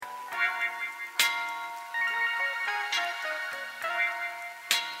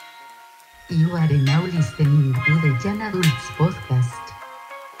You are now listening to the Young Adults Podcast.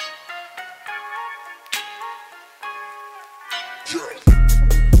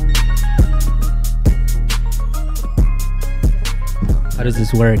 How does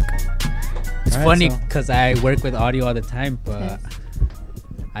this work? It's All right, funny so- because I work with audio all the time, but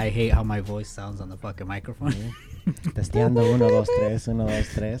I hate how my voice sounds on the fucking microphone. Testeando 1, 2, 3, 1, 2,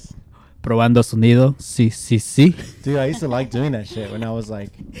 3. Probando sonido. Sí, sí, sí. Dude, I used to like doing that shit when I was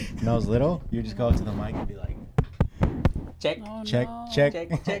little. You just go up to the mic and be like, Check. check.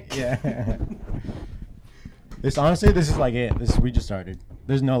 Check. Yeah. This is like it. We just started.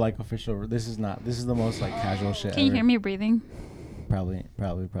 There's no like official. This is the most like casual shit. Can you hear me breathing? Probably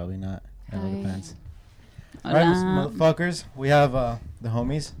not. It all Hi. depends. All right, motherfuckers. We have the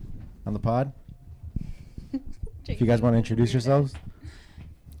homies on the pod. If you guys want to introduce yourselves,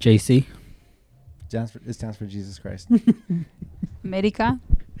 JC. it stands for Jesus Christ. America.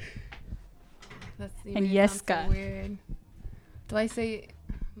 Let's see. And it sounds Yeska. so weird. Do I say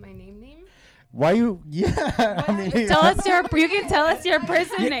my name? Why you? Yeah. I mean, Tell us you can tell us your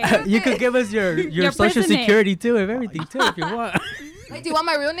person name. You could give us your social prison name. security too, and everything too, if you want. Wait, do you want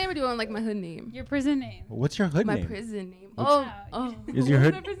my real name or do you want like my hood name? Your prison name. What's your hood My name? prison name. Wow. Is your What's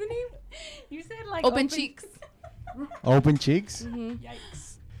hood- my prison name? You said like Open cheeks. Open cheeks. Mm-hmm.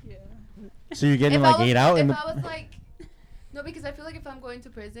 Yikes. Yeah. So you're getting like ate out, If and I was like, no, because I feel like if I'm going to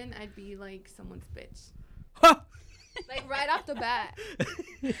prison, I'd be like someone's bitch. Like right off the bat,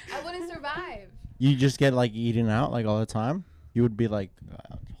 I wouldn't survive. you just get like eaten out like all the time. You would be like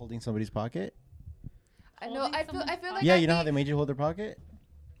holding somebody's pocket. I know. I feel like. Yeah, I'd you know how be- they made you hold their pocket?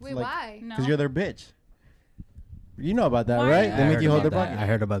 Wait, like- why? No. Because you're their bitch. You know about that, Why? right? Yeah, They I make heard you hold their about that. pocket. I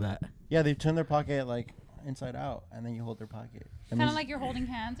heard about that. Yeah, they turn their pocket like inside out, and then you hold their pocket. That Kind of means- like you're holding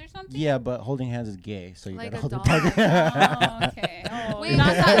hands or something. Yeah, but holding hands is gay, so you Like gotta a hold dog. their pocket. Oh, okay. Oh, Wait,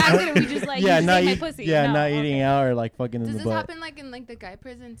 not that accident. We just like yeah, you just not ate my eat, pussy. yeah, No, not okay. eating out or like fucking in Does the this butt. happen like in like the guy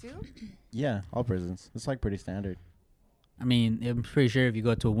prison too? Yeah, all prisons. It's like pretty standard. I mean, I'm pretty sure if you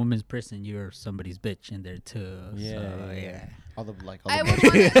go to a woman's prison, you're somebody's bitch in there too. Yeah, So, yeah. All the I all would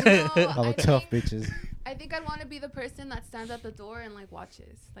the, want all the tough bitches. I think I'd want to be the person that stands at the door and like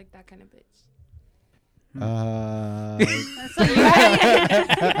watches, like that kind of bitch. So you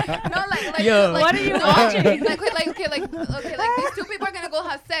No, like Yo. What are you watching? Like these two people are gonna go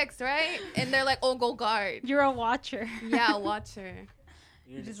have sex, right? And they're like, oh, go guard. You're a watcher. Yeah, watch her.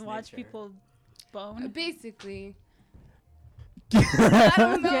 You just watch people bone. Basically. I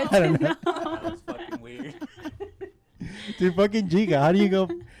don't know. I don't know. That's fucking weird. Dude, fucking Jica, how do you go?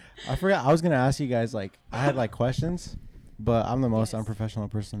 I forgot. I was gonna ask you guys like I had like questions, but I'm the most Yes. unprofessional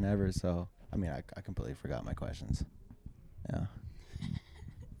person ever. So I mean, I completely forgot my questions. Yeah,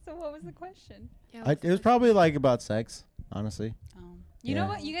 So what was the question? Yeah, it was probably like about sex, honestly. You Yeah. know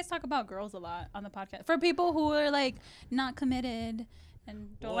what? You guys talk about girls a lot on the podcast. For people who are like not committed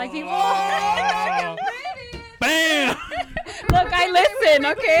and don't like people. Bam! Look, I listen,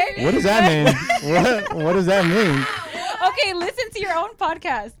 okay? What does that mean? What does that mean? Okay, listen to your own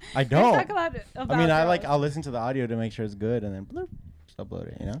podcast. I Let's don't. talk about I mean, girls. I'll listen to the audio to make sure it's good, and then bloop, just upload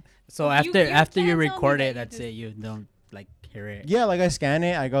it. You know? So You after can't you tell me record that it, you that's just- it. You don't like hear it. Yeah, like I scan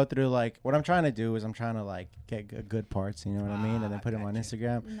it. I go through like what I'm trying to do is I'm trying to like get good parts. You know what I mean? And then put them on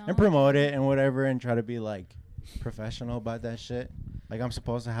Instagram No. and promote it and whatever, and try to be like professional about that shit. Like I'm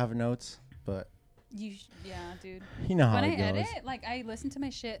supposed to have notes, but Yeah, dude. you know how When I it goes. edit, like I listen to my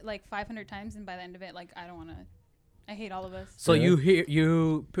shit like 500 times, and by the end of it, like I don't want to. I hate all of us. So Yeah.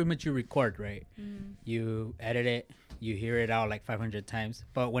 you pretty much you record, right? Mm. You edit it, you hear it out like 500 times.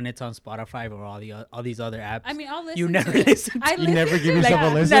 But when it's on Spotify or all these other apps, I mean, I'll listen. you never to it. listen. I To You never give yourself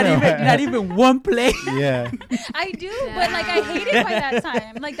like, a listen. not even one play. Yeah. I do, but like I hate it by that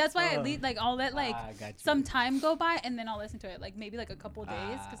time. Like that's why I leave. Like I'll let like I got you. some time go by, and then I'll listen to it. Like maybe like a couple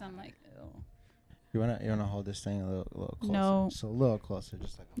days, because I'm like, ew. You wanna hold this thing a little closer. No. Just a little closer,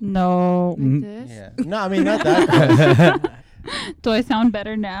 just like. No. Mm. This. Yeah. No, I mean not that close. Do I sound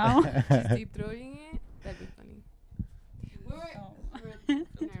better now? Deep throating it. That'd be funny. Never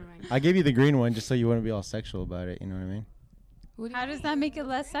mind. I gave you the green one just so you wouldn't be all sexual about it. You know what I mean? What do How you does mean? that make it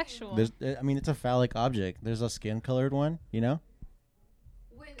less sexual? I mean, it's a phallic object. There's a skin-colored one. You know?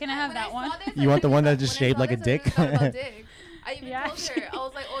 Can I have When that saw one? this, You I want the really one thought- that's just when I shaped saw like a this, I really dick? thought about dick. I even Yeah, told her, sure. I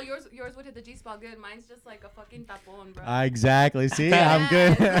was like, oh, yours would hit the G spot good. Mine's just like a fucking tapon, bro. Exactly. See, I'm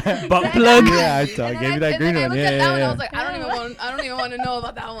good. Butt plug. Yeah, I And then gave you that green I one. looked Yeah, at that one, I yeah. was like, I don't even want to know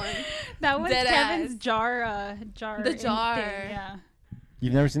about that one. That was Dead Kevin's ass. jar. The jar. thing, yeah.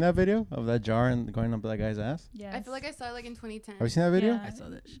 You've never seen that video of that jar and going up that guy's ass? Yes. I feel like I saw it like in 2010. Have you seen that video? Yeah. I saw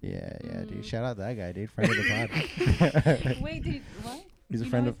that shit. Yeah, dude. Mm. Shout out that guy, dude. Friend of the pod. Wait, did what? He's a You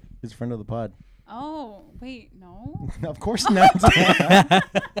friend know of. He's a friend of the pod. Oh wait, no. Of course not.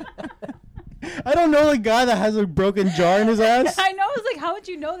 I don't know the guy that has a broken jar in his ass. I know. I was like, how would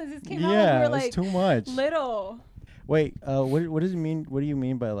you know this? This came out when we Yeah, were it's like too much. little. Wait, what does it mean? What do you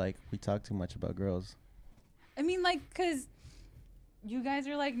mean by like we talk too much about girls? I mean, like, cause you guys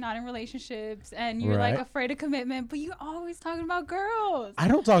are like not in relationships and you're like Right. afraid of commitment, but you're always talking about girls. I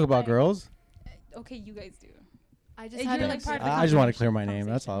don't talk about Like, girls. Okay, you guys do. I just You're had an like part of the I just want to clear my conversation.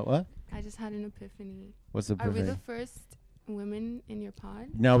 name. That's all. What? I just had an epiphany. What's the Are we the perfect? first women in your pod?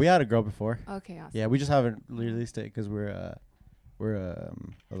 No, we had a girl before. Okay, awesome. Yeah, we just haven't released it because we're a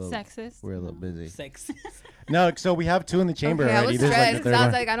little Sexist. we're a little No. busy. Sex. No, so we have 2 in the chamber okay, already. I was There's stressed. like a third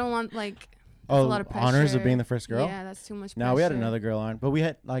Sounds one. like I don't want like. That's a Oh, lot of honors of pressure. being the first girl. Yeah, that's too much. No, we had pressure. another girl on, but we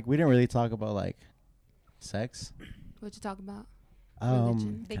had like we didn't really talk about like sex. What you talk about? Um,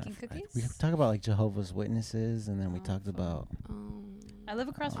 Religion. Baking we cookies? talked about like Jehovah's Witnesses, and then we Oh, talked fun. about I live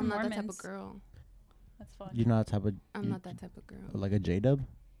across I'm from not Mormons. that type of girl. That's fun. you're not type of I'm not that type of girl. like a J Dub,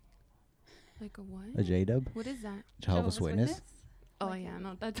 Like a what? a J Dub, What is that? Jehovah's Witness. Oh Like yeah,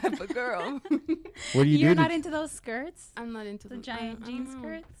 not that type of girl. What do you You're do? not into those skirts? I'm not into The I giant don't jean know.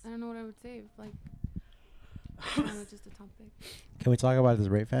 skirts? I don't know what I would say. Like, I don't know, just a topic. Can we talk about this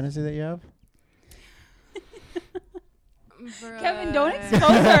rape fantasy that you have? Kevin, don't expose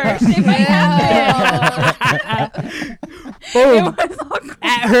her. It might happen. Boom. It was awkward.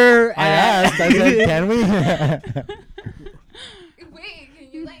 At her. I asked. I said, can we? Wait, can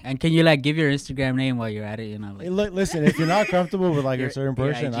you like? And can you like give your Instagram name while you're at it? You know, like Hey, look, listen. If you're not comfortable with like a Your- certain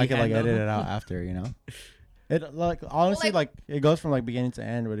your person, IG I can like handle. edit it out after. You know. It like honestly like it goes from like beginning to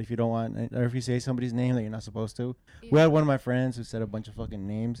end. But if you don't want, or if you say somebody's name that you're not supposed to, we had one of my friends who said a bunch of fucking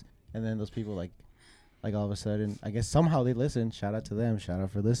names, and then those people like all of a sudden, I guess somehow they listen. Shout out to them. Shout out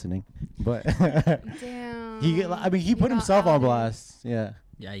for listening. But Damn. he put got himself on outed. blast. Yeah,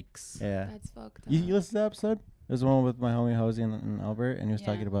 yikes. yeah. That's fucked up. You listened to that episode? There's one with my homie Hosey and Albert, and he was Yeah.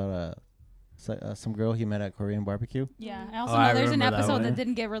 talking about some girl he met at Korean barbecue. Yeah. I also Oh, know I there's an remember that episode one. that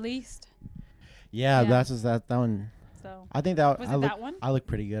didn't get released. Yeah, Yeah. that's just that one. So I think that was I it look that one? I look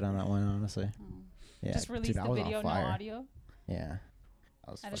pretty good on that one, honestly. Oh. Yeah, Just release dude, I the was on video, no fire. audio. Yeah,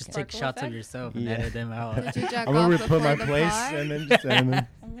 I was I just fucking- Take Sparkle shots of effect? yourself and Yeah. edit them out. Did you jack I'm gonna off put my before the place pod? and then just and then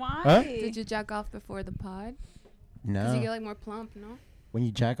Why? Huh? Did you jack off before the pod? Because you get no. like more plump, no? When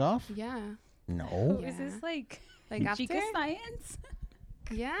you jack off, Yeah. no. Is this like Like after? Jica science?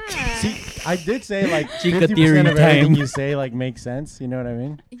 Yeah. See, I did say like Chica 50% theory of everything time. you say like makes sense. You know what I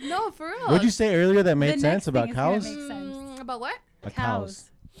mean? No, for real. What'd you say earlier that made The sense next about thing is gonna cows? make sense. About what?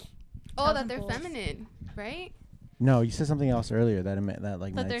 Cows. Oh, Cows that and they're bulls. feminine, right? No, you said something else earlier that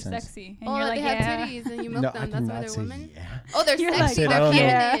like That made they're sense. sexy. And Oh, you're that like, they yeah. have titties and you milk No, them. I That's did why not they're say women. yeah. Oh, they're You're sexy. like, They're oh, no.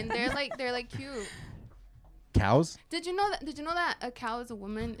 feminine. They're like cute. Cows? Did you know that a cow is a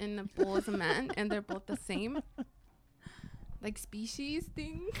woman and a bull is a man and they're both the same? Like species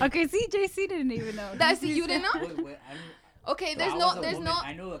thing. Okay, see, JC didn't even know. That's you didn't know? Wait, Okay, there's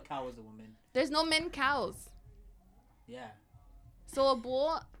I knew a cow was a woman. there's no men cows. Yeah. So a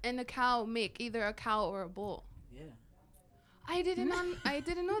bull and a cow make either a cow or a bull. Yeah. I didn't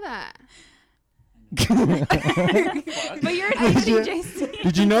know that. But you're teaching JC.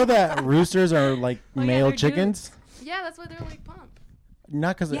 Did you know that roosters are like Oh, yeah, male they're chickens? Yeah, that's why they're like pump.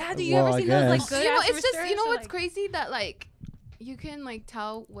 Not because Yeah, do you ever see those, like, good You know, ass it's just roosters you know or, what's like- crazy that like you can like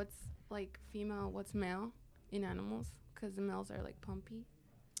tell what's like female, what's male in animals because the males are like pumpy.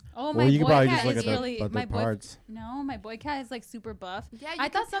 Oh, my Well, you boy could probably cat just look is at really the my boy. parts. No, my boy cat is like super buff. Yeah, I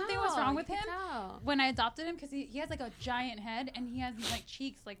thought something was wrong with him when I adopted him because he has like a giant head and he has these like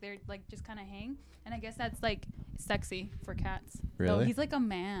cheeks like they're like just kind of hang, and I guess that's like sexy for cats. So Really? he's like a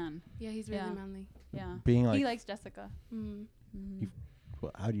man. Yeah, he's really Yeah. manly. Yeah. Being He like, likes Jessica. Mm. Mhm.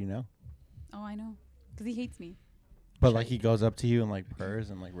 how do you know? Oh, I know, because he hates me. But like he goes up to you and like purrs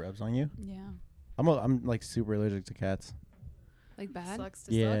and like rubs on you. Yeah. I'm like super allergic to cats. Like bad. Sucks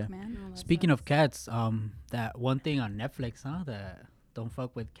to Yeah. suck, man. No, that Speaking sucks. of cats, that one thing on Netflix, huh? That don't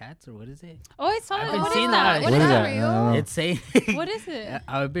fuck with cats, or what is it? Oh, I saw I've that. been What is seeing that? that. What What is is that, that? real? I don't know. It's saying. What is it?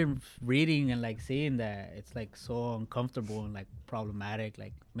 I've been reading and like seeing that it's like so uncomfortable and like problematic,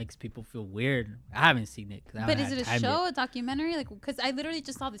 like makes people feel weird. I haven't seen it. 'Cause I But haven't is it a had time show, yet. a documentary? Like, because I literally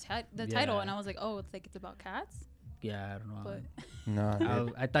just saw the title Yeah. and I was like, oh, it's like it's about cats. Yeah, I don't know. But No,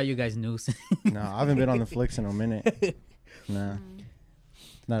 dude. I thought you guys knew. No, I haven't been on the flicks in a minute. No, Mm.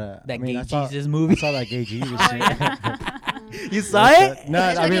 not a. That I mean, gay I saw, Jesus I movie. saw that gay Jesus. Oh, shit. yeah. You saw Like it? No,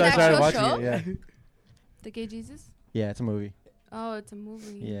 It's I like mean an I started actual watching show? it. Yeah, The gay Jesus. yeah, it's a movie. Oh, it's a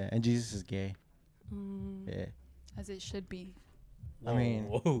movie. Yeah, and Jesus is gay. Mm. Yeah, As it should be. I mean-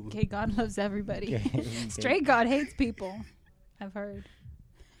 Whoa. Gay God loves everybody. Gay. Straight God hates people. I've heard.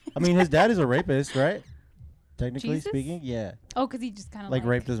 I mean, his dad is a rapist, right? Technically Jesus? speaking, yeah. Oh, because he just kind of Like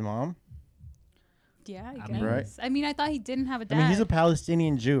raped his mom. Yeah, I guess. mean- Right. I mean, I thought he didn't have a dad. I mean, he's a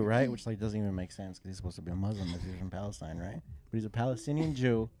Palestinian Jew, right? Which like doesn't even make sense because he's supposed to be a Muslim if he's from Palestine, right? But he's a Palestinian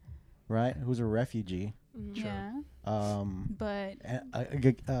Jew, right? Who's a refugee, Yeah. But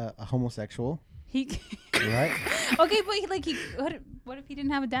a homosexual, he. right? Okay, but what if he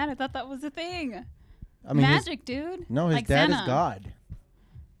didn't have a dad? I thought that was a thing. I mean, Magic, dude. no, his Like dad Santa. is God.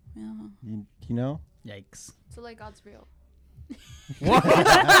 Yeah. You know? Yikes. So like God's real.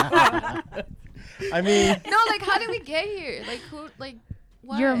 I mean, No, like how did we get here? Like who? Like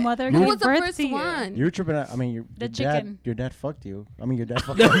what? Your mother Who gave was the birth first to you. one? you're tripping out. I mean, The your dad. chicken. Your dad fucked you. I mean, your dad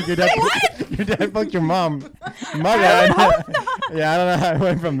fucked your dad. Your dad fucked your mom. My bad. Yeah, I don't know how I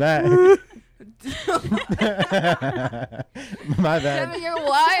went from that. My bad. Kevin, you're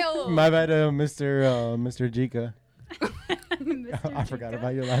wild. My bad, Mr. Jica. Mr. I forgot Jica.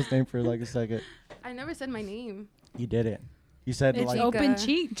 about your last name for like a second. I never said my name. You did it. You said It's like, open Jica.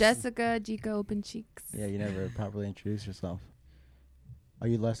 cheeks. Jessica, Jica, open cheeks. yeah, you never properly introduced yourself. Are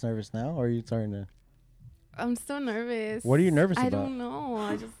you less nervous now, or are you starting to? I'm so nervous. What are you nervous I about? don't know.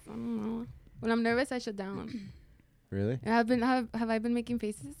 I don't know. When I'm nervous, I shut down. Really? Have I been making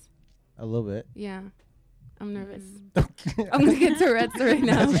faces? A little bit. Yeah. I'm nervous. I'm I'm gonna get Tourette's right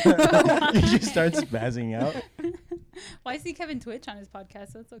now. You just start spazzing out. Why see Kevin Twitch on his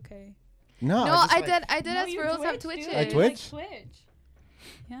podcast? That's okay. No, No, just I like- did. I did No, ask you for reals have Twitch, Twitches. dude. I You Twitch? Like Twitch.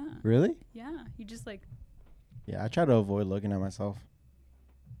 Yeah. Really? Yeah. You just like. Yeah, I try to avoid looking at myself.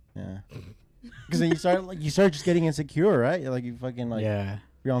 Yeah. Because then you start just getting insecure, right? Like you fucking like Yeah.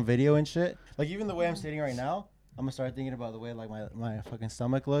 you're on video and shit. Like even the way I'm sitting right now, I'm gonna start thinking about the way like my fucking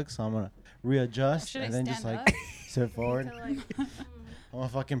stomach looks. So I'm gonna readjust Should I and then stand just like up? sit forward. To, like, I'm gonna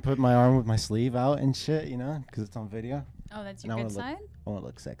fucking put my arm with my sleeve out and shit, you know, because it's on video. Oh, that's And your I good wanna side. I want to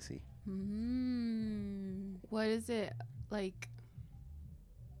look sexy. what is it like?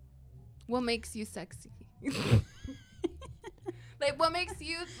 What makes you sexy? Like what makes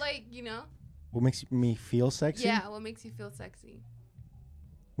you like What makes me feel sexy? Yeah, what makes you feel sexy?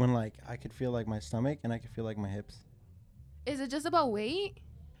 When like I could feel like my stomach and I could feel like my hips. Is it just about weight?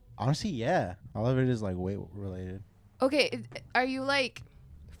 Honestly, yeah. All of it is like weight related. Okay, are you like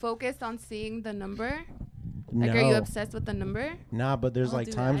focused on seeing the number? Like, No. are you obsessed with the number? Nah, but there's I'll like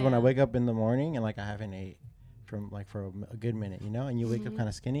do times that, when I yeah. wake up in the morning and like I haven't ate from like for a good minute, you know, and you wake up Mhm. kind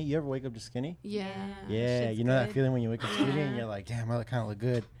of skinny. You ever wake up just skinny? Yeah. Yeah, shit's you know that good. feeling when you wake up skinny and Yeah. you're like, damn, I kind of look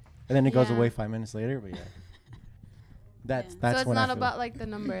good, and then it goes Yeah. away 5 minutes later. But yeah, that's Yeah. that's So it's when not I feel. about like the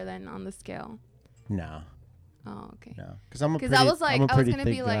number then on the scale. No, Oh, okay. no, because I'm a 'Cause pretty, I was like- I'm a I was pretty gonna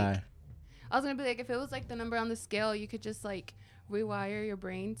thick be like- guy. I was gonna be like, if it was like the number on the scale, you could just like rewire your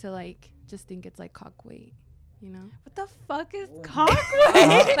brain to like just think it's like cock weight, you know? What the fuck is cock Uh-huh.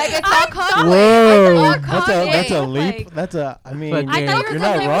 weight? Like it's not cock weight. Whoa. It's not That's a cock leap. weight. That's a. I mean, Fuck I yeah. thought you you're were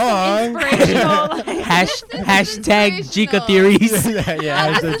not coming wrong. with some inspirational. Like, Hashtag Jica inspirational. theories.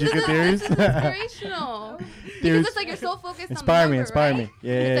 yeah, This hashtag is Jica theories. inspirational. Theories. Because it's like you're so focused Inspire on the me, number, inspire right? me.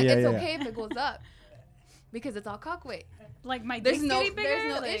 Yeah, And yeah, it's like yeah, it's yeah. okay if it goes up because it's all cock weight. like my There's dick's no getting bigger.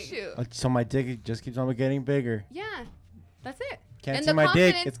 there's no like, issue. So my dick just keeps on getting bigger. Yeah, that's it. Can't And see the my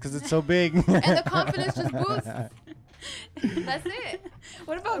dick. confidence- It's because it's so big. And the confidence just boosts. That's it.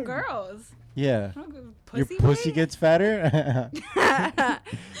 What about girls? Yeah. Your Pussy pussy weight? gets fatter.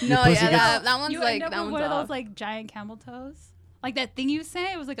 No, pussy yeah, gets- that one's You like end up that with one's one of off. those like giant camel toes. Like that thing you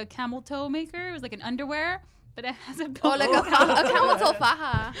say, it was like a camel toe maker. It was like an underwear, but it has a Oh, like a built-in- camel toe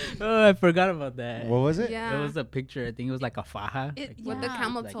faja. Oh, I forgot about that. What was it? Yeah. It was a picture. I think it was like a faja. It- With the yeah.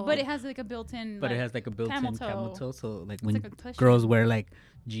 camel Like- toe. But it has like a built-in. But like, it has like a built-in camel camel toe. toe. So like It's when like a cushion. girls wear like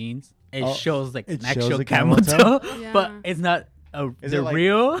jeans, it Oh, shows like it an shows actual the camel camel toe? toe. Yeah. But it's not. Is They're it like,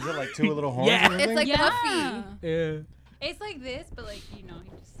 real. Is it like two little horns? Yeah. or It's like something? puffy. Yeah. It's like this, but like you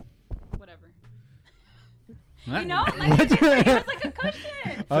just whatever. What? You know, like it's like a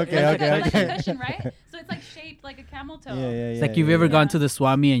cushion. Okay, It's okay, like okay. a cushion, right? So it's like shaped like a camel toe. Yeah, yeah, yeah. It's like you've yeah, ever yeah. gone to the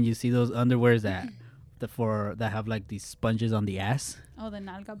Swami and you see those underwears that that have like these sponges on the ass. Oh, the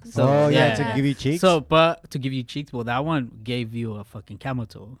nalga boost. So, Oh yeah, yeah. to give you cheeks. So, but to give you cheeks, well, that one gave you a fucking camel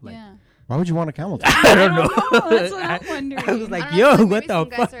toe. Like, yeah. why would you want a camel toe? I don't know. That's what I'm wondering. I was like, I don't know, yo, maybe what the some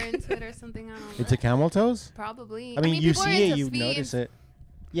guys fuck? are into it or something. I don't know. It's a camel toes. Probably. I mean, you people are see it, into you speed. notice it.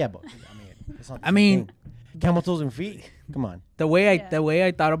 Yeah, but I mean, it's not the I same mean- thing. Camel toes and feet. Come on. The way Yeah. the way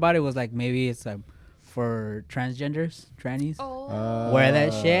I thought about it was like maybe it's for transgenders, trannies. Oh. Wear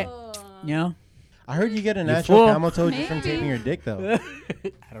that shit. You know? I heard you get a You natural fool. camel toe just from Maybe. taping your dick, though.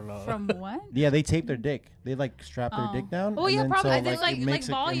 I don't know. From what? Yeah, they tape their dick. They like strap their Oh. dick down. Oh, and yeah, then probably. So, I think, like, like it makes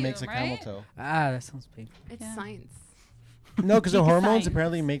volume, it makes a camel right? toe. Ah, that sounds painful. It's Yeah. science. No, because the hormones Science.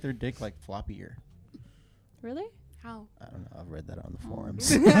 apparently make their dick like floppier. Really? How? I don't know. I've read that on the Oh.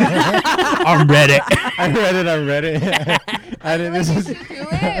 forums. On Reddit. I read it. I didn't. Like This you is. should do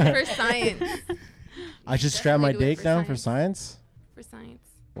it for science. I should strap my Definitely do it dick for down for science. science. For science.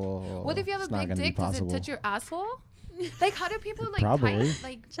 Well, What if you have a it's not big gonna be dick? Does it possible. touch your asshole? Like, how do people like Probably. tight,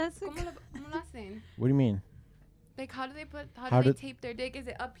 like Jessica. ¿Cómo lo hacen? What do you mean? Like, how do they How they do- tape their dick? Is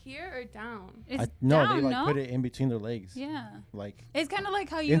it up here or down? It's No, down, they like no? put it in between their legs. Yeah. Like It's kind of like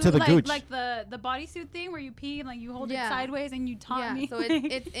how you Into the gooch. like the bodysuit thing where you pee and like you hold Yeah. it sideways and you taught Yeah, me. so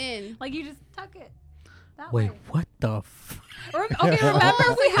it's in. like you just tuck it. That Wait, way. what the f? Okay,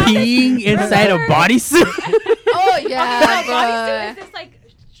 remember we had Peeing inside a Remember? bodysuit? Oh Okay, yeah, no, bodysuit bruh. is this like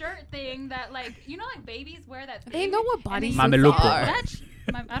shirt thing that like like babies wear that. They thing, know what and then you Mameluco. zip are.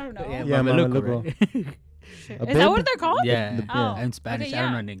 that I don't know. Yeah, mameluco, mameluco. right? A Is bib? that what they're called? Yeah. The- Oh. In Spanish. Okay, I don't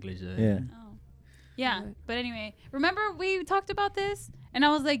yeah. know in English. Yeah. Oh. Yeah, Right. but anyway, remember we talked about this, and I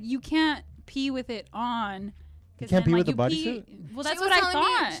was like, you can't pee with it on. You 'cause can't then, pee like, with the you bodysuit? Well, She that's was what I telling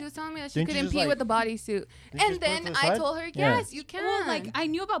thought. Me, she was telling me that she Didn't you couldn't just, pee like- with the bodysuit. Didn't you And just put it then to the I side? told her, Yeah. yes, you can. Well, like I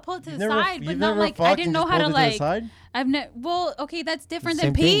knew about pull it to the You've never- side, but you've not never like I fucked didn't and know just how to pulled it the like. side? Well, okay, that's different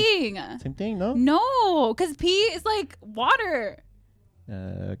Same than thing. peeing. Same thing, no? No, because pee is like water.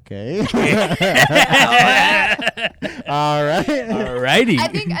 Okay. All right. Alrighty. I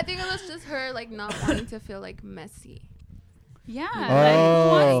think it was just her like not wanting to feel like messy. Yeah.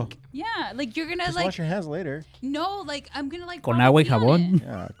 Oh. Like, yeah, like you're gonna Just like wash your hands later. no, like I'm gonna like Con probably agua y pee on jabón. it.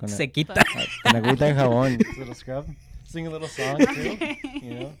 Yeah, con Se quita. con agüita y jabón. Little scrub. Sing a little song too.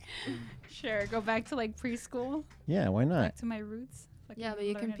 You know? Sure, go back to like preschool, Yeah, why not? back to my roots. Fucking Yeah, but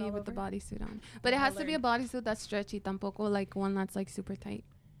you learn can it pee all with the over. bodysuit on. But it has to be a bodysuit that's stretchy. Tampoco like one that's like super tight.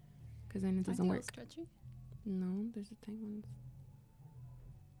 Because then it Aren't doesn't they all work. stretchy? No, there's the tight ones.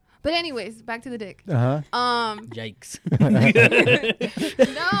 But anyways, back to the dick. Uh Yikes.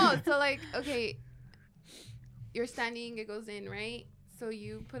 No, so like, okay, you're standing, it goes in, right? So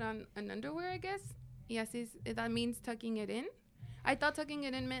you put on an underwear, I guess. Yes, that means tucking it in. I thought tucking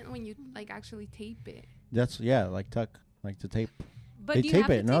it in meant when you like actually tape it. That's like tuck, like to tape. But They do you tape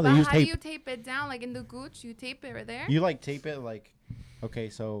have it, to no? tape They But use how do tape. you tape it down? Like in the gooch, you tape it right there? You like tape it like, okay,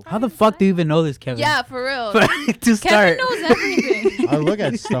 so How the fuck do you even know this, Kevin? Yeah, for real. to Kevin start. knows everything. I look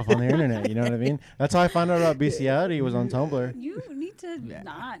at stuff on the internet. You know what I mean? That's how I found out about bestiality was on Tumblr. You need to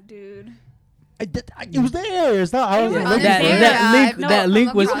not, dude. It was there. It's not. I It was was looking that for it. that link No, that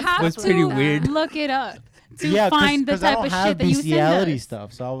link was you have was to pretty look weird. Look it up to Yeah, find the I type don't of have shit that you bestiality send us.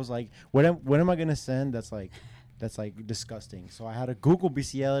 stuff. So I was like, what am I gonna send? That's like disgusting. So I had to Google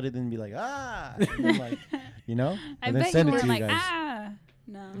bestiality, then be like, and then like, you know, I and then bet send you it were to you like, guys.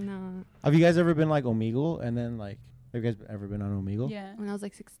 no. No, Have you guys ever been like Omegle and then like? Have you guys ever been on Omegle? Yeah. when I was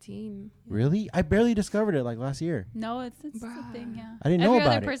like 16. Really? I barely discovered it like last year. No, it's a Bruh. thing, yeah. I didn't know Every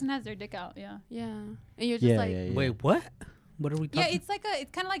about other it. person has their dick out, yeah. Yeah, and you're just Yeah, like, yeah, yeah. Wait, what? What are we Yeah, talking? it's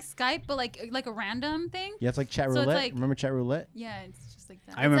kind of like Skype, but like a random thing. Yeah, it's like chat So it's roulette. like- Remember chat roulette? Yeah, it's just like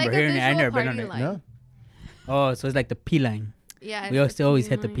that. I remember like a hearing it. I visual never been on party it. line. No. Oh, so it's like the P line. yeah. We it's always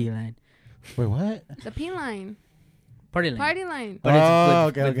the hit the P P line. line. Wait, what? The P line, Party line. party line. But it's Oh,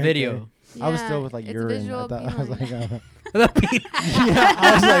 with, okay, with okay, video. okay. I was still Yeah, with like it's a urine. I visual thought P I was line. like, The P line. yeah.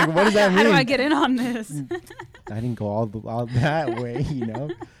 I was like, what does that mean? How do I get in on this? I didn't go all that way, you know.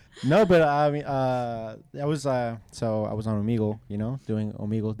 No, but I mean, I was so I was on Omegle, you know, doing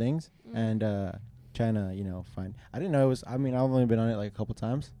Omegle things and trying to, you know, find. I didn't know it was. I mean, I've only been on it like a couple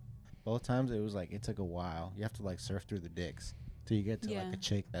times. Both times it was like it took a while. You have to like surf through the dicks till you get to Yeah. like a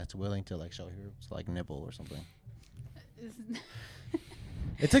chick that's willing to like show her like nipple or something.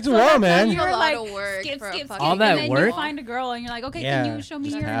 It takes a So while, that's man. how You're you're a lot like of work skip, for a skip, skip, fucking All that and then work? you find a girl and you're like, okay, Yeah, can you show me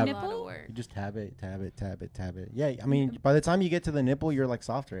just your tab it. nipple? You just tab it. Yeah, I mean, by the time you get to the nipple, you're like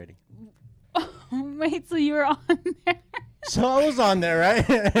soft already. Wait, so you were on there? So I was on there, right?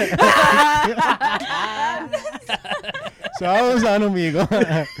 So I was on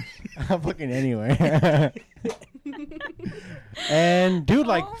Omegle. I'm fucking anywhere. And dude,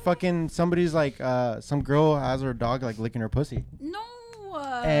 like Oh. fucking somebody's like some girl has her dog like licking her pussy. No.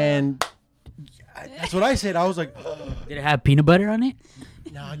 And that's what I said. I was like, Did it have peanut butter on it?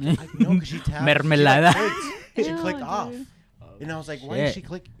 no, because she tapped. Mermelada. She Ew, clicked off. dude. And I was like, why did Shit. she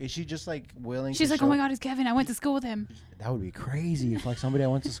click? Is she just like willing? She's to like, oh my show- god, it's Kevin. I went to school with him. That would be crazy if like somebody I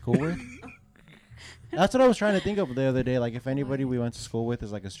went to school with. That's what I was trying to think of the other day. Like if anybody we went to school with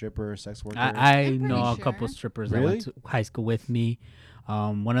is like a stripper or sex worker. I I'm know a pretty couple sure. strippers that Really? went to high school with me.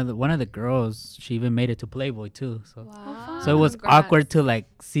 One of the girls, she even made it to Playboy too. So Wow. so it was Congrats. awkward to like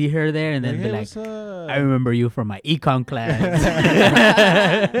see her there and then Hey, be like, what's up? I remember you from my econ class.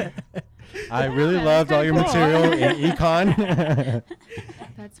 I really loved all your material in econ.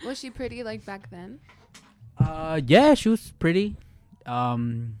 Was she pretty like back then? Yeah, she was pretty.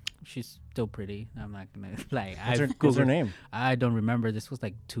 She's still pretty. I'm not gonna like. What's her name? I don't remember. This was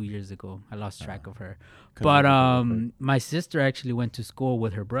like 2 years ago. I lost track of her. Couldn't But my sister actually went to school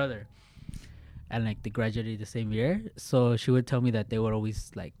with her brother, and like they graduated the same year. So she would tell me that they would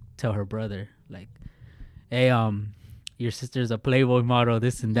always like tell her brother like, "Hey, your sister's a Playboy model,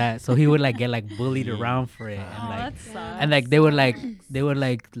 this and that." So he would like get like bullied around for it, and like, that sucks. and like they would like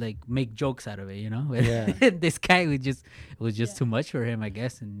make jokes out of it, you know. Yeah. This guy would just it was just too much for him, I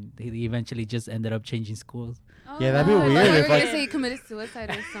guess, and he eventually just ended up changing schools. Yeah, that'd be I weird thought you if, were gonna like- say he committed suicide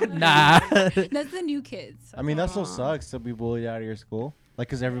or something. Nah. That's the new kids. I mean, that still sucks to be bullied out of your school. Like,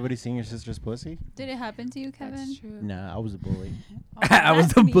 cause everybody's seeing your sister's pussy. Did it happen to you, Kevin? That's true. Nah, I was a bully. Oh, I was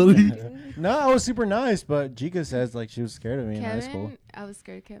that's the mean. bully. No, I was super nice, but Jica says like she was scared of me in high school, Kevin, I was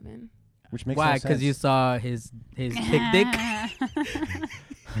scared of Kevin. which makes Why? no Because sense. you saw his big dick.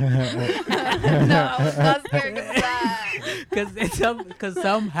 No, I was not scared of that. Because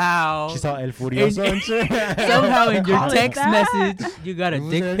somehow She saw El Furioso and shit. somehow in your Call it text that? message you got a It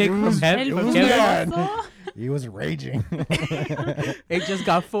was dick a- pic it from was- Kevin. it From was Kevin. bad. He was raging. It just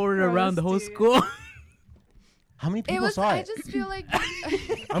got forwarded around the whole Gross, dude. school. How many It people was. saw I it? just feel like.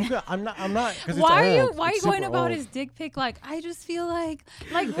 I'm not. Cause Why it's are old. you It's going super about old. his dick pic? Like, I just feel like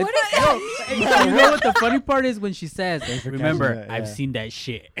what is that? You know what the funny part is when she says, Thanks for "Remember, catching that, I've yeah. seen that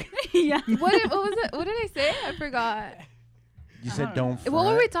shit." Yeah. What was it? What did I say? I forgot. You said don't. What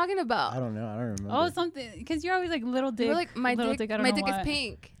were fret. we talking about? I don't know. I don't remember. Oh, something. Because you're always like little You dick. were like my little dick. I don't My know dick is what.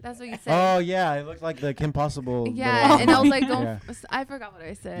 pink. That's what you said. Oh yeah, it looked like the Kim Possible. yeah, little- and I was like, don't. Yeah. I forgot what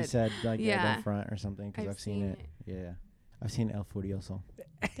I said. You said like yeah, Yeah. don't front or something because I've seen it. Yeah, I've seen El Furioso.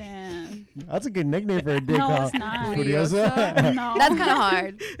 Damn. That's a good nickname for a dick. No, huh? it's not. Furioso? No. That's kind of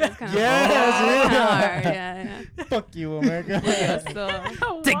hard. That's kind of Yes, hard. yeah. Hard. Yeah. Fuck you, America.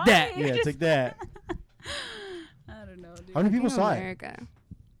 So, Take that. Yeah, take that. I don't know, dude. How many people saw it? America.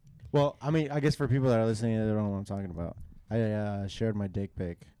 Well, I mean, I guess for people that are listening, they don't know what I'm talking about. I shared my dick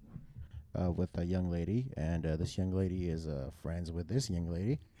pic with a young lady, and this young lady is friends with this young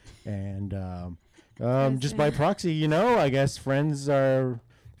lady, and just by proxy, you know, I guess friends are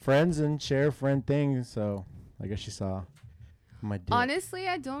friends and share friend things. So I guess she saw my dick. Honestly,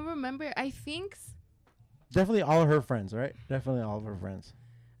 I don't remember. I think. Definitely all of her friends, right? Definitely all of her friends.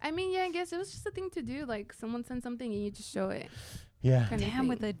 I mean, yeah, I guess it was just a thing to do. Like, someone sent something and you just show it. Yeah. Kind of Damn,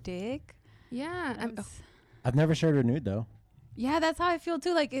 with thing. a dick. Yeah. That's- I've never shared a nude though. Yeah, that's how I feel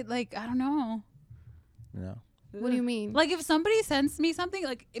too. Like it. Like I don't know. No. What do you mean? Like if somebody sends me something,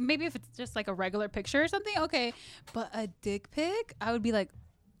 like maybe if it's just like a regular picture or something, okay. But a dick pic, I would be like,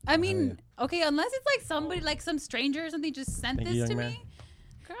 I mean, okay, unless it's like somebody, like some stranger or something, just sent Thank you, this to young man. me.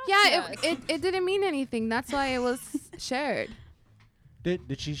 Girl, yeah, yes. it didn't mean anything. That's why it was shared.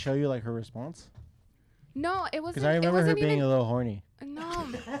 Did she show you like her response? No, it wasn't. Because I it remember her wasn't being even, a little horny. No.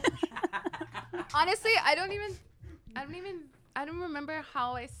 Honestly, I don't remember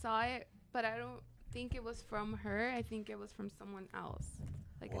how I saw it, but I don't think it was from her. I think it was from someone else,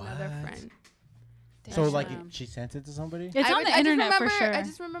 like another What? friend. So like Damn. she sent it to somebody? It's on the internet for sure. I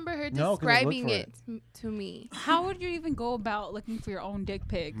just remember her No, 'cause I looked describing for it to me. How would you even go about looking for your own dick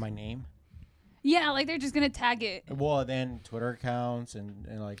pic? My name. Yeah, like they're just gonna tag it. Well, then Twitter accounts and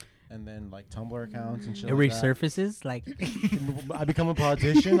then like Tumblr accounts and shit. It like that. resurfaces like I become a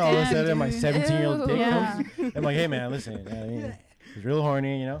politician. All of a Yeah, sudden, my dude. 17-year-old dick Yeah. comes. I'm like, hey man, listen. I mean, he's real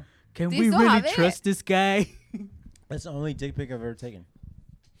horny, you know. can Do you we still really have it? trust this guy? That's the only dick pic I've ever taken.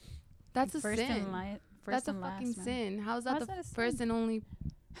 That's a First sin. and last. That's a fucking sin. How's that How's the that a sin? first and only?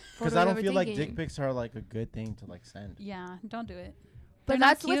 Because I don't feel like dick pics are like a good thing to like send. Yeah, don't do it. But They're not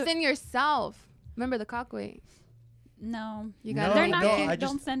that's cute. within yourself. Remember the cockway. No, You No, gotta. they're make not no, cute. I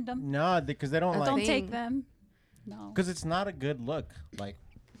Don't just- send them. No, because they don't That's like. Don't take thing. them. No. Because it's not a good look. Like,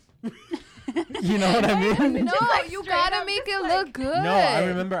 you know what I mean? No, you gotta make it look good. No, I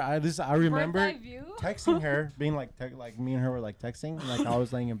remember. I Bird's remember eye view? texting her, being like, like me and her were like texting, and, like I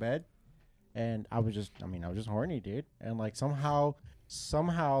was laying in bed, and I was just horny, dude, and like somehow,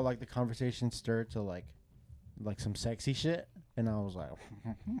 like the conversation stirred to like some sexy shit, and I was like,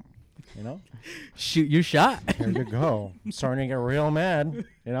 you know, Shoot your shot. here you go, I'm starting to get real mad,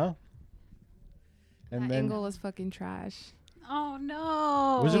 you know, and That then angle was fucking trash. Oh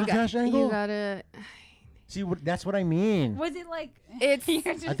no. Was it You a got- trash angle? You gotta. See, that's what I mean. Was it like? It's- You're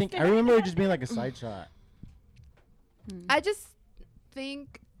just I think I staring remember it at just being like a side shot. I just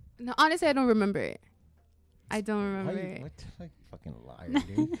think. No, honestly, I don't remember it. I don't remember Why you- it. What the fucking liar,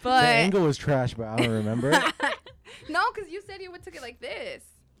 dude. The But angle was trash, but I don't remember it. no, because you said you would took it like this.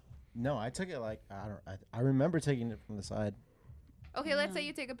 No, I took it like I remember taking it from the side. Okay, let's say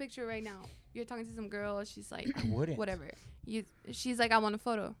you take a picture right now. You're talking to some girl. She's like, I wouldn't. whatever. She's like, I want a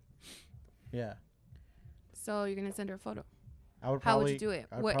photo. Yeah. So you're gonna send her a photo. I would How probably. would you do it?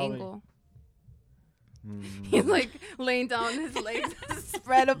 I'd What probably- angle? Mm. He's like laying down, his legs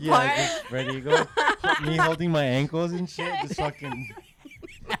spread apart. Yeah, just ready to go. Me holding my ankles and shit, just fucking,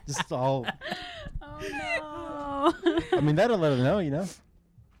 just all. Oh no. I mean, that'll let them know, you know,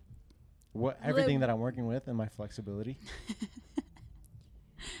 what everything that I'm working with and my flexibility.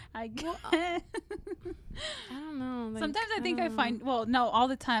 I guess. I don't know. Like, Sometimes I think I don't know. find, well, no, all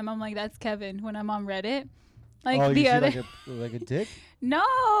the time I'm like, that's Kevin when I'm on Reddit. Like oh, you the see other, like a dick? no,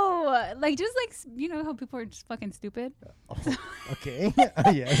 like just like you know how people are just fucking stupid. Oh, okay.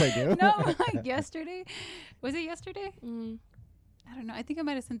 Yes, I do. No, like yesterday, was it yesterday? Mm. I don't know. I think I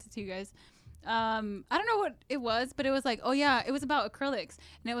might have sent it to you guys. I don't know what it was, but it was like, oh yeah, it was about acrylics,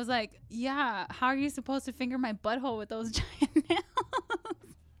 and it was like, yeah, how are you supposed to finger my butthole with those giant nails?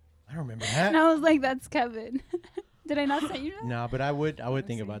 I don't remember And that. I was like, that's Kevin. Did I not send you that? No, but I would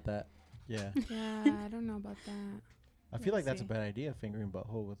think see. about that. Yeah. Yeah, I don't know about that. I feel like Let's that's a see. bad idea, fingering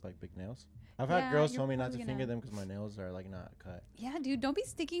butthole with like big nails. I've Yeah, had girls you're tell me not to probably finger gonna- them because my nails are like not cut. Yeah, dude, don't be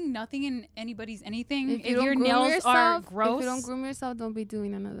sticking nothing in anybody's anything. If, If you don't your groom nails yourself, are gross. if you don't groom yourself, don't be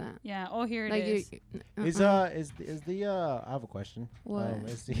doing none of that. Yeah. Oh, here it Like is. Is the I have a question. What?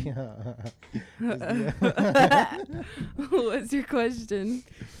 Is the is the, What's your question?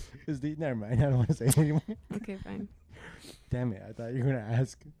 is the never mind. I don't want to say it anymore. Okay, fine. Damn it! I thought you were gonna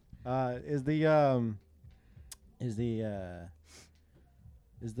ask. Is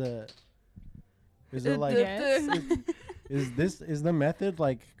the like Yes. is the method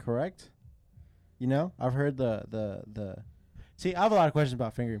like correct? You know, I've heard the. See, I have a lot of questions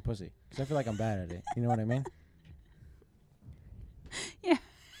about fingering pussy because I feel like I'm bad at it. You know what I mean? Yeah.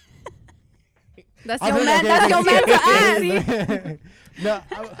 That's I've your heard- man. That's your man to ask. No,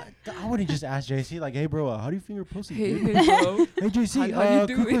 I wouldn't just ask JC like, "Hey, bro, how do you finger pussy?" Hey, dude? bro. Hey, JC, How you quick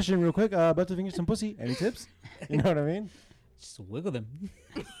doing? question, real quick. About to finger some pussy. Any tips? You know what I mean? Just wiggle them.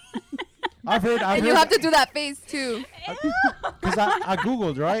 I've heard. And you have to do that face too. Because I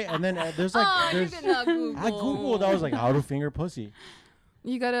googled, right, and then there's like Oh, you there's did not Google. I googled. I was like, how to finger pussy.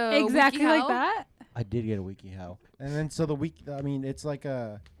 You got a Exactly wiki like how? that. I did get a wiki how, and then so the week. I mean, it's like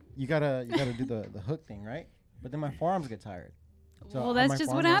you gotta do the hook thing, right? But then my forearms get tired. So Well, are that's my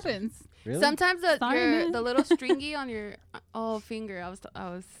just what forearms- happens. Really? Sometimes Sorry, man. the little stringy on your finger. I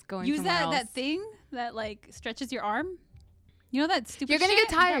was going. Use somewhere else. that thing that like stretches your arm. You know that stupid. You're gonna shit?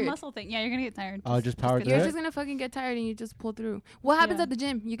 get tired. That muscle thing. Yeah, you're gonna get tired. Oh, just power get through You're it? just gonna fucking get tired and you just pull through. What happens Yeah. at the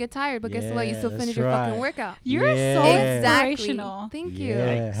gym? You get tired, but guess what? You Yeah, still that's finish your right. fucking workout. You're so Yeah. Exactly. inspirational. Thank you.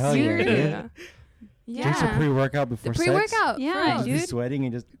 Yeah, hell yeah, dude. Yeah. Drink some Yeah. pre-workout The before pre-workout. Yeah, for real. sex. Just be dude. sweating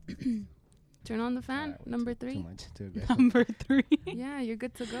and just Turn on the fan. Alright, Number too 3. much. Too aggressive. Number 3. Yeah, you're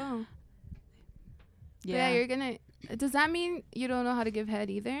good to go. Yeah. Yeah, you're gonna. Does that mean you don't know how to give head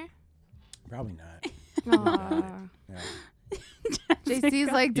either? Probably not. Aw. Yeah.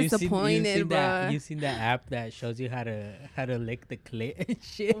 JC's like You disappointed, bro. You seen that app that shows you how to lick the clit and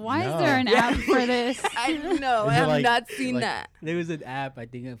shit? Why No. is there an app for this? I know. Is I it have like- not seen like- that. There was an app I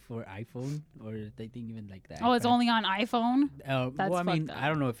think for iPhone or they think even like that. Oh, it's only on iPhone. Well, That's I mean, fucked up. I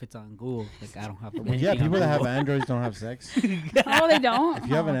don't know if it's on Google. Like I don't have. Well, yeah, anything on people that have Google. Androids don't have sex. Oh, they don't. If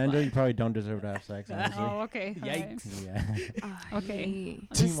you have an Oh, Android, you probably don't deserve to have sex. Honestly. Oh, okay. alright. Yikes. Yeah. Okay. Hey.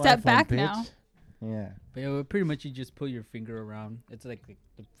 Just Team step iPhone, back bitch. now. Yeah. But yeah, pretty much you just put your finger around. It's like the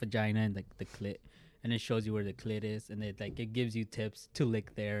vagina and like the clit, and it shows you where the clit is, and it gives you tips to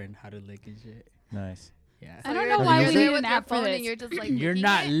lick there and how to lick and shit. Nice. Yeah. I don't you're- know why you're we there need with an your app for phone this. and you're just like You're licking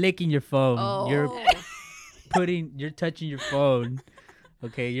not it? licking your phone. Oh. You're touching your phone.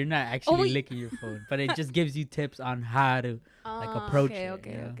 Okay, you're not actually wait. licking your phone, but it just gives you tips on how to approach okay, it,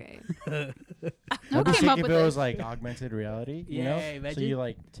 Okay, yeah. okay. Who That'd be came sick up if with it this? was like augmented reality, you know? Yeah, So imagine. you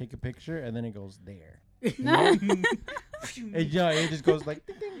like take a picture and then it goes there. No. It just goes like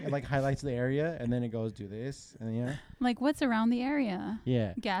ding, ding, and like highlights the area and then it goes do this and yeah. Like, what's around the area?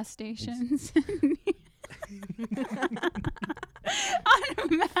 Yeah. Gas stations. On a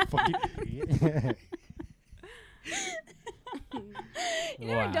map. Fucking idiot. You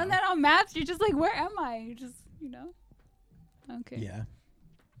never done that on maps? You're just like, where am I? You're just, Okay. Yeah,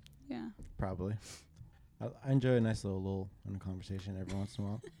 Yeah. probably. I enjoy a nice little lull in a conversation every once in a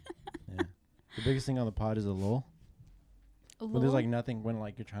while. Yeah. The biggest thing on the pod is a lull. When there's like nothing, when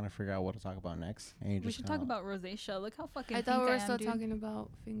like you're trying to figure out what to talk about next, and you we just should talk kinda- about rosacea. Look how fucking I pink thought we were am, still dude. talking about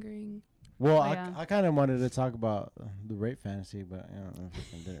fingering. Well, Oh, I, yeah. I kind of wanted to talk about the rape fantasy, but I don't know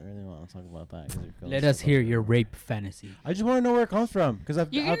if I didn't really want to talk about that. 'Cause it feels Let so us hear fucking- your rape fantasy. I just want to know where it comes from because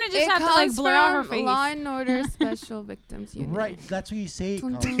You're gonna just It have to like comes blur out her from face. Law and Order Special Victims Unit. Right, that's what you say it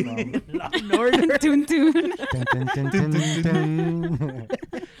Dun, comes dun. from. Law and Order. Dun, dun. Dun, dun, dun, dun, dun.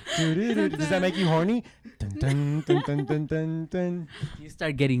 Doo-doo-doo. Does that make you horny? Dun, dun, dun, dun, dun, dun, dun. You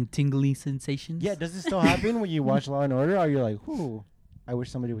start getting tingly sensations. Yeah, does it still happen when you watch Law and Order? Or you're like, whoo, I wish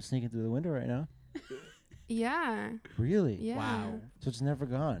somebody was sneaking through the window right now. Yeah. Really? Yeah. Wow. So it's never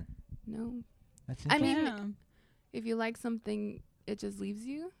gone. No. That's I interesting. mean, Yeah. if you like something, it just leaves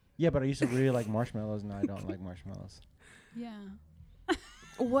you. Yeah, but I used to really like marshmallows. Now I don't like marshmallows. Yeah.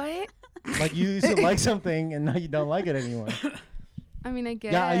 What? Like you used to like something and now you don't like it anymore. I mean, I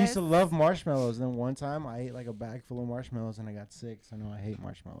guess. Yeah, I used to love marshmallows. And then one time I ate like a bag full of marshmallows and I got sick. So now I hate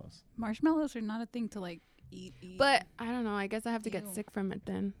marshmallows. Marshmallows are not a thing to like eat. But I don't know. I guess I have to get Ew. sick from it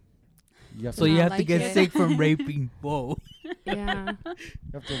then. You have So to, you not have to like get it. sick from raping. Whoa. Yeah. you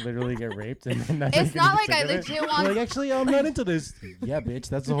have to literally get raped. And then that's It's how you not get like I sick of it. legit You're want. like, actually, I'm not into this. Yeah, bitch.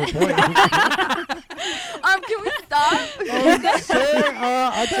 That's the whole point. Can we stop?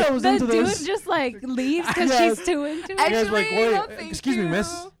 I thought I was The into dude this. just like leaves because Yes. she's too into I- it. You guys like, Actually, wait, no, thank excuse me,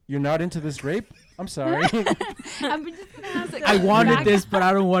 miss. you. You're not into this rape? I'm sorry. I'm just gonna have to I wanted back- this, but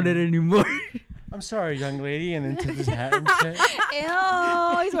I don't want it anymore. I'm sorry, young lady. And then took his hat and shit.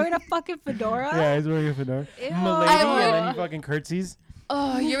 Ew, he's wearing a fucking fedora. Yeah, he's wearing a fedora. Ew. Milady, I and then would- he fucking curtsies.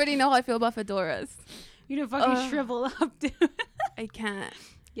 Oh, you already know how I feel about fedoras. You didn't fucking Ugh. shrivel up, dude. I can't.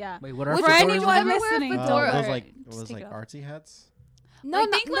 Yeah. Wait, what are Which For one fedoras do anyone I again? ever wear listening, fedora? Those Alright, like just those take like it off. artsy hats. No, I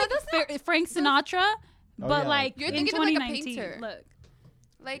no, think no, like that's not. Frank Sinatra, but yeah, like You're in thinking of like a 2019. painter. Look,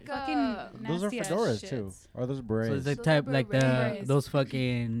 Like fucking Those are nasty ass fedoras too. shits. Or those So berets. it's the Those type are like the berets. those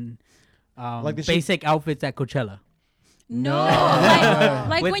fucking Like the shit- basic outfits at Coachella. No, No.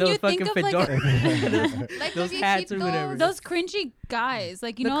 like With when you those think fucking of like fedoras. like those the hats or whatever. those cringy guys,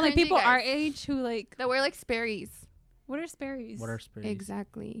 like you The know, like cringy people our guys. age who like that wear like Sperry's. what are Sperry's? What are Sperry's?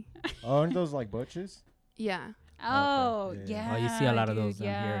 Exactly. Oh, aren't those like butches? Yeah. Oh Okay, yeah. yeah. Oh, you see a lot of dude, those down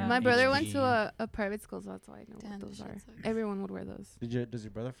here yeah. in My brother HB. went to a private school, so that's why I know Damn, what this those are. shit's so Everyone would wear those. Does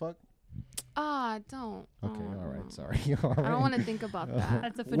your brother fuck? Ah, don't. Okay, Oh, all right, no. sorry. I don't want to think about that.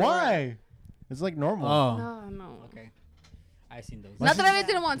 That's a fedora. Why? It's like normal. Oh, No, no. okay. I seen those. My Not that I sister-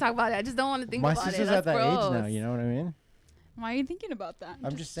 didn't want to talk about it. I just don't want to think My about it. sister's That's at that age now. gross. You know what I mean? Why are you thinking about that?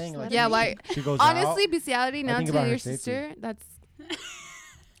 I'm just saying, like, let Yeah, it why? be. she goes Honestly, out. bestiality now think to about her your safety. sister. That's.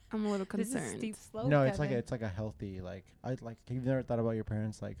 I'm a little This is concerned. steep slope. No, it's like Kevin. it's like a healthy like I like. You've never thought about your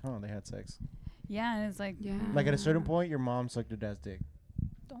parents like, oh, they had sex. Yeah, and it's like Yeah. Like at a certain point, your mom sucked your dad's dick.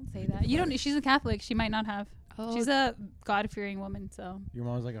 don't say that. You don't. She's a Catholic. She might not have. Oh, She's a God-fearing woman. So Your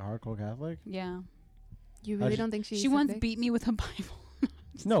mom's like a hardcore Catholic. yeah, you I really just- don't think she once beat me with a Bible.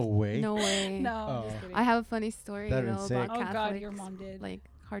 No way. No way. No, Oh. I'm just kidding. I have a funny story That'd though been sick. about Oh Catholics. God, your mom did. Like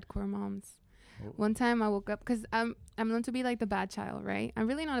hardcore moms. Oh. One time I woke up because I'm known to be like the bad child, right? I'm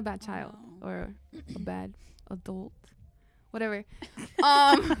really not a bad child Oh. or a bad adult, whatever.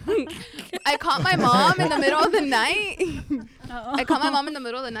 I caught my mom in the middle of the night. I caught my mom in the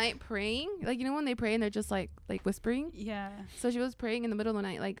middle of the night praying. Like you know when they pray and they're just like whispering. Yeah, So she was praying in the middle of the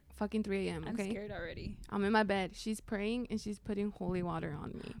night, like fucking 3 a.m. I'm Okay, scared already. I'm in my bed. She's praying and she's putting holy water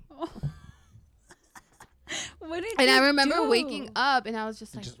on me. What did And you I remember do? waking up and I was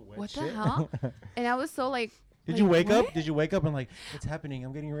just like, Just wet what the shit. hell? And I was so like, Did like, you wake what? up? Did you wake up and like, it's happening?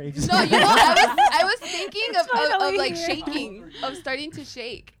 I'm getting raped. No, you know, I was thinking of Totally like here. shaking, of starting to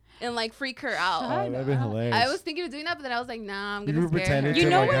shake and like freak her out. Oh, that'd be hilarious. I was thinking of doing that, but then I was like, nah, I'm You gonna were scare her. pretending You to,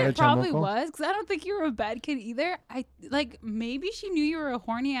 know like, what have a it probably chamuco? was? Because I don't think you were a bad kid either. I like maybe she knew you were a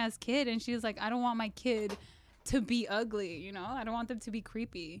horny ass kid, and she was like, I don't want my kid to be ugly. You know, I don't want them to be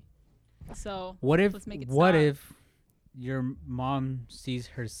creepy. So What if let's make it what stop. if your mom sees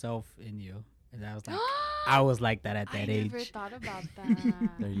herself in you? And I was like, I was like that at that I age. never thought about that.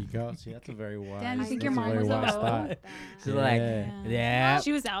 There you go. See, that's a very wise. Damn, you think that's your a mom very was a wise hoe? thought. She's like, Yeah. yeah,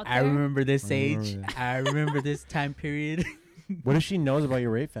 she was out there. I remember this I age. remember that. I remember this time period. What if she knows about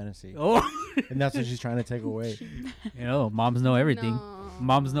your rape fantasy? Oh, And that's what she's trying to take away. you know, moms know everything. No.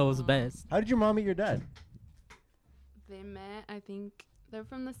 Moms knows best. How did your mom meet your dad? They met, I think, they're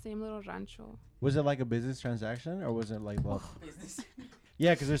from the same little rancho. Was it like a business transaction or was it like love?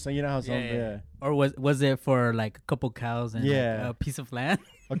 Yeah, because there's you know how some Or was it for like a couple cows and like, Yeah. a piece of land?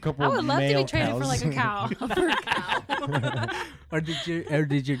 a couple I would love to male be traded for like a cows. cow. For a cow. or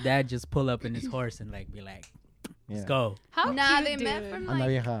did your dad just pull up in his horse and like be like, let's Yeah. go? How Nah, cute, they met dude. from Ana like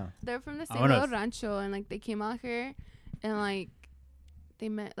vieja. they're from the same Vámonos. little rancho, and like they came out here, and like they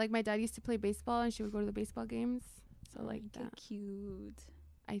met. Like my dad used to play baseball, and she would go to the baseball games. So like Get that. cute.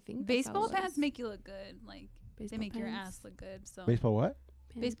 I think Baseball that's how it pants was. make you look good. Like they Baseball make your pants. ass look good. So Baseball what?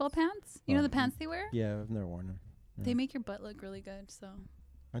 Pants. baseball pants. You know Oh, the pants they wear. Yeah, I've never worn them. They Yeah. make your butt look really good. So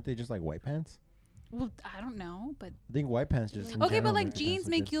Aren't they just like white pants? well, I don't know, but I think white pants just. in okay, general but like make your pants jeans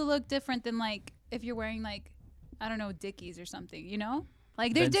look make good. you look different than like if you're wearing like I don't know Dickies or something. You know,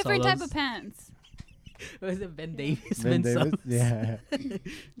 like there's Ben different type Solos. of pants. Was it Ben Davis? Ben Davis? Solos? Yeah.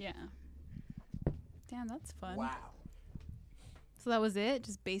 Yeah. Damn, that's fun. So that was it?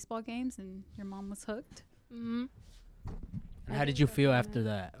 Just baseball games and your mom was hooked? Mm-hmm. How did you feel after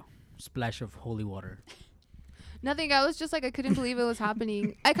that splash of holy water? Nothing. I was just like, I couldn't believe it was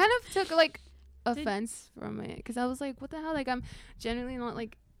happening. I kind of took like offense from it because I was like, what the hell? Like, I'm genuinely not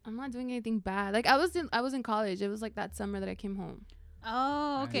like, I'm not doing anything bad. Like, I was in college. It was like that summer that I came home.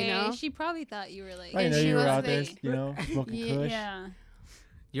 Oh, okay. You know? She probably thought you were like... I And know she you were was out there, like- you know, smoking Yeah. kush. Yeah.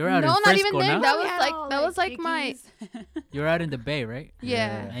 You're out No, in not Frisco even then. now. That was like that was like my You're out in the Bay, right?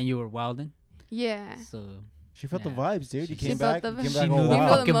 yeah And you were wilding. yeah. So She felt the Yeah. vibes, dude. You She came felt back. the You came She back knew all the You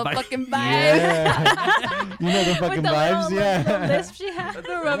know wild. the fucking motherfucking vibe. vibe. Yeah. You know the fucking vibes, Little yeah. lisp she had. The You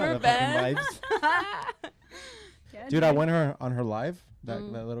know rubber the fucking band. vibes. Yeah, Dude, I went her on her live, that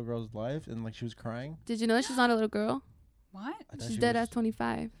Mm. little girl's live, and like she was crying. Did you know that she's not a little girl? What? I thought She's she dead was- at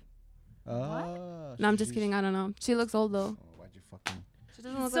 25. Oh. No, I'm just kidding. I don't know. She looks old though. Oh, why'd you fucking? She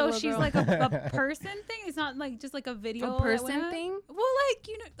doesn't look So like a she's little like girl. a person thing? It's not like just like a video a that went person up? thing. Well, like,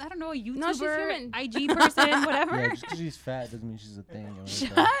 you know, I don't know, a YouTuber, No, she's human. IG person, whatever. Yeah, just because she's fat doesn't mean she's a thing. You know,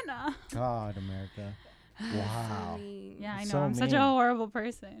 Shut like up. that. God, America. Wow. Yeah, I know. So I'm such a mean. horrible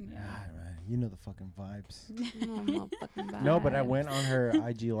person. God, Yeah. man, you know the fucking vibes. Motherfucking No, but I vibe. went on her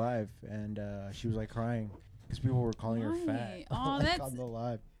IG live, and she was like crying because people were calling her fat. Why? Oh, like, that's- on the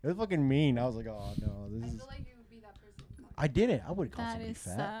live. It was fucking mean. I was like, oh no, this is. like you would be that person. I didn't. I wouldn't call That somebody is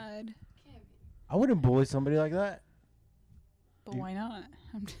fat. sad. I wouldn't bully somebody like that. But You- why not?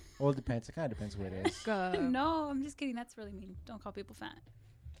 I'm Well, it depends. It kind of depends who it is. no, I'm just kidding. That's really mean. Don't call people fat.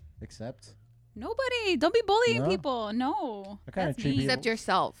 Except, Nobody. Don't be bullying No? people. No. I kinda That's treat mean. people- Except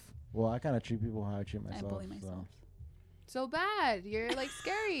yourself. well, I kind of treat people how I treat myself. I bully myself. So bad. You're like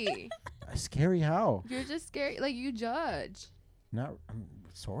scary. Scary how? You're just scary. Like you judge. Not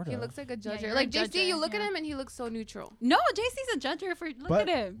sort of. He looks like a judger. you're Like a JC, judger, you look at yeah. him and he looks so neutral. No, JC's a judger for. Look But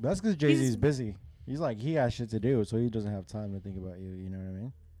at him. that's because Jay Z's He's- busy. He's like he has shit to do, so he doesn't have time to think about you. You know what I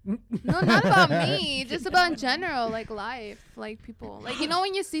mean? No, not about me. Just about in general, like life, like people. Like you know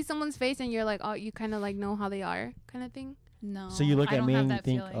when you see someone's face and you're like, oh, you kind of like know how they are, kind of thing. No. So you look I at don't me have and you that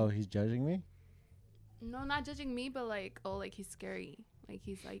think, feeling. oh, he's judging me. No, not judging me, but like, oh, like he's scary. Like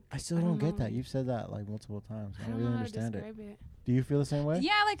he's like. I still I don't don't get know. that. You've said that like multiple times. I I don't don't really know how to understand it. describe it. Do you feel the same way?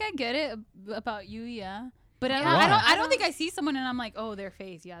 Yeah, like I get it about you, yeah. But I don't, Yeah, I don't. Why? I don't think I see someone and I'm like, oh, their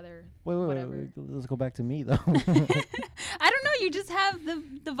face. Yeah, they're. Wait, Whatever. let's go back to me though. I don't know. You just have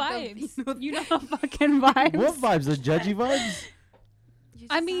the vibes. You know the fucking vibes. What vibes? The judgy vibes? You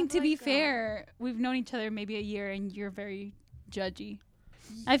I just mean, have, to be like, fair, we've known each other maybe a year, and you're very judgy.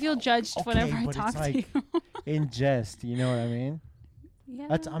 I feel judged whenever I but talk it's to like you. in jest. You know what I mean?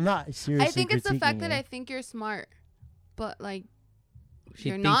 Yeah. I'm not seriously. I think it's the fact critiquing that you. I think you're smart, but like She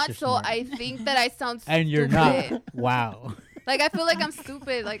you're thinks not. you're So smart. I think that I sound And you're stupid. not. Wow. Like I feel like I'm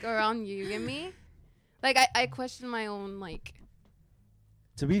stupid, like around you. You get me? Like I question my own like.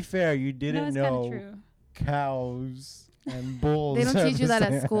 To be fair, you no, didn't it's kind of know true. cows and bulls. They don't are teach you the that at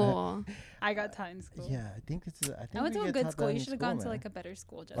same. Oh, school. I got taught in school. Yeah, I think it's. I think I went we to a get good taught school. that You in should have gone to man. like a better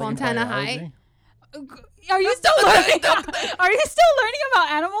school. Just. Like in Fontana biology? High? Are you still learning? Are you still learning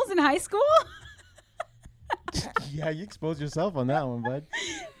about animals in high school? Yeah, you exposed yourself on that one, bud.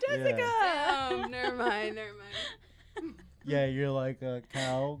 Jessica. Never mind. Never mind. Yeah, you're like a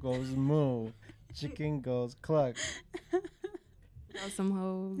cow goes moo, chicken goes cluck. Know some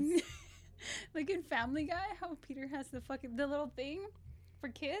hoes. Like in Family Guy, how Peter has the little thing for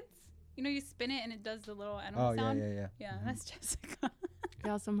kids. You know, you spin it and it does the little animal Oh yeah, sound. yeah, yeah. Yeah, that's Jessica.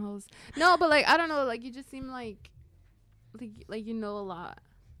 Y'all some hoes. No, but like I don't know. Like you just seem like you know a lot.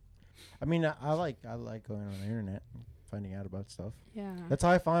 I mean, I like going on the internet, and finding out about stuff. Yeah. That's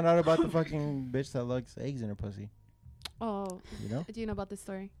how I found out about the fucking bitch that likes eggs in her pussy. Oh, You know? do you know about this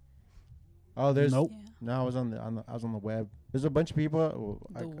story? Oh, there's Nope. Yeah. no. I was on the web. There's a bunch of people,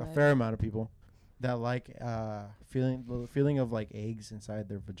 The a web. fair amount of people, that like the feeling of like eggs inside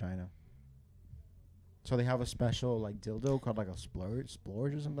their vagina. So they have a special like dildo called like a splurge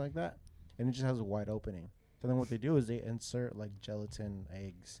or something like that, and it just has a wide opening. So then what they do is they insert like gelatin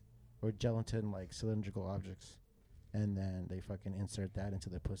eggs or gelatin like cylindrical objects, and then they fucking insert that into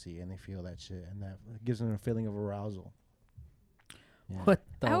their pussy, and they feel that shit, and that gives them a feeling of arousal. Yeah. What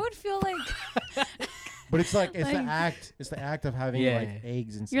the? I would feel like But it's like it's Like- the act. It's the act of having Yeah. like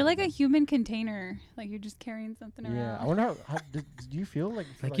eggs and. You're like a human container. Like you're just carrying something around. Yeah, I wonder how do you feel like?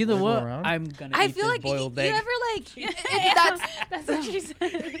 Like, you know wiggle what? around? I'm gonna I eat feel this like you boiled egg. ever like that's what she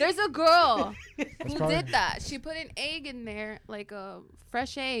said. There's a girl who probably- did that. She put an egg in there, like a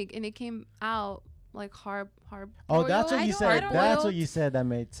fresh egg, and it came out like hard. Oh, that's what I you don't- said. I don't- That's what you said. That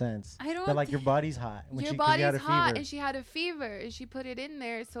made sense. I don't That like your body's hot. When Your 'cause you had body's a hot, fever. and she had a fever, and she put it in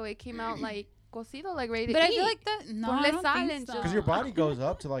there, so it came out like cocido, like ready to But eat. I feel like that. No, Ponle I don't sal think and so. shit. Because your body goes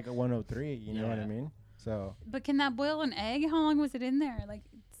up to like a 103. You know what I Yeah. mean? So But can that boil an egg? How long was it in there? Like,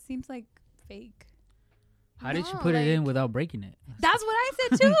 it seems like fake. How did she No, put it in like- without breaking it? That's what I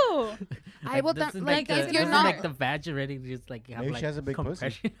said too. I will doesn't like the, if you're doesn't not like the vag already just like have maybe like she has a big pussy.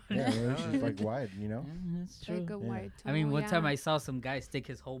 compression on Yeah, it? maybe she's like wide. You know? Yeah, that's true. like a Yeah. white. I mean, one time yeah. I saw some guy stick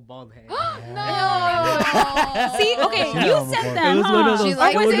his whole bald head. No. See, okay, I've seen you that one said before. that, It was huh? one of She those.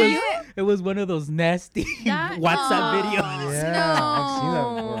 likes it, was it? those it was one of those nasty That- WhatsApp No. videos. Yeah, I've seen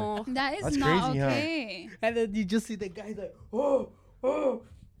that before. No. That is That's not crazy, huh? okay. And then you just see the guy like,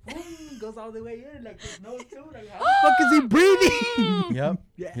 goes all the way in, like his nose too. Like, how the fuck is he breathing? Yep.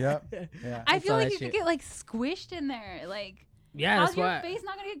 Yeah. Yep. Yeah. I I feel saw like that you could shit. get like squished in there. Like, Yeah, how's that's your why. face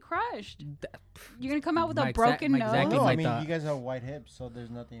not gonna get crushed? That- You're gonna come out with My a exact- broken my nose. exactly No, my I mean thought. you guys have white hips, so there's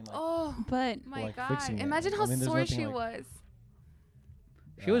nothing like. Oh But my Like god! fixing it. Imagine I how mean, there's sore nothing she like- was.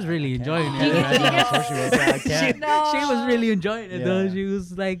 She was really I can't enjoying imagine it. how sore she was. Yeah, I can't. She was really enjoying it though. Yeah. She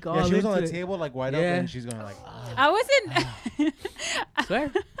was like all Yeah, she was on into the it. table like wide Yeah. open, and she's going like, I wasn't.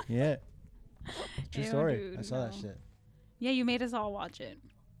 Swear. yeah. True Ew, story. dude, I saw that no. shit. Yeah, you made us all watch it.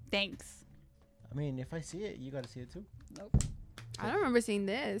 Thanks. I mean, if I see it, you got to see it too. I don't remember seeing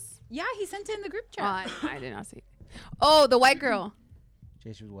this. Yeah, he sent it in the group Oh, chat. I did not see it. Oh, the white girl.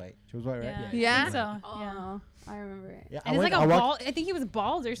 Jay, she was white. She was white, right? Yeah. Yeah? I think so. Yeah. Oh, I remember it. Yeah, And it's like a bald. I think he was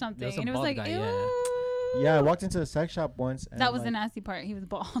bald or something. some And it was bald like, guy, ew. yeah. Yeah, I walked into a sex shop once. And That was like, the nasty part. He was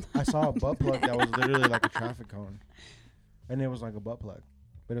bald. I saw a butt plug that was literally like a traffic cone, and it was like a butt plug,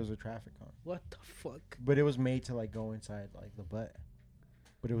 but it was a traffic cone. What the fuck? But it was made to like go inside like the butt,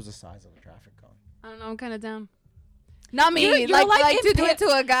 but it was the size of a traffic cone. I don't know. I'm kind of down. Not me. You're like like to do it to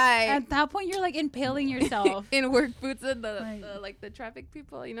a guy. At that point, you're like impaling yourself. In work boots and Like- the traffic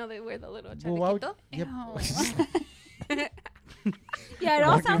people, you know, they wear the little Well, why would- chalequito. Yep. Yeah, it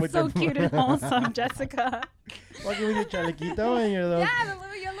all Walking sounds with so the- cute and wholesome, Jessica. Walking with your chalequito and your little. Yeah, the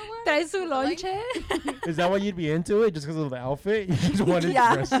little yellow one. Trae su With the light. lonche. Is that why you'd be into it? Just because of the outfit? You just wanted to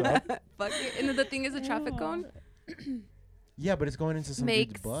dress up? Fuck it. And then the thing is a traffic cone. Yeah, but it's going into some dude's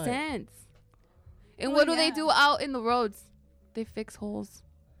Makes butt. sense. And Oh, what do they yeah. do out in the roads? They fix holes.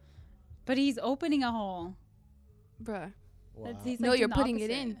 But he's opening a hole. Bruh. Wow. That's, he's No, like you're doing the putting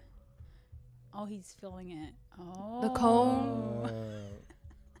it opposite. in. Oh, he's filling it. Oh. The cone.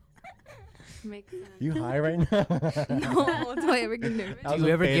 Makes sense. You high right now? No, do I ever get nervous? That was Do you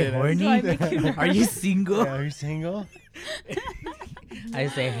a ever get faded horny? Do I make you nervous? Are you single? Yeah, are you single? I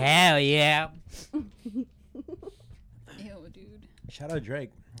say hell yeah. Ew, dude. Shout out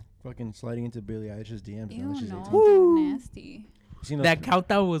Drake. Fucking sliding into Billie Eilish's DMs. Ew, now that she's no. 18. Dude, nasty. You seen those That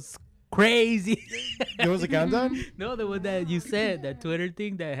countdown was crazy. There was a countdown? No, the one that you said, that Twitter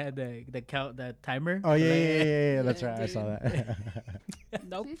thing that had the count, that timer. Oh, yeah, Like, yeah. That's Yeah, right. I saw that.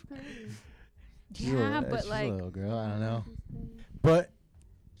 Nope. She's crazy. Yeah, but she's like, a little girl. I don't know. But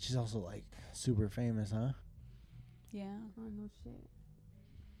she's also like super famous, huh? yeah. Oh, no shit.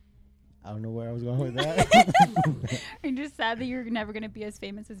 I don't know where I was going with that. I'm just sad that you're never gonna be as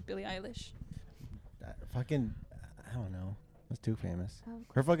famous as Billie Eilish. Fucking, I don't know. That's too famous. Oh,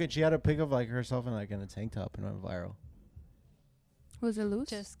 Her fucking, she had a pic of like herself in like in a tank top and went viral. Was it loose?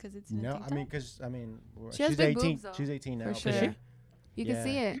 Just because it's in a No, tank I mean, top? because She has she's big 18. boobs, though. She's 18 now. For but sure. she- You yeah. can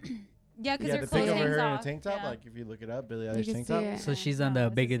see it. Yeah, because Yeah, her the pic of clothing's her in a off. tank top. Yeah. Like if you look it up, Billie You Eilish can tank see top. it. So she's on No, the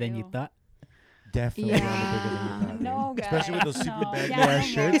this bigger is than you ew. thought. Definitely on the bigger than you Yeah. thought. dude. No, Especially with those guys, super no. baggy Yeah,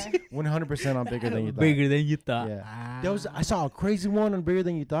 ass no shirts. more. 100% on bigger than you thought. Bigger than you thought. Yeah. Ah. There was, I saw a crazy one on Bigger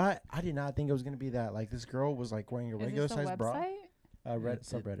Than You Thought. I did not think it was gonna be that. Like this girl was like wearing a Is regular this a size bra. website?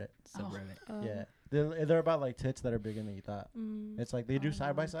 Subreddit. Subreddit. Yeah, they're about like tits that are bigger than you thought. Mm. It's like they do Oh,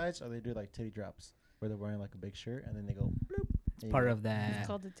 side by no. sides or they do like titty drops where they're wearing like a big shirt and then they go. Bloop. There you Part go. of that. It's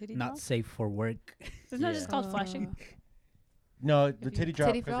called the titty Not drop? safe for work. Isn't that just Yeah. called flashing? No, the you- titty drop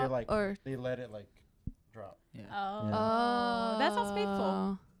Titty because they drop like or they let it like drop. Yeah. Oh, Yeah. that sounds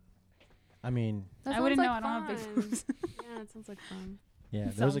painful. I mean, That I wouldn't sounds know. like I don't have big fun. boobs. Yeah, it sounds like fun. yeah, It there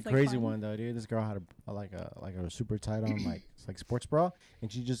was a sounds like crazy fun. one though, dude. This girl had a super tight on like it's like sports bra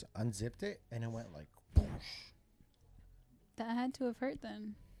and she just unzipped it and it went like. That had to have hurt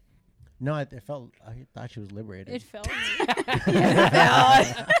then. No, it felt. I thought she was liberated. It felt.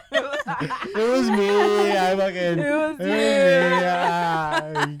 It was me. I fucking. It was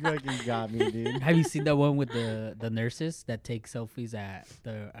me. You fucking got me, dude. Have you seen that one with the nurses that take selfies at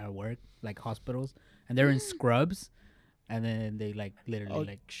work, like hospitals, and they're in scrubs, and then they like literally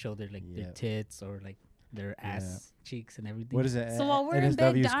like show their like their tits or like their ass cheeks and everything. What is it? So while we're in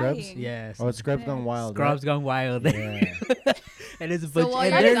bed NSW Scrubs? dying. Yes. Oh, it's Scrubs Gone Wild. Scrubs Gone Wild. Yeah. And it's a So bunch. while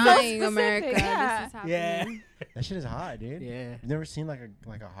And you're they're so dying, specific, America, yeah. this is happening. yeah. That shit is hot, dude. Yeah. You've never seen like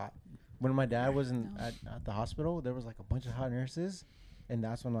a hot. When my dad was at the hospital, there was like a bunch of hot nurses, and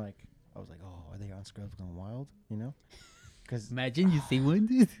that's when like I was like, oh, are they on Scrubs Gone Wild? You know? Because Imagine you see one.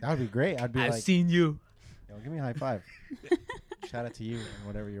 Dude. that would be great. I'd be I've like, seen you. yo, give me a high five. Shout out to you and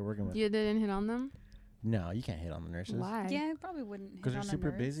whatever you're working with. You didn't hit on them? No, you can't hit on the nurses. Why? Yeah, I probably wouldn't. Because they're super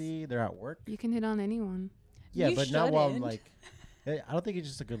busy. They're at work. You can hit on anyone. Yeah, You but not while I'm shouldn't. like. I don't think it's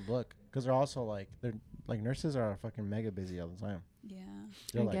just a good look. Because they're also like nurses are fucking mega busy all the time. Yeah.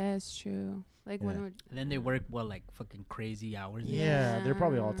 They're I like, guess true. Like Yeah. when would And then they work like fucking crazy hours. yeah, they're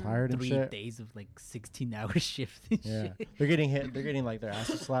probably all Yeah. tired and 3 shit. days of like 16-hour shift. And Yeah, shit. they're getting hit. They're getting like their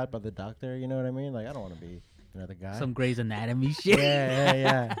asses slapped by the doctor. You know what I mean? Like I don't want to be another guy. Some Grey's Anatomy shit.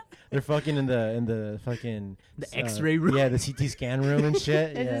 yeah. They're fucking in the fucking The X-ray room. Yeah, the CT scan room and shit.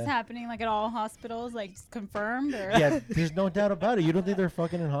 Is this Yeah. happening like at all hospitals? Like just confirmed or? Yeah, there's no doubt about it. You don't think they're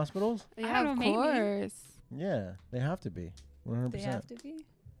fucking in hospitals? Yeah, don't of know, maybe. course. Yeah, they have to be. 100%. They have to be.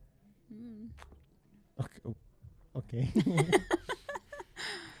 Mm. Okay.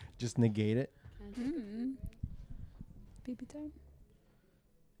 Just negate it. Mm. Baby time.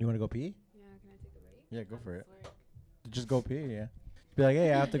 You want to go pee? Yeah, can I take a break? Yeah, go for it. Just go pee. Yeah. Be like,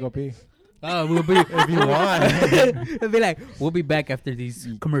 hey, I have to go pee. Oh, we'll be If you want. It'll be like, we'll be back after these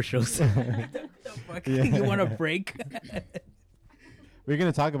commercials. Yeah. You want a break? We're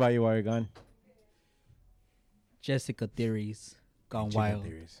gonna talk about you while you're gone. Jessica theories gone Chicken wild.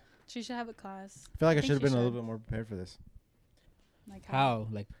 theories. She should have a class. I feel like I think should have she been a should. little bit more prepared for this. Like How?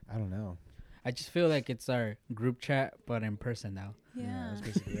 Like, I don't know. I just feel like it's our group chat, but in person now. Yeah. That's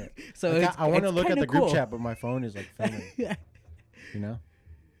basically it. So Like, it's, I want to it's look at kinda the group cool. chat, but my phone is like filming. You know?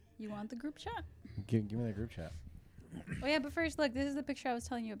 You want the group chat? Give me the group chat. Oh yeah, but first, look, this is the picture I was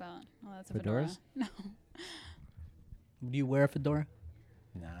telling you about. Oh, that's a fedora. Fedoras? No. Do you wear a fedora?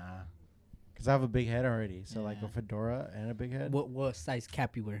 Nah. Because I have a big head already. So like Yeah. a fedora and a big head. What size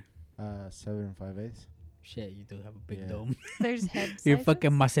cap you wear? 7 5/8. Shit, you do have a big Yeah. dome. There's head You're sizes?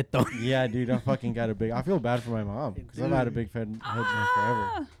 fucking macetón. Yeah, dude, I fucking got a big. I feel bad for my mom because I've had a big head now forever.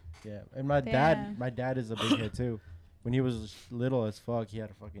 Ah! Yeah, and my Damn. dad is a big head too. When he was little as fuck, he had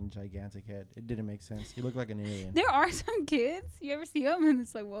a fucking gigantic head. It didn't make sense. He looked like an alien. There are some kids. You ever see them and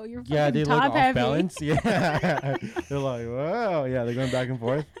it's like, well, you're fucking Yeah, they look top off heavy. balance. Yeah, they're like, whoa. Yeah, they're going back and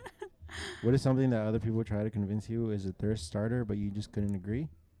forth. What is something that other people try to convince you is a thirst starter, but you just couldn't agree?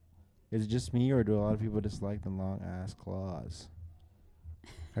 Is it just me, or do a lot of people dislike the long ass claws?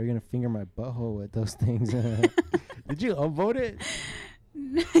 How are you gonna finger my butthole with those things? Did you upvote it?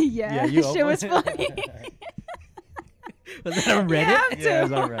 yeah, you shit was upvoted- funny. Was that on You Reddit? have Yeah, it's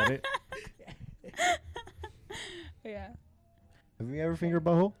to. on Reddit. Yeah. Have you ever fingered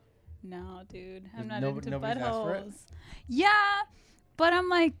butthole? No, dude. I'm Is not nob- into nobody's asked for it? buttholes. Yeah, but I'm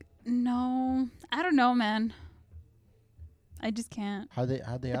like, no. I don't know, man. I just can't. How'd they It's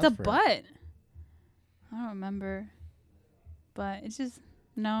ask a for butt. it? I don't remember. But it's just,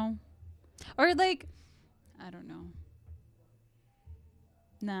 no. Or like, I don't know.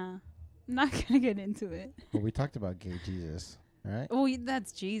 Nah. I'm not going to get into it. Well, we talked about gay Jesus, right? Oh,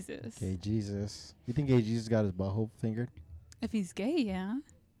 that's Jesus. Gay Jesus. You think gay Jesus got his butthole fingered? If he's gay, yeah.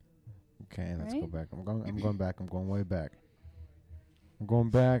 Okay, let's go Right? back. I'm going back. I'm going way back. I'm going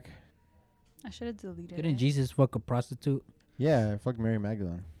back. I should have deleted Didn't it. Jesus fuck a prostitute? Yeah, fuck Mary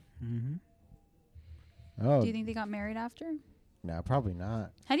Magdalene. Mm-hmm. Oh, Do you think they got married after? nah, probably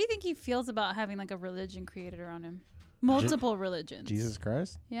not. How do you think he feels about having like a religion created around him? Multiple religions. Jesus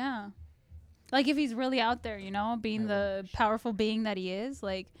Christ? Yeah. Like if he's really out there, you know, being the powerful being that he is,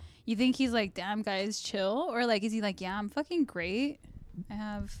 like you think he's like, damn guys, chill? Or like is he like, yeah, I'm fucking great. I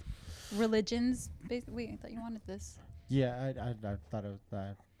have religions. Wait, I thought you wanted this. Yeah, I thought it was, I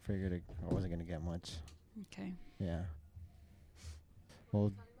figured I wasn't going to get much. Okay. Yeah.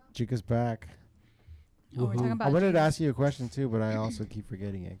 Well, Jica's back. Oh, we're talking Woohoo. about I wanted to Jesus. ask you a question too, but I also keep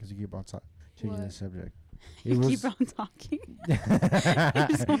forgetting it because you keep on changing the What? subject. You It keep was- on talking.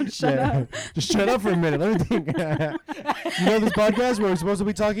 just won't shut up. Just shut up for a minute. Let me think. You know this podcast where we're supposed to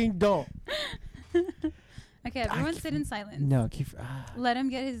be talking? Don't. Okay, everyone sit in silence. No, keep. Let him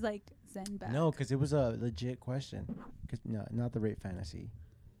get his like zen back. No, because it was a legit question. Cause no, not the rape fantasy.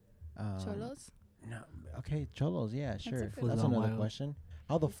 Cholos? No. Okay, cholos. Yeah, sure. a good That's one. another Wild. question.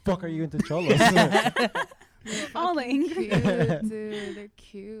 How the fuck are you into cholos? All angry. Cute, dude. They're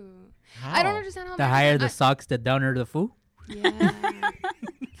cute. I don't understand how The higher the socks, the downer the fool. Yeah.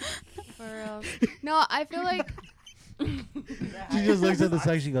 For real. No, I feel like She just looks at the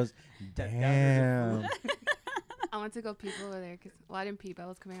sex. She goes, "Damn." I went to go peep over there because, well, I didn't peep. I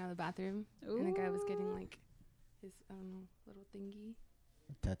was coming out of the bathroom and the guy was getting like his, I don't know, little thingy.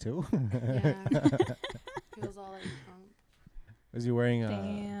 Tattoo. Yeah. He was all like, Was he wearing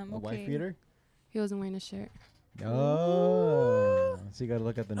Damn, a wife okay. beater? he wasn't wearing a shirt. Oh, so you gotta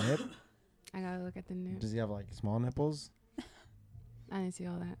look at the nip. I gotta look at the news. Does he have like small nipples? I didn't see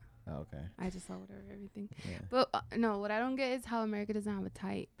all that. Oh, okay. I just saw whatever, everything. Yeah. But no, what I don't get is how America doesn't have a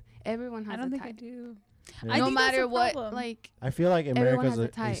type. Everyone has I don't a think I type. do. Yeah. I No think that's matter a what, problem. like, I feel like everyone America's has a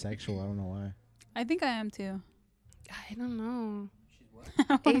type. asexual. I don't know why. I think I am too. I don't know.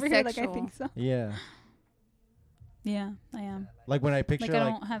 Over here, like I Asexual. think so. Yeah. Yeah, I am. Like when I picture Like I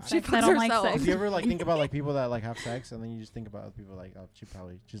like don't have She sex. I fucks don't like herself. sex. do you ever like think about like people that like have sex and then you just think about other people like, oh,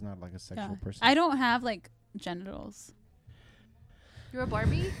 she's not like a sexual Yeah. person. I don't have like genitals. You're a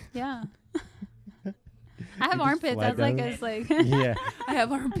Barbie? Yeah. I have just armpits. flag That's like them. as like Yeah. I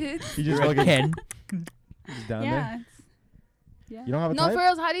have armpits. You just You're a fucking Ken. just down yeah. there. It's, yeah. You don't have a No, type? for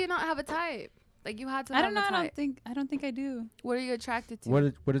reals, how do you not have a type? Like, you had to I have don't know. a I type. don't think I do. What are you attracted to?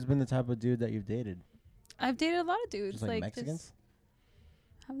 What has been the type of dude that you've dated? I've dated a lot of dudes. Just like Mexicans?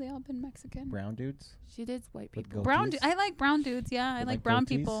 Have they all been Mexican? Brown dudes? She did white With people. Brown. goatees? I like brown dudes. Yeah, I With, like like, brown goatees?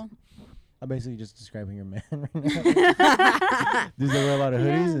 people. I'm basically just describing your man right now. Does they wear a lot of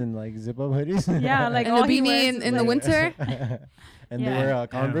hoodies Yeah. and like zip up hoodies? Yeah, like And all a he beanie wears is, in the like- winter? And Yeah. they wear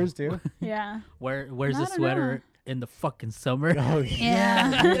Converse too. Yeah. Where's I the don't sweater in the fucking summer? Oh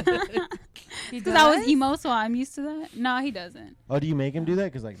Yeah. He Because I was does? emo, so I'm used to that. No, he doesn't. Oh, do you make him do that?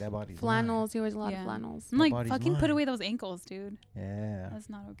 Because like that body's Flannels. He wears a lot Yeah. of flannels. I'm My like, body's fucking put mine. away those ankles, dude. mine. Yeah, That's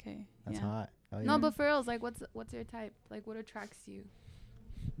not okay. that's yeah. hot. Oh, No, yeah. but for reals, like, what's your type? Like, what attracts you?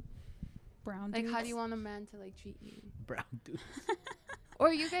 Brown Like, dudes. how do you want a man to, like, treat you? Brown dude.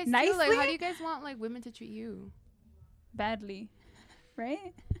 Or you guys too, like, how Nicely? do you guys want, like, women to treat you? badly,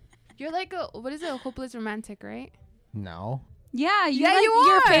 right? You're like what is it, a hopeless romantic, right? No, Yeah, you Yeah, like you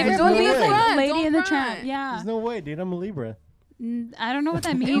your are. favorite Don't movie be is like front. Lady Don't in the front. Tramp. Yeah. there's no way, dude. I'm a Libra. I don't know what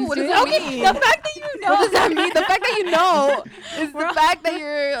that means. what does dude. that Okay, mean? the fact that you know. What does that mean? The fact that you know is the fact that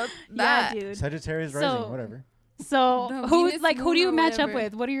you're Yeah, that. dude. Sagittarius So- rising, whatever. So The who Venus like who do you moon or match up whatever.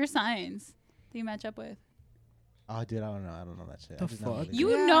 with? What are your signs? Do you match up with? Oh, dude, I don't know. I don't know that shit. The I just know I'm a fuck? Libra.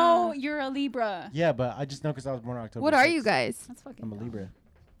 You Yeah. know you're a Libra. Yeah, but I just know because I was born on October. What are 6th. you guys? That's fucking. I'm a dumb. Libra.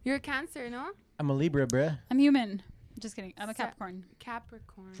 You're a Cancer, no? I'm a Libra, bruh. I'm human. Just kidding. I'm a Sa- Capricorn.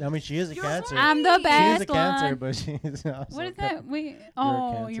 Capricorn. I mean, she is a You're Cancer. right. I'm the She is best a Cancer, one. but she's also What is a that? Wait.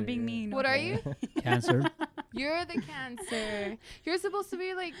 Oh, Cancer, you're being yeah. mean. What are you? Cancer. You're the Cancer. You're supposed to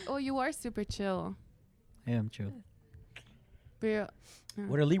be like, oh, you are super chill. I am true. But you're,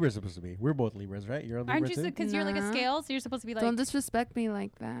 What are Libras supposed to be? We're both Libras, right? You're a Libra Aren't you? too? Because you're like a Nah. scale, so you're supposed to be like. don't disrespect me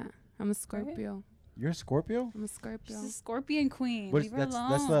like that. I'm a Scorpio. You're a Scorpio? I'm a Scorpio. She's a Scorpion queen. What Leave is, her that's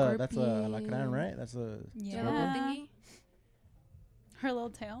alone. that's a Scorpion. Lacran, right? That's a Yeah. Your little thingy? Her little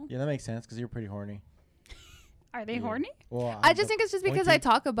tail. yeah. That makes sense because you're pretty horny. Are they Yeah. horny? Well, I just think it's just because I pointy.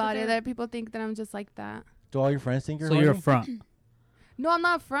 talk about they're- it that people think that I'm just like that. Do all your friends think you're So horny? you're front. No, I'm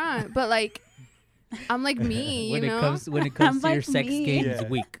not front, but like, I'm like me, you when know? it comes to your like sex me. game, Yeah. it's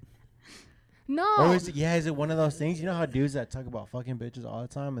weak. No. Or is it one of those things? You know how dudes that talk about fucking bitches all the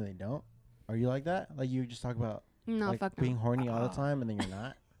time and they don't? Are you like that? Like you just talk about No, like fuck being no. horny all the time and then you're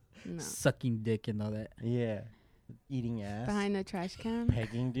not? No. Sucking dick and all that. Yeah. Eating ass. Behind the trash can.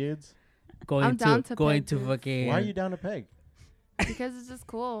 Pegging dudes. Going down to to going peg to dudes. fucking. Why are you down to peg? Because it's just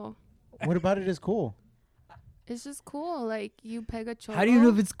cool. What about it is cool? It's just cool. Like, you peg a cholo. How do you know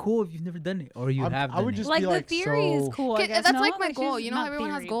if it's cool if you've never done it or you I'm- have I done would it? just Like be the like, theory is so- cool. I Okay, guess, that's no? like my she's goal. You know how not everyone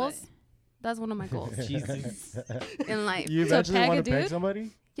has theory, goals? That's one of my goals Jesus. in life. You To eventually peg want a to peg dude?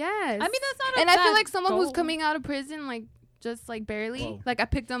 somebody? Yes. But, I mean, that's not. and a I feel bad like someone who's goal. coming out of prison, like, just like barely, Whoa. like I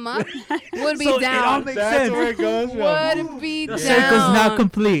picked them up, would be So it all down. makes That's sense. where it goes from. Would be The down. circle's not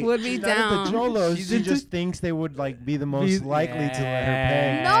complete. Would be She's not into down. cholos. She's She into- just thinks they would like be the most Be- likely to let her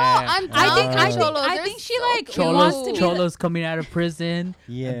peg. No, I'm down I think. for I think. cholos. I They're think she so like cute. wants to be. Cholos coming out of prison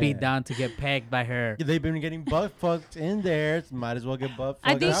Yeah. and be down to get pegged by her. Yeah, they've been getting butt fucked in there. Might as well get butt fucked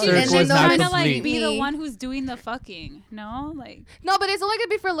I think out she Circle and is then she's they'll not trying to complete. like be the me. one who's doing the fucking. No, like No, but it's only gonna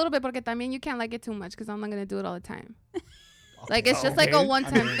be for a little bit. Porque también you can't like it too much because I'm not gonna do it all the time. Like it's just like a Okay.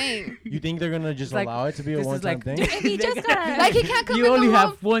 one-time I mean, thing. You think they're gonna just It's like- allow it to be a this is one-time like- thing? if he just got Like he can't come You in only the room.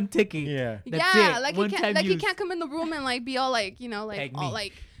 have one ticket. Yeah. That's yeah, it. like One he time can't, like he use. can't come in the room and like be all like, you know, like Peg all me.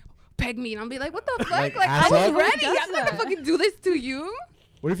 like peg me, and I'll be like, what the fuck? Like, Like I ass was up? ready. Who does I'm not gonna that? fucking do this to you.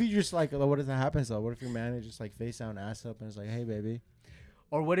 What if you just like, what if that happens though? What if your man is just like face down, ass up, and it's like, hey, baby.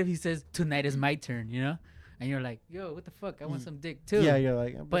 Or what if he says, tonight is my turn, you know? And you're like, yo, what the fuck? I want some dick too. Yeah, you're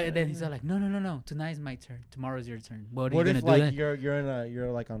like. But then he's like, no. Tonight's my turn. Tomorrow's your turn. What are What you if gonna do? like Then?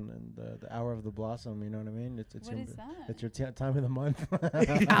 you're like on the hour of the blossom? You know what I mean? It's What your, is that? It's your time of the month. Hour of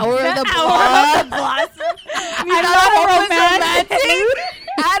the Hour blossom. I'm not romantic.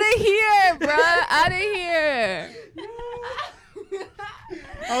 Out of here, bruh. Out of here.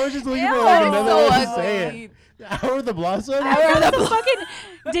 I was just looking Ew. for like That is another so way to ugly. say it. Hour of the blossom.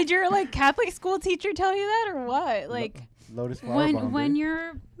 Did your like Catholic school teacher tell you that or what? Like Lotus flower bomb, when dude.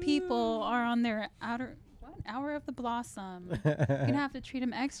 your people are on their hour of the blossom, you're gonna have to treat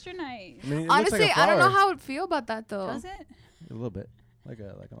them extra nice. I mean, it looks Honestly, like a I don't know flower. how I would feel about that though. Does it? A little bit, like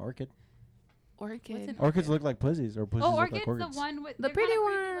an orchid. Orchid. What's an Orchids look like pussies, or pussies Oh, look orchid's like orchids. the one with The they're pretty kinda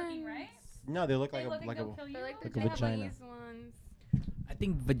creepy looking, ones. right? No, they look They like look a like they'll kill you. They're like Like the a vagina. Japanese ones. I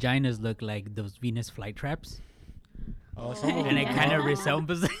think vaginas look like those Venus flytraps. Oh, some of And them. it kind of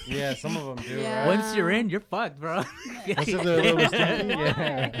resembles. Yeah, some of them do. Yeah. Right? Once you're in, you're fucked, bro. Once if they're a little stinky,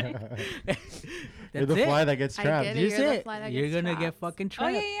 yeah. You're the That's fly it. that gets I trapped. get it. That's You're the it. fly that You're gets gonna get trapped. fucking Oh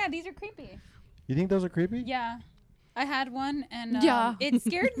trapped. yeah, these are creepy. You think those are creepy? Yeah, I had one and Yeah. it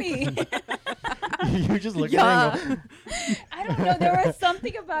scared me. You're just looking Yeah. at them. I don't know. There was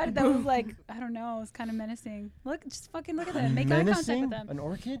something about it that was like, I don't know. It was kind of menacing. Just fucking look at them. Make eye contact Menacing? with them. An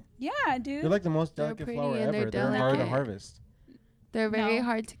orchid? Yeah, dude. They're like the most They're delicate pretty flower and they're ever. They're hard to delicate. harvest. They're very No.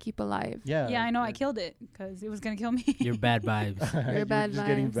 hard to keep alive. Yeah. yeah, I know. I killed it because it was gonna kill me. You're bad vibes. You're bad just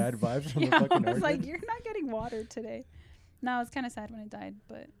getting vibes. bad vibes from yeah, the I fucking was orchid. like, you're not getting water today. No, it's kind of sad when it died,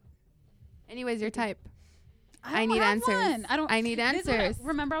 but Anyways, your type. I, I don't need have answers. one. I don't. I need This is what answers.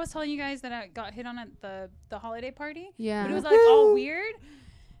 remember, I was telling you guys that I got hit on at the holiday party. Yeah. But it was like all weird.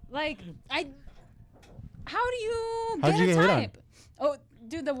 Like how do you How'd get you a get hit on? type? Oh,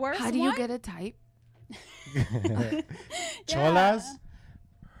 dude, the worst How do you one? get a type? Cholas,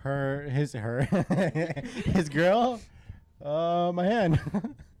 his girl, my hand.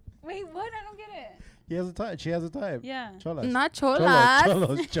 Wait, what? I don't get it. He has a type. She has a type. Yeah. Cholas. Not Cholos,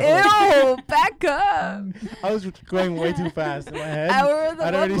 cholas. cholos. Ew, back up. I was going way too fast in my head. Hour of the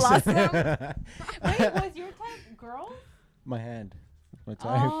I'd already blossom. said Wait, was your type girl? my hand. My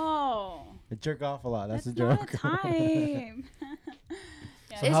type. Oh. I jerk off a lot. That's a not joke. a type.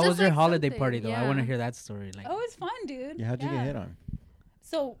 So It's how just was your like holiday something, party though? I want to yeah. hear that story. Like, Oh, it's fun, dude. Yeah, how'd you get hit on?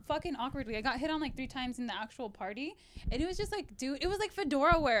 So fucking awkwardly, I got hit on like 3 times in the actual party, and it was just like, dude, it was like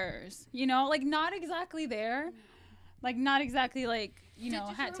fedora wearers, you know, like not exactly there, like not exactly like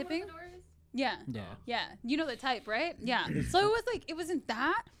hat tipping. Yeah, yeah. you know the type, right? Yeah. So it was like it wasn't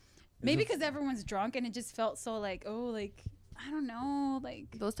that. Maybe because everyone's drunk and it just felt so like, oh, like I don't know,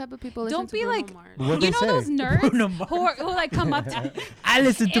 like Those type of people Don't listen to be Bruno like- Mars. What'd you they know those say? nerds Bruno Mars. who like come up to. I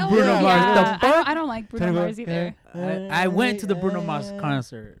listen to Ew, Bruno Mars. yeah. The fuck? I don't like Bruno Mars either. I went to the Bruno Mars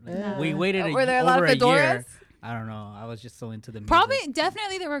concert. Like, Nah. we waited Were there a lot over of a year. fedoras? I don't know. I was just so into the music. Probably,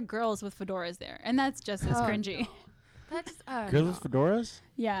 definitely, there were girls with fedoras there, and that's just as Oh, cringy. That's Girls with fedoras?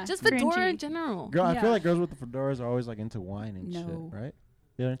 Yeah, just fedora in cringy. general. Girl, I Yeah. feel like girls with the fedoras are always like into wine and No. shit, right?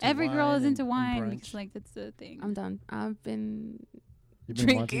 They're into Every girl is and- into and wine brunch. because, like, that's the thing. I'm done. I've been You've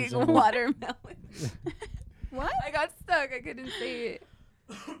been wanting Drinking some- watermelon. What? I got stuck. I couldn't say it.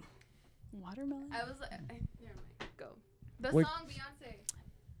 Watermelon? I was like, never mind. Go. The Wait. song Beyonce.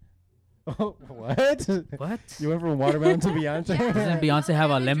 Oh, what? What? You went from watermelon to Beyonce? Doesn't Beyonce have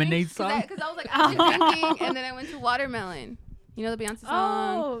a lemonade song? Because I was like, I've been drinking, and then I went to watermelon. You know the Beyonce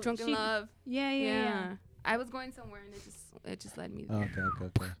song, Oh, "Drunk in she- Love." Yeah. I was going somewhere, and it just led me there.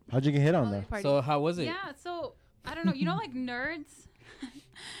 Okay. How'd you get hit on Holiday though? party. So how was it? Yeah, so, I don't know. You know, like, nerds?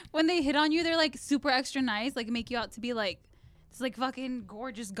 When they hit on you, they're, like, super extra nice. Like, make you out to be, like, this, like, fucking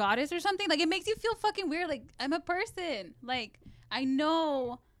gorgeous goddess or something. Like, it makes you feel fucking weird. Like, I'm a person. Like, I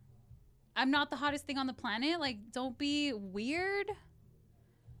know I'm not the hottest thing on the planet. Like, don't be weird.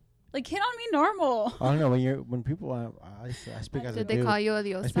 Like, hit on me normal. I don't know when people I speak as a Did they dude. call you a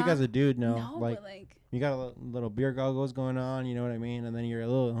diosa? I speak as a dude. No, No, like but, like, you got a little beer goggles going on. You know what I mean? And then you're a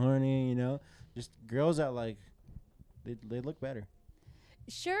little horny. You know, just girls that like they look better.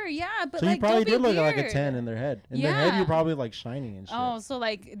 sure, yeah, but, So like, you probably don't be did look like a weird. 10 in their head. In their head, Yeah. you're probably like shining and shit. Oh, so,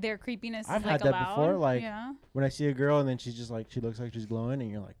 like, their creepiness I've is, like, had that allowed? before, like- yeah. When I see a girl and then she's just like she looks like she's glowing,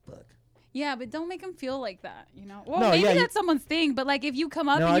 and you're like, fuck. Yeah, but don't make them feel like that, you know? Well, No, maybe yeah, that's someone's thing, but, like, if you come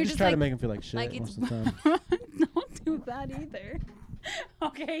up No, and I you're just just, try like, to make them feel like shit like, most it's of the time. don't do that either.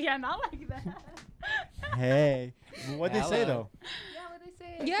 Okay, yeah, not like that. Hey, what they say Hello. though? Yeah, what they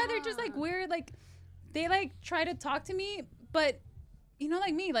say? Yeah, they're just, like, weird. Like, they, like, try to talk to me, but, you know,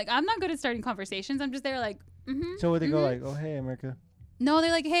 like me, like, I'm not good at starting conversations. I'm just there, like, mm-hmm. So would they go like, oh hey America? No,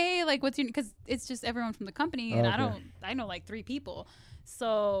 they're like, hey, like, what's your? Because it's just everyone from the company, and Okay. I know like 3 people,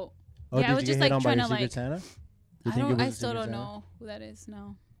 so Oh, yeah, I did was you just get hit like on by trying your to Secret like. Santa? You think it was I a still Secret don't Santa? know who that is.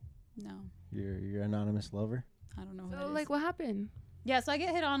 No. Your anonymous lover. I don't know who So that is. like, what happened? Yeah, so I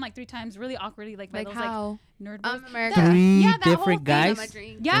get hit on like 3 times, really awkwardly, like by Like those how? like nerd I'm boys. American. That- 3 yeah, that whole different thing. I'm a guys.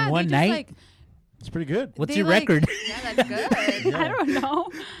 drink. Yeah, in one they just, night? like, It's pretty good. What's they, your like- record? Yeah, that's good. Yeah. I don't know.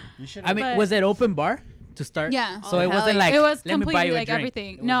 You should. I mean, But- was it open bar to start? Yeah. So Oh, it hell wasn't yeah. like It was let me buy completely, you a like, drink.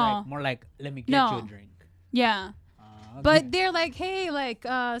 everything. It was No. like, more like let me get No. you a drink. Yeah. Okay. But they're like, hey, like,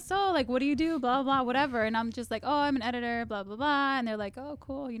 so, like, what do you do? Blah, blah, whatever. And I'm just like, oh, I'm an editor, blah, blah, blah. And they're like, oh,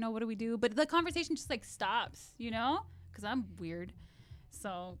 cool. You know, what do we do? But the conversation just, like, stops, you know? Because I'm weird.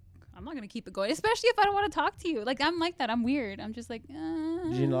 So I'm not going to keep it going, especially if I don't want to talk to you. Like, I'm like that. I'm weird. I'm just like,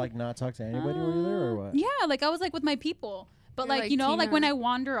 Did you like not talk to anybody where you there or what? Yeah, like, I was, like, with my people. But, You're like, like you know, like, when Tina. I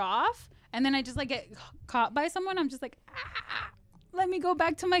wander off and then I just, like, get caught by someone, I'm just like, let me go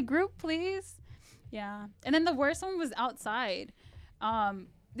back to my group, please. Yeah. And then the worst one was outside.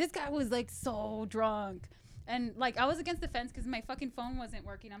 This guy was like so drunk. And like I was against the fence because my fucking phone wasn't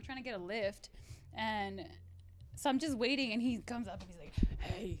working. I'm trying to get a lift. And so I'm just waiting and he comes up and he's like,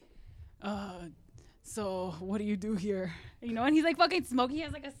 hey, so what do you do here? You know, and he's like fucking smoking. He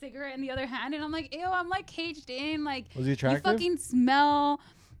has like a cigarette in the other hand. And I'm like, ew, I'm like caged in. Like, Was he you attractive? fucking smell.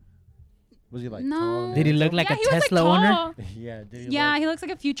 Was he like No. tall? Did he look like Yeah, a he was, like, Tesla owner? tall. Yeah. Did he Yeah, look- he looks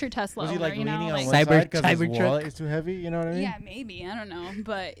like a future Tesla Was he owner, like you know? leaning on like, one Cyber- side because his Cybertruck? wallet is too heavy? You know what I mean? Yeah, maybe. I don't know.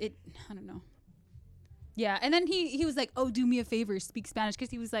 But I don't know. Yeah. And then he was like, oh, do me a favor, speak Spanish. Because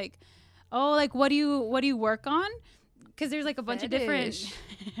he was like, oh, like, what do you work on? Because there's like a bunch of different, Fetish.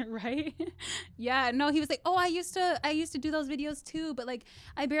 right? Yeah. No, he was like, oh, I used to do those videos too. But like,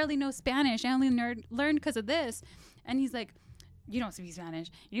 I barely know Spanish. I only learned because of this. And he's like, you don't speak Spanish.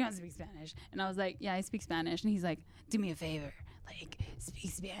 You don't speak Spanish. And I was like, yeah, I speak Spanish. And he's like, do me a favor. Like, speak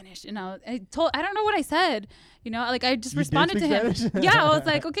Spanish. And I don't know what I said. You know, like I just You did responded to speak him. Spanish? Yeah, I was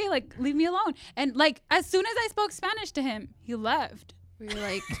like, okay, like leave me alone. And like as soon as I spoke Spanish to him, he left. We were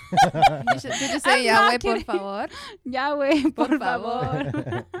like, did you say I'm Yahweh, not por kidding. favor? Yahweh, por Por favor.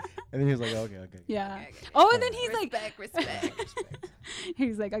 favor. And then he was like, okay. Yeah. Okay, okay. Oh, and then he's like, Respect.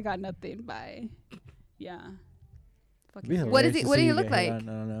 he's like, I got nothing. Bye. Yeah. It'd be Fucking What hilarious is he- to what do see he you look get hit like? on.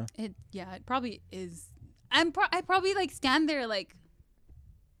 I don't know. it probably is. I probably like stand there like,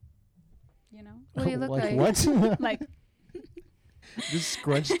 you know, What do you look like? What? like Just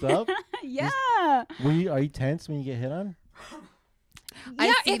scrunched up? yeah. Are you tense when you get hit on? I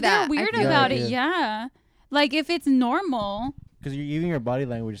Yeah, see if that. I they're weird feel about that. it, yeah. Like if it's normal, Because even your body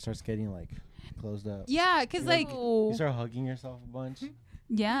language starts getting like closed up. yeah. Cause like, You start hugging yourself a bunch.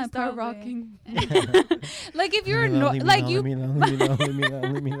 yeah, Start probably. rocking. Like if you're Leave me alone, like leave you. me alone, leave me alone, leave me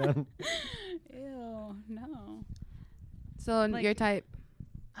alone, leave me alone. Ew, no. So Like- your type.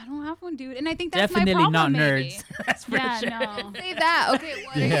 I don't have one, dude. And I think that's Definitely my not problem, maybe. nerds. That's for Yeah, sure. no. Say that. Okay,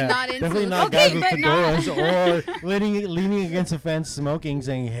 what are you not into? Definitely not Okay, guys with but not- fedoras or leaning against a fence smoking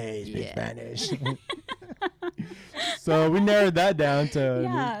saying, hey, speak Yeah. Spanish. So we narrowed that down to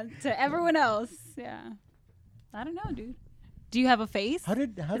Yeah, to everyone else. Yeah. I don't know, dude. Do you have a face? How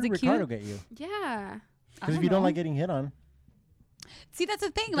did Is Ricardo it cute? get you? Yeah. Because if you don't like getting hit on, See, that's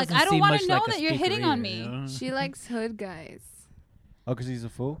the thing. Like, Doesn't I don't seem want much to know like a that you're speaker hitting on either, me. you know? She likes hood guys. oh, because he's a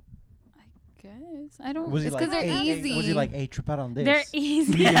fool. Guess I don't. Was he It's like, 'cause they're hey, easy. Was he like, hey, trip out on this? They're Give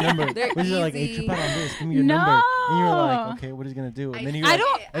easy. me your number. They're Was he like, hey, easy. trip out on this? Give me your number. And you were like, No. okay, what is he gonna do? And I then he see was I like,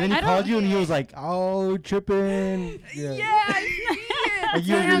 don't- and then he I called don't- you and he was like, oh, tripping. Yeah, I see it. Like,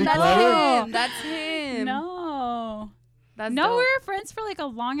 you were Damn, really that's clever? him. That's him. No. That's No, dope. we were friends for like a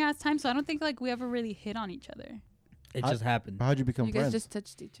long ass time, so I don't think like we ever really hit on each other. It just happened. How'd you become You guys friends? just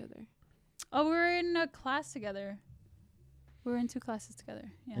touched each other. Oh, we were in a class together. We were in 2 classes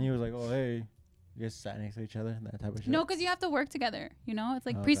together. Yeah. And he was like, oh, hey. You guys sat next to each other, that type of shit. No, because you have to work together. You know, it's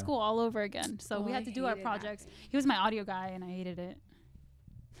like Okay. preschool all over again. So Oh, we I had to do our hated that projects. thing. He was my audio guy, and I hated it.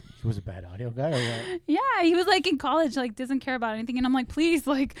 He was a bad audio guy or what? Yeah, he was like in college, like doesn't care about anything, and I'm like, please,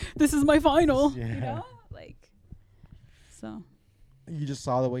 like this is my final. Yeah. You know, like. So You just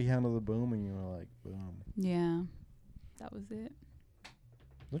saw the way he handled the boom and you were like, boom. yeah, that was it.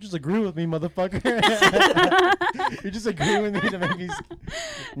 Don't just agree with me, motherfucker. You're just agreeing with me to make me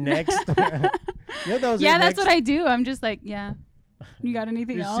next. Yeah, that was Yeah, it, that's next. what I do. I'm just like, yeah. You got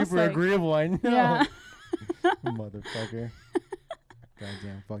anything You're else? super Like, agreeable, I know. Yeah. Motherfucker.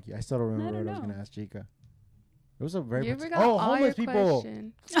 Goddamn, fuck you. I still don't remember don't what I was know. going to ask Chica. It was a very... You pers- forgot oh, all homeless your people.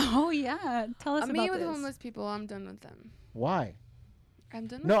 questions. Oh yeah. Tell us I'm about with this. homeless people. I'm done with them. Why? I'm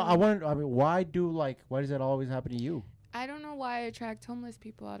done No, with them. I mean, why does that always happen to you? I don't know why I attract homeless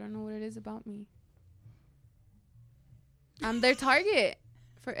people. I don't know what it is about me. I'm their target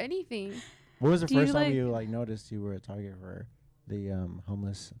for anything. What was the Do you first time like- you like noticed you were a target for the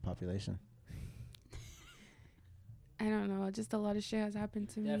homeless population? I don't know. Just a lot of shit has happened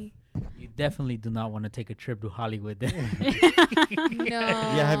to me. You definitely do not want to take a trip to Hollywood. Then. No.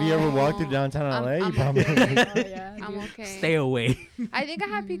 Yeah, have you ever walked through downtown I'm- LA? You I'm probably okay. Oh, yeah, I'm dude. okay. Stay away. I think I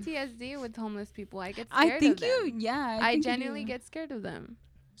have PTSD with homeless people. I get I scared think of them. you. Yeah. I think you genuinely do. get scared of them.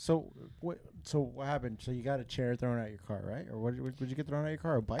 So what happened? So you got a chair thrown at your car, right? Or what would you get thrown at your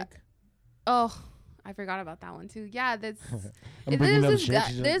car? A bike? Oh, I forgot about that one too. Yeah, that's I'm bringing up this shit. guy,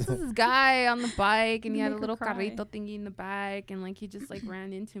 she's this like- is this guy on the bike, and You he had a make her little cry. carrito thingy in the back, and like he just like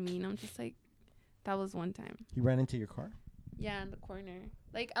ran into me, and I'm just like, that was one time. He ran into your car? Yeah, in the corner.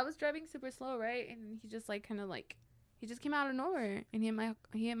 Like I was driving super slow, right, and he just like kind of like he just came out of nowhere and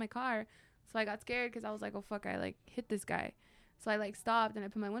he hit my car, so I got scared because I was like, oh fuck, I like hit this guy, so I like stopped and I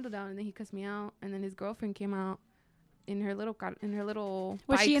put my window down, and then he cussed me out, and then his girlfriend came out in her little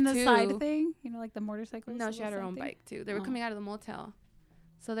Was bike she in the too. side thing? You know, like the motorcycle. No, she had her own bike too. They were Oh. coming out of the motel,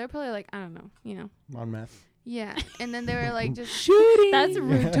 so they're probably like, I don't know, you know. On meth. Yeah, and then they were like just Shooting. That's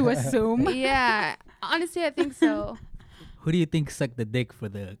rude to assume. yeah. Honestly, I think so. Who do you think sucked the dick for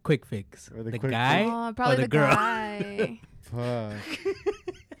the quick fix? Or the The quick guy Oh, probably or the the girl? guy. Fuck.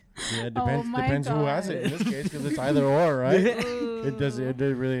 Yeah, it Oh depends. my Depends who has it in God. this case, because it's either or, right? Ooh. It does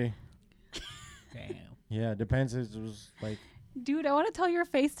really. Damn. Yeah, it depends. It was like Dude, I want to tell your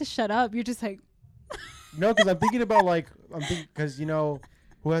face to shut up. You're just like, no, because I'm thinking about because you know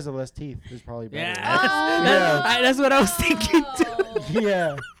who has the less teeth is probably better. Yeah, right? that's what I was thinking too.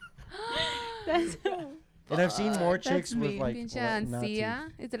 Yeah, that's and I've seen more That's chicks with mean. like Pinche not teeth.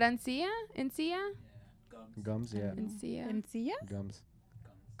 Ancia. Is it Ancia? Encia? Gums. Yeah, Encia. Encia? gums.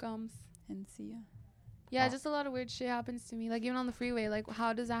 Gums. Encia. Yeah, Oh. just a lot of weird shit happens to me. Like even on the freeway. Like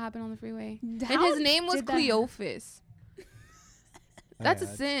how does that happen on the freeway? How And his name was did that- Cleophas. That's a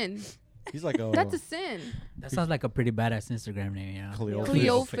Yeah, sin. He's like a That's a sin. That sounds like a pretty badass Instagram name, you know? Cleophas.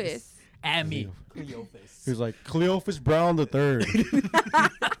 Cleophas. At me. He was like Cleophas Brown the Third.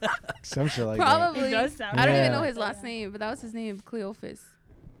 Some shit like that. Probably. It does sound I don't even Yeah. know his last name, but that was his name, Cleophas.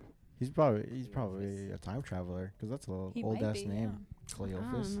 He's probably a time traveler because that's a little He old might ass be, name. I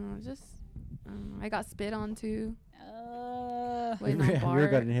Cleophas. don't know. Just I don't know. I got spit on too. You Waiting on ever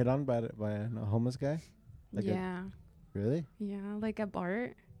Bart. gotten hit on by a homeless guy? Like yeah. Really? Yeah, like at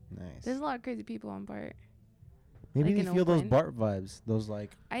Bart. Nice. There's a lot of crazy people on Bart. Maybe like they in feel those Oakland. Bart vibes. Those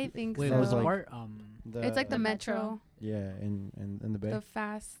like I think Wait, so. was like- Bart? It's like the Metro. metro, yeah, in the bay the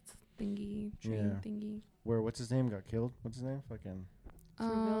fast thingy, train Yeah. thingy. where what's his name got killed. What's his name? Fucking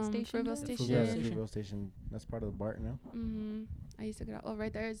Fruitvale Station Fruitvale does? Station. yeah, Station. Fruitvale Station. That's part of the Bart now. I used to get out. Oh,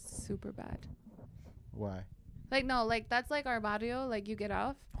 right there is super bad. Why? Like no, like that's like our barrio. Like you get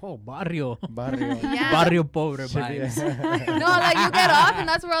off. Oh, barrio. Barrio. Yeah. Barrio pobre Should vibes. be- No, like you get off, and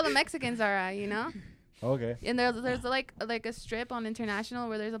that's where all the Mexicans are at. You know. Okay. And there's like a strip on International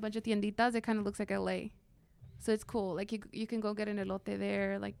where there's a bunch of tienditas. It kind of looks like LA, so it's cool. Like you can go get an elote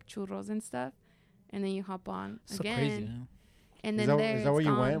there, like churros and stuff, and then you hop on So again. crazy, huh? And Is then that, there is that it's where you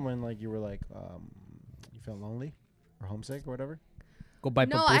gone. went when like you were like you felt lonely or homesick or whatever? Go buy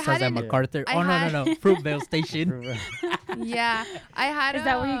No, I pupusas at hadn't- MacArthur. I Oh, no, had- no. Fruitvale Station. Yeah, I had. Is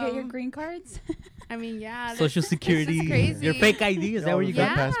that where you get your um, green cards? I mean, yeah. that's- Social that's just Security. crazy. Your fake ID. Is that where you Yeah.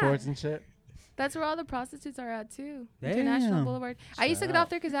 go? passports and shit? That's where all the prostitutes are at too. Damn. International Boulevard. I used to Shout get off out.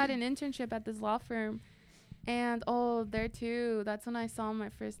 there because I had an internship at this law firm, and there too. That's when I saw him my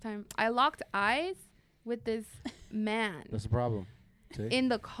first time. I locked eyes with this man That's the problem. See? in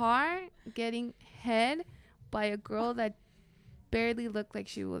the car getting head by a girl that barely looked like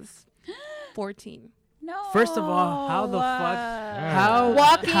she was 14. No. First of all, how the fuck? How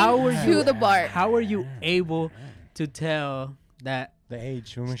Walking how were to you the bar. How were you able to tell that? The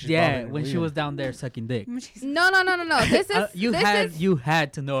age when she's Yeah, bobbing when and she was weaving. down there sucking dick. No. This is You this had is, you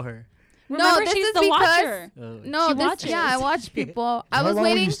had to know her. Remember, this she's is the because watcher. no. She This watches. yeah, I watch people. I How was long were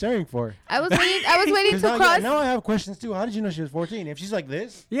you waiting. staring for? I was waiting 'Cause to now, cross. now I have questions too. How did you know she was 14? If she's like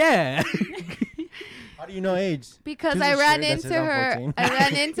this, Yeah. how do you know age? Because She's I a ran shirt that into says I'm her. 14. I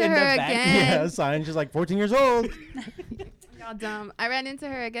ran into In the her back. again. Yeah, sign. She's like 14 years old. Y'all dumb. I ran into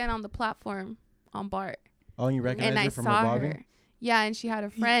her again on the platform on BART, Oh, and you recognize and I her from her saw bobbing? her. Yeah, and she had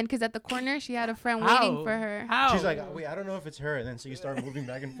a friend because at the corner she had a friend waiting How? for her. How? She's like, wait, I don't know if it's her. And then so you start moving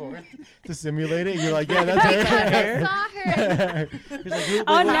back and forth to simulate it. And you're like, yeah, that's her. I saw her. He's like, wait,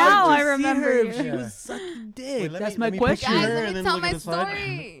 Oh, wait, now wait, I remember if you. she Yeah. was sucking dick. Wait, let That's me- my let me picture question. Guys, her let and me then tell look at my the side.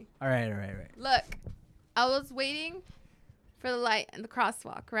 story. All right. Look, I was waiting for the light in the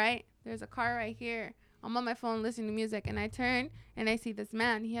crosswalk, right? There's a car right here. I'm on my phone listening to music, and I turn, and I see this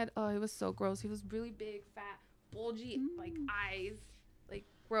man. He was so gross. He was really big, fat, bulgy like eyes, like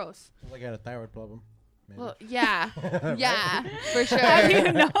gross. Like I had a thyroid problem. Maybe. Well, yeah, yeah, for sure. How do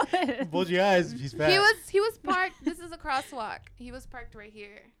you know it? Bulgy eyes. He's fat. He was parked. This is a crosswalk. He was parked right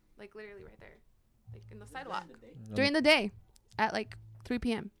here, like literally right there, like in the sidewalk during the day, at like 3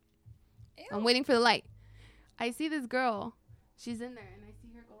 p.m. I'm waiting for the light. I see this girl. She's in there, and I see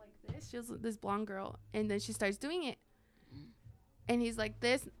her go like this. She's this blonde girl, and then she starts doing it. And he's like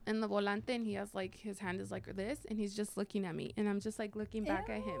this in the volante, and he has like his hand is like this, and he's just looking at me, and I'm just like looking back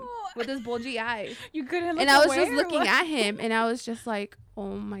at him with his bulgy eyes. You couldn't look And I was away just or looking what? at him, and I was just like,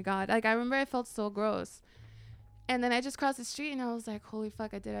 oh my god. Like I remember I felt so gross. And then I just crossed the street, and I was like, holy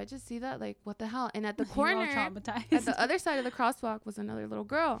fuck, did I just see that? Like what the hell? And at the You're all corner, traumatized. at the other side of the crosswalk was another little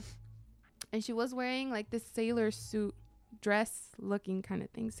girl, and she was wearing like this sailor suit dress looking kind of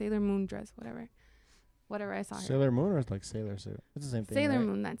thing, Sailor Moon dress, whatever I saw her. Sailor Moon or it's like Sailor Suit? It's the same thing. Sailor right?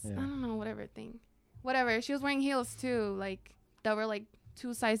 Moon, that's Yeah. I don't know, whatever. She was wearing heels too, like that were like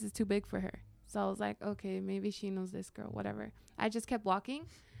 2 sizes too big for her. So I was like, okay, maybe she knows this girl, whatever. I just kept walking,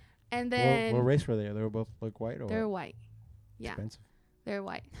 and then What race were they? They were both like white or they're what? white. Yeah, Expensive. they're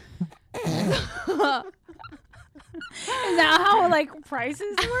white. Is that how like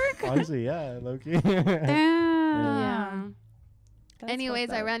prices work? Honestly, yeah, low-key. Damn. Yeah. That's Anyways,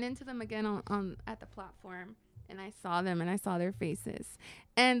 fucked I up. ran into them again on at the platform, and I saw them and I saw their faces.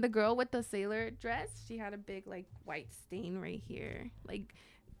 And the girl with the sailor dress, she had a big like white stain right here, like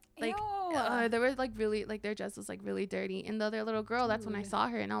Ew. they were like really like their dress was like really dirty. And the other little girl, that's when I Dude. saw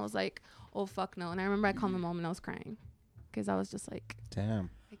her, and I was like, oh fuck no. And I remember I called my mom and I was crying because I was just like, Damn.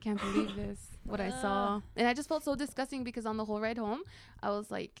 I can't believe this, what I saw. And I just felt so disgusting because on the whole ride home, I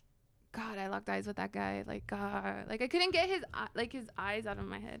was like, God, I locked eyes with that guy. Like, God, like I couldn't get his eyes out of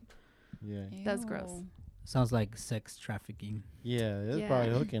my head. Yeah. That's gross. Ew. Sounds like sex trafficking. Yeah, it's Yeah. probably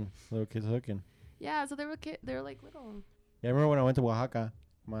hooking. Little kids hooking. Yeah, so they were like little. Yeah, I remember when I went to Oaxaca,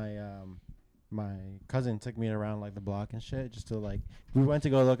 my cousin took me around like the block and shit, just to like we went to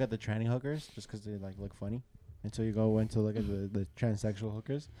go look at the tranny hookers just 'cause they like look funny, and so went to look at the transsexual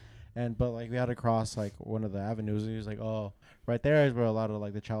hookers, but like we had to cross like one of the avenues, and he was like, oh, right there is where a lot of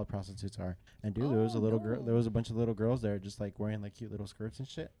like the child prostitutes are, and dude, there was a little girl, there was a bunch of little girls there just like wearing like cute little skirts and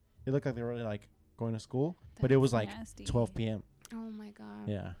shit. It looked like they were really like going to school, but it was like Nasty. 12 p.m. Oh my God.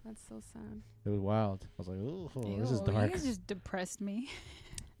 Yeah, That's so sad. it was wild. I was like, ooh, this is Ew, dark. You guys just depressed me.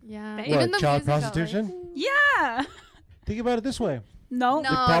 Yeah. What, Even the child music, I like. prostitution? Yeah. Think about it this way. No.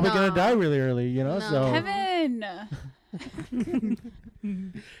 They're probably gonna die really early, you know. No. So Kevin.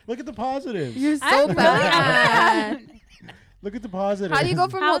 look at the positives. You're so I'm really bad. upset. Look at the positives. How do you go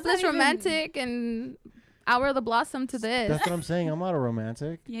from How's that hopeless even- romantic and Hour of the Blossom to this? That's what I'm saying. I'm not a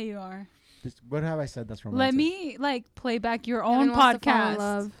romantic. Yeah, you are. What have I said that's romantic? Let me like play back your Kevin own wants to fall in podcast.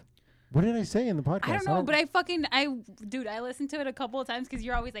 love. What did I say in the podcast? I don't know, but I listened to it a couple of times because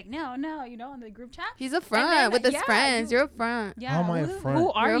you're always like, no, you know, in the group chat. He's a front then, with his yeah, friends. You're a front. Yeah. How am I a who, front?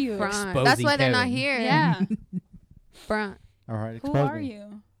 who are You're you? a front. Exposing That's why they're not Kevin. here. Yeah. Front. All right, Who expose are me.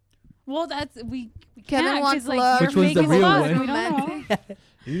 you? Well, that's we Kevin can't, 'cause, wants like, love. you're Which one's the making real fun, one? we don't know. Romantic.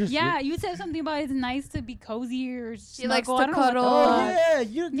 You just, Yeah, you said something about it's nice to be cozy or She likes snuggle. to I don't know what cuddle. the Oh fuck.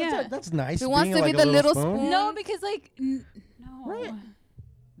 yeah, Yeah. that's nice. He wants being to like be a the little spoon. No, because like no. Right.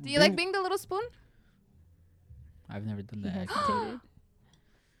 Do you like being the little spoon? I've never done He that. hesitated.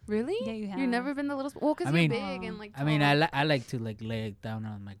 Really? Yeah, you have. You've never been the little spoon? Well, because I you're mean- big and like I mean, tall. I like to like lay it down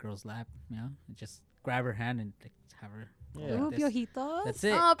on my girl's lap, you know, and just grab her hand and like have her. Yeah. Ooh, This- piojitos. That's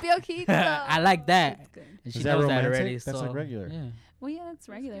it. Oh, Piojito. I like that, That's good. and she Is that knows that romantic? already. That's, so like, regular. Yeah. Well, yeah, that's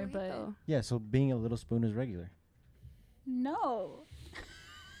regular, but Piojito. Yeah, so being a little spoon is regular. no.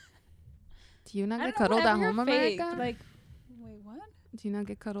 Do you not I get don't know, cuddled at whatever home, you're fake, America? Like, wait, what? Do you not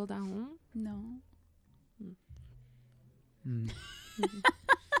get cuddled at home? No. Mm.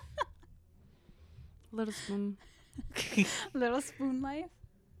 Little spoon. Little spoon life.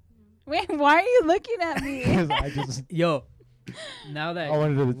 Wait, why are you looking at me? 'Cause I just Yo, now that I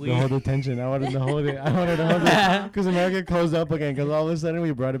wanted to hold the tension. I wanted to hold it. I wanted to hold it because America closed up again. Because all of a sudden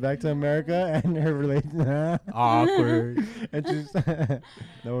we brought it back to America and her relation. awkward. And she's know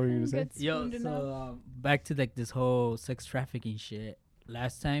what were you gonna say? Good Yo, spoon to know. so back to like this whole sex trafficking shit.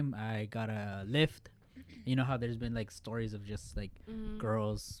 Last time I got a lift. You know how there's been like stories of just like Mm.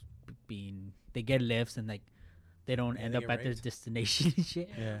 girls they get lifts and like they don't Yeah, end they up get at their raped. destination and shit.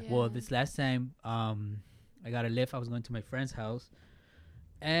 Yeah. Well, Yeah. this last time, I got a lift. I was going to my friend's house,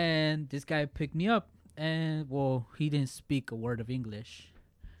 and this guy picked me up. And well, he didn't speak a word of English,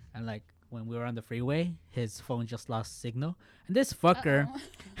 and like when we were on the freeway, his phone just lost signal. And this fucker,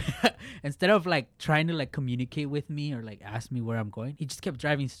 instead of like trying to like communicate with me or like ask me where I'm going, he just kept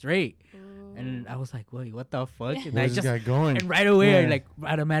driving straight. And I was like, wait, what the fuck? And I Where's this just guy going? and right away, I Yeah. like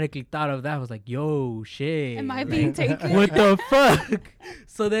automatically thought of that. I was like, yo, shit. Am I like, being taken? what the fuck?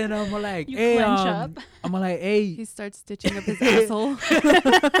 So then I'm like, You hey, clench up. I'm like, hey. He starts stitching up his asshole.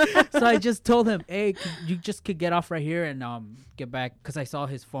 So I just told him, hey, you just could get off right here and get back, because I saw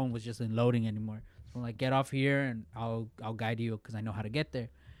his phone was just in loading anymore. So I'm like, get off here and I'll guide you because I know how to get there.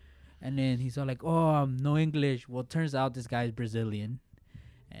 And then he's all like, oh, no English. Well, turns out this guy's Brazilian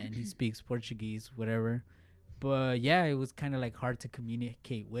and he speaks Portuguese, whatever. But yeah, it was kind of like hard to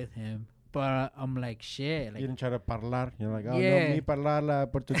communicate with him. But I'm like, shit. You Like, didn't try to parlar. You're like, oh, Yeah. no, mi parlar la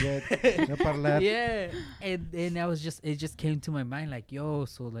portugués. No parlar. yeah. And then it just came to my mind like, yo,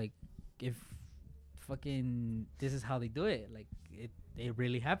 so like if fucking this is how they do it, like it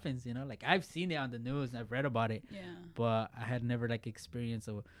really happens, you know? Like I've seen it on the news and I've read about it, Yeah. but I had never like experienced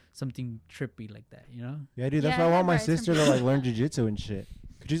something trippy like that, you know? Yeah, dude, that's Yeah, why I I want my remember I sister to like learn jujitsu and shit.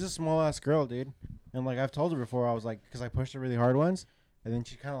 Cause she's a small ass girl, dude. And like I've told her before, I was like, cause I pushed her really hard once, and then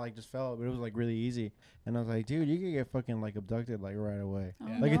she kind of like just fell, but it was like really easy. And I was like, dude, you could get fucking like abducted like right away.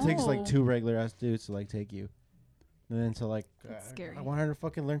 Oh, Like it takes like no. 2 regular ass dudes to like take you. And then to like, That's scary. I want her to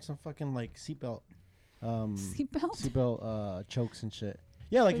fucking learn some fucking like seatbelt, Seatbelt? chokes and shit.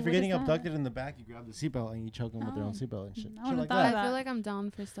 Yeah, like Wait, if you're what is getting that? abducted in the back, you grab the seatbelt and you choke them with their own Oh. seatbelt and shit. I Shit would've like thought of that. I feel that. like I'm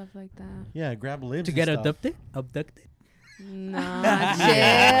down for stuff like that. Yeah, grab limbs To and get stuff. abducted? Nah,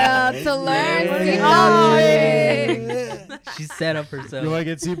 Yeah. chill. To learn Yeah. theology. She set up herself. You want to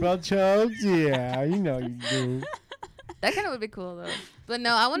get seatbelt choked? Yeah, you know you do. That kind of would be cool though. But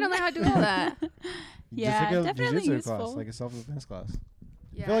no, I want to learn how to do all that. Yeah, Just like a definitely jiu-jitsu useful. class, like a self-defense class.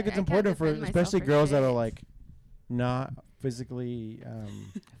 Yeah, I feel like it's can't important for defend myself especially for girls that are shit. like not physically.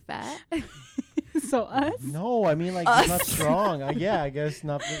 Fat. So us? No, I mean like Us. just not strong. Yeah, I guess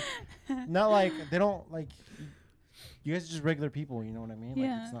not. Not like they don't like. You guys are just regular people. You know what I mean? Like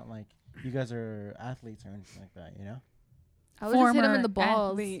Yeah. it's not like you guys are athletes or anything like that. You know? I would just hit him in Former the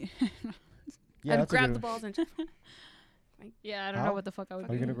balls. athlete. Yeah, I'd that's a grab good the one. balls and Yeah, I don't How? know what the fuck I would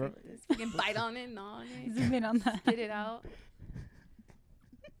Are you do. gonna grab? fucking bite on it, gnaw on it, Zoom in on that. spit it out.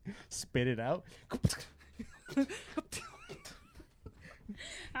 Spit it out.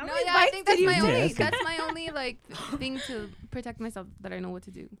 How No, many yeah, I bites think did that's you my take? only. Yeah, that's That's my only like thing to protect myself that I know what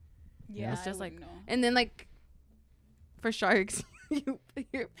to do. Yeah, It's just I like- wouldn't know. And then like for sharks, you put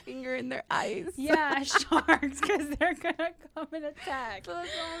your finger in their eyes. Yeah, sharks, because they're gonna come and attack. So that's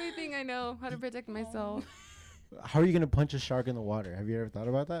the only thing I know how to protect myself. How are you gonna punch a shark in the water? Have you ever thought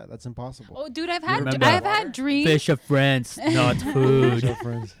about that? That's impossible. Oh, dude, I've had Remember- I've had dreams. Fish are friends, not food. So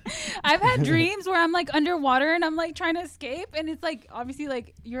friends. I've had dreams where I'm like underwater and I'm like trying to escape, and it's like obviously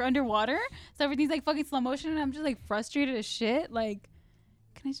like you're underwater, so everything's like fucking slow motion, and I'm just like frustrated as shit. Like,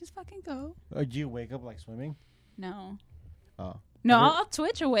 can I just fucking go? Do you wake up like swimming? No, Oh. no, Ever- I'll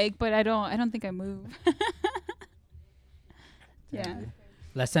twitch awake, but I don't think I move. Yeah. Damn.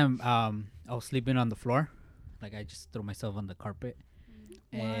 Last time I was sleeping on the floor. Like I just threw myself on the carpet.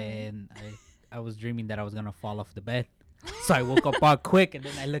 And I was dreaming that I was gonna fall off the bed. So I woke up all quick and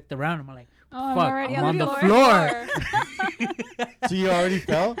then I looked around and I'm like, Oh, fuck, already I'm on the floor. So you already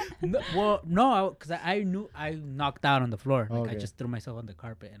fell? No, because I knew I knocked out on the floor. Like I Okay. just threw myself on the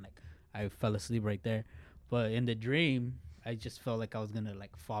carpet and like I fell asleep right there. But in the dream, I just felt like I was gonna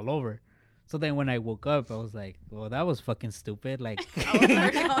like fall over. So then when I woke up, I was like, well, that was fucking stupid. Like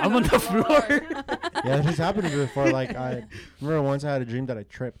I'm on the floor. Yeah, this happened to me before. Like I remember once I had a dream that I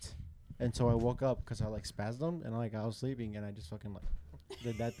tripped, and so I woke up because I like spasmed and like I was sleeping and I just fucking like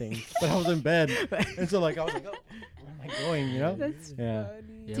did that thing, but I was in bed, and so like I was like, oh, where am I going? You know? That's Yeah.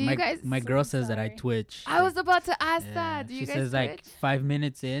 funny. Yeah, Do you my guys- my girl says that I sorry. twitch. I was about to ask Yeah. that. Do you She guys says like twitch? 5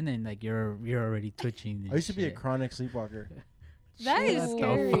 minutes in and like you're already twitching. I used to be a shit. chronic sleepwalker. That is Shut the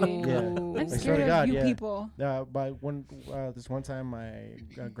scary. fuck Yeah. I'm I swear scared to of God, you yeah. people. By this one time, my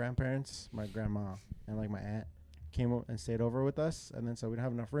grandparents, my grandma, and like my aunt came and stayed over with us, and then so we didn't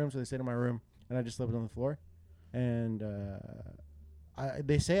have enough room, so they stayed in my room, and I just slept on the floor. And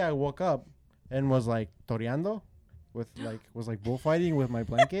they say I woke up and was like toreando, was bullfighting with my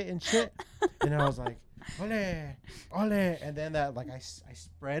blanket and shit, and I was like, ole, ole, and then that like I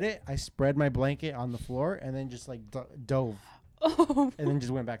spread my blanket on the floor, and then just like dove, Oh. and then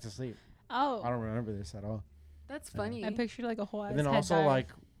just went back to sleep. I Oh. don't remember this at all. That's funny. I pictured like a whole ass And then head also dive. like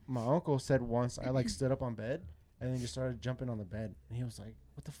my uncle said once I like stood up on bed and then just started jumping on the bed, and he was like,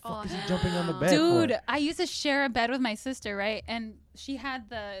 "What the fuck Oh, is he jumping on the bed Dude, for?" I used to share a bed with my sister, right? And she had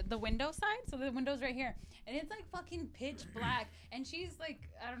the window side, so the window's right here, and it's like fucking pitch black. And she's like,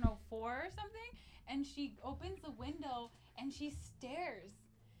 I don't know, 4 or something, and she opens the window and she stares,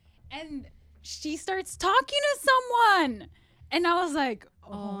 and she starts talking to someone, And I was like,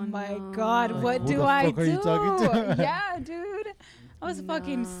 oh my no. God, Like, what who do the I fuck are you do? talking to? Yeah, dude. I was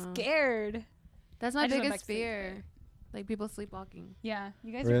fucking No. scared. That's I my just went biggest back to sleep. fear. Like people sleepwalking. Yeah,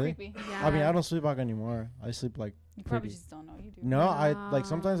 you guys Really? are creepy. Yeah. I mean, I don't sleepwalk anymore. I sleep like You probably pretty. just don't know you do. No, I like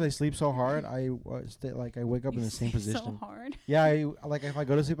sometimes I sleep so hard I I wake up You in the same sleep position. So hard. Yeah, like if I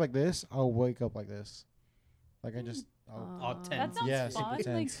go to sleep like this, I'll wake up like this. Like I just All Aw. tense. That sounds Yeah, super fun. Like,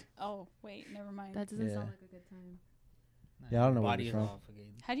 tense. oh wait, never mind. That doesn't Yeah. sound like a good time. Yeah, I don't know where Body it's is from. off again.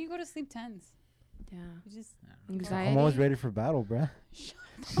 How do you go to sleep tense? Yeah. You just Anxiety. I'm always ready for battle, bruh.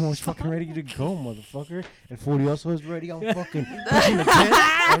 I'm always fucking ready to go, motherfucker. And Furioso is ready. I'm fucking pushing the tent.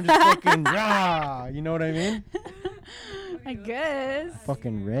 I'm just fucking rah. You know what I mean? I guess.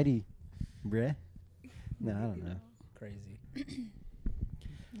 Fucking ready, bruh. No, I don't know. Crazy.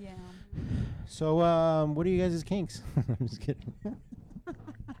 Yeah. So, what are you guys' kinks? I'm just kidding.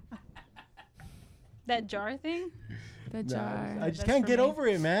 That jar thing? The Nah, jar. I just That's can't for get me. over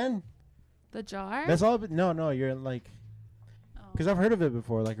it, man. The jar. That's all. No, you're like, because I've heard of it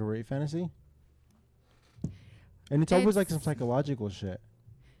before, like a rape fantasy. And it's always like some It's- psychological shit.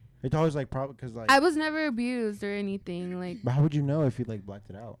 It's always like probably because like. I was never abused or anything. Like But how would you know if you like blacked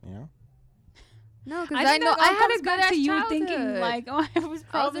it out? You know. no, because I I think know that I all had a comes good back ass to you childhood. thinking like, oh, I was I was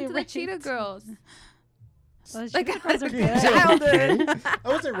probably into the Cheetah raped. Girls. Well, Like, Cheetah Girls are okay, good. childhood. I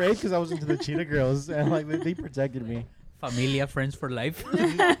wasn't raped because I was into the cheetah girls and like they protected me. Familia, friends for life.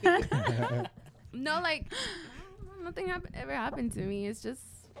 No, like nothing ever happened to me. It's just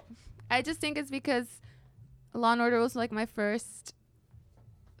I just think it's because Law and Order was like my first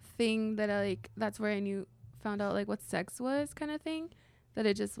thing that I like. That's where I found out like what sex was, kind of thing. That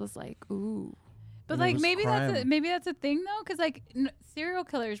it just was like, ooh. But And it like was maybe that's a thing though, because like serial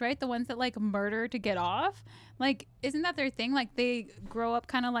killers, right? The ones that like murder to get off, like isn't that their thing? Like they grow up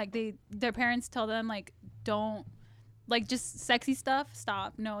kind of like their parents tell them like don't like just sexy stuff.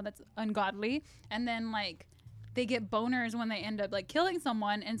 Stop. No, that's ungodly. And then like they get boners when they end up like killing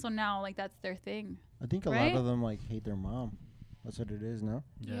someone, and so now like that's their thing. I think a Right? lot of them like hate their mom. That's what it is, no?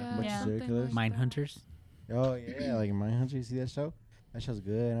 Yeah. Bunch of Yeah. serial killers. Mine hunters. Oh yeah, like Mindhunter. You see that show? That show's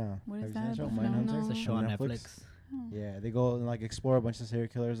good. Huh? What is Have you seen that show? about? Mindhunter. No. It's a show on Netflix. Yeah, they go and like explore a bunch of serial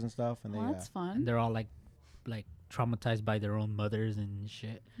killers and stuff, and they Well, that's fun. And they're all like traumatized by their own mothers and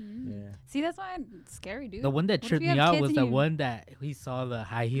shit. Mm. yeah. See, that's why it's scary, dude. The one that What if tripped you me have out kids was and the you- one that he saw the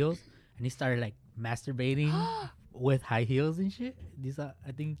high heels and he started like masturbating with high heels and shit. These are,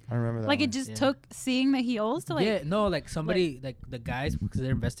 I think. I remember that. Like one. it just Yeah. took seeing the heels to like. Yeah, no, like somebody, like the guys, because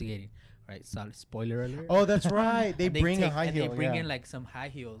they're investigating, right? Solid spoiler alert. Oh, that's right. They And bring a high and heel. They bring yeah. in like some high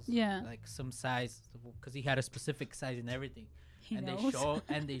heels. Yeah. Like some size, because he had a specific size and everything. He and knows.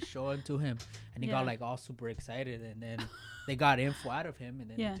 they show it to him, and he Yeah. got like all super excited, and then they got info out of him, and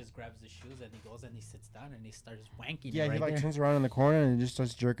then Yeah. he just grabs the shoes and he goes and he sits down and he starts wanking. Yeah, right he like there turns around in the corner and just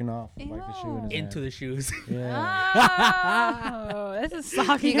starts jerking off like the shoe in his into hand. the shoes. Yeah. Oh, that's a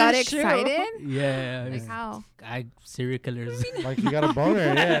soggy. You got ass shoe. excited? Yeah, Like it's- how? I serial killers. Like he got a boner.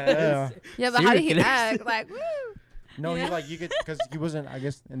 Yeah. Yeah, but how did he Serial killers. act? Like, woo. No, Yeah. he like you could because he wasn't. I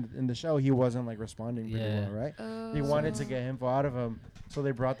guess in the show he wasn't like responding pretty Yeah. well, right? Oh. They wanted to get info out of him, so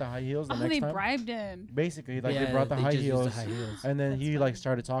they brought the high heels the Oh, next they time. bribed him. Basically, like Yeah, they brought the they high just used the heels, high heels. and then That's he funny. like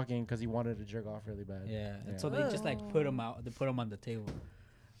started talking because he wanted to jerk off really bad. Yeah, Yeah. and so they just like put him out. They put him on the table,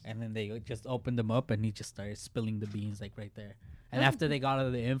 and then they just opened them up, and he just started spilling the beans like right there. And after they got all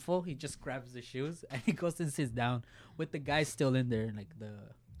of the info, he just grabs the shoes and he goes and sits down with the guy still in there, like the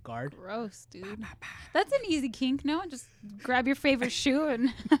guard. Gross, dude. That's an easy kink, no? Just grab your favorite shoe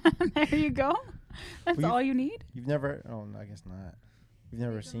and there you go. That's Well, all you need. You've never? Oh, I guess not. You've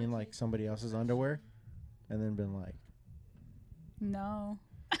never seen like somebody else's underwear, and then been like, No.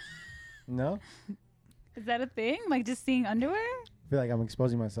 no. Is that a thing? Like just seeing underwear? I feel like I'm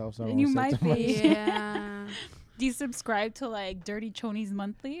exposing myself, so I don't You wanna say might too much. be. Yeah. Do you subscribe to like Dirty Chonies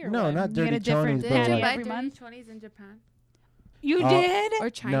monthly or No, what? not You get Dirty a different Chonies, but, Did you like- buy every dirty month? chonies in Japan You Oh. did? or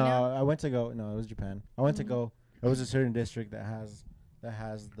China? No, I went to go. No, it was Japan. I went to go. It was a certain district that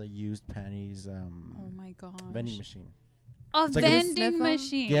has the used panties Oh my gosh. vending machine. A It's like a- vending Sniff 'em?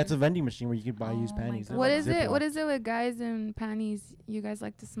 machine. Yeah, it's a vending machine where you can buy used Oh my panties. God. They're What like is it? Ziploc. What is it with guys in panties? You guys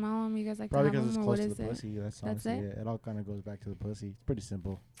like to smell them? You guys like Probably to have because it's them? Or close what to is the it? pussy. That's That's honestly it? it. It all kind of goes back to the pussy. It's pretty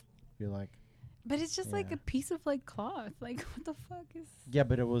simple. I feel like. But it's just like Yeah. a piece of like cloth. Like what the fuck is Yeah,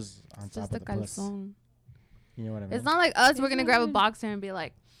 but it was on It's top just a of the puss. calzone. You know what I mean? It's not like us. We're gonna grab a Isn't- boxer and be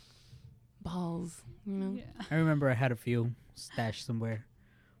like, balls. You know? Yeah. I remember I had a few stashed somewhere,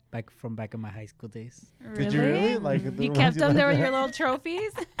 back in my high school days. Did you really? Like the You ones kept them there with like- your little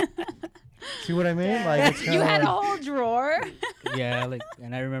trophies? See what I mean? Like it's you kinda had like, a whole drawer. Yeah, like,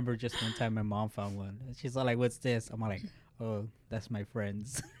 and I remember just one time my mom found one. And she's all like, "What's this?" I'm all like, "Oh, that's my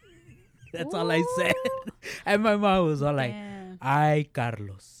friends." That's all I said. And my mom was all like, Damn. "Ay,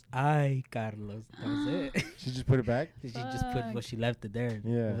 Carlos. Ay, Carlos." That was it. She just put it back. She just put, well, Fuck. she left it there.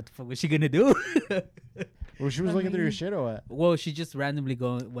 Yeah. What the fuck was she gonna do? Well, she was I looking through your mean- shit or what? Well, she just randomly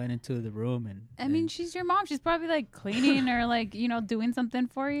went into the room and. I mean, she's your mom. She's probably like cleaning or like, you know, doing something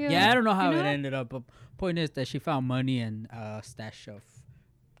for you. yeah, I don't know how you it know? ended up, but point is that she found money and a stash of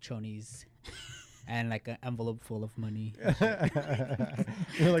chonies and like an envelope full of money.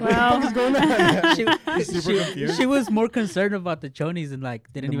 You're like, Well- what the fuck is going on? she, Super confused. she was more concerned about the chonies and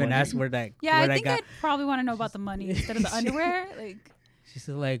like didn't The even money? ask where that. Yeah, where I think got. I'd probably want to know about the money instead of the underwear. Like, She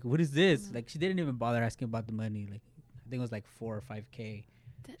said like, "What is this?" Like she didn't even bother asking about the money. Like I think it was like 4 or 5K.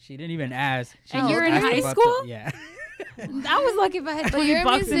 She didn't even ask. She And just you're in asked high about school? yeah. I was lucky if I had But 20 you're a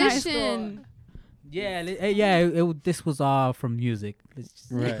bucks in high school. musician. This was all from music. Let's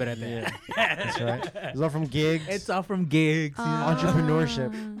just Right, keep it at that. That's right. It's all from gigs. It's all from gigs. you know?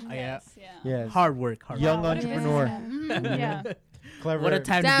 Entrepreneurship. Yeah. Yes, yeah. Yes. Hard work. Young Wow, what a entrepreneur. businessman. Yeah. Clever. What a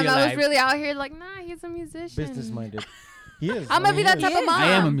time to Damn, be I alive. was really out here like, nah, he's a musician. Business minded. He is. I'm gonna be that he type is. of mom. I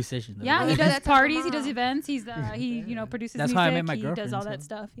am a musician. though. Yeah, he Yeah. does That's parties, he mom. does events, he you know produces That's music, how I met my he does girlfriend, all so that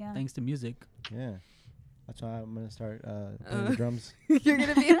stuff. Yeah. Thanks to music. Yeah. That's why I'm gonna start playing the drums. You're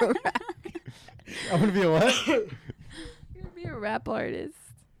gonna be a rap. I'm gonna be a what? You're gonna be a rap artist.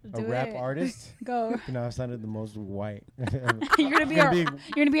 A Do rap it. artist? Go. You know, I sounded the most white. You're gonna be Gonna you're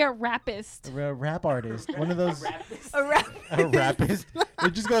gonna be a rapist. a rap artist. One of those. A rap. A rapist.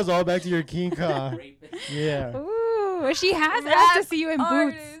 It just goes all back to your King Kong. Yeah. Ooh, she has asked to see you in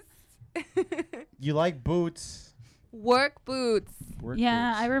boots. You like boots. Work boots. Work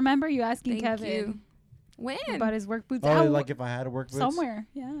Yeah, I boots. remember you asking Thank Kevin you. When? about his work boots. Oh, How- like if I had to work boots. somewhere.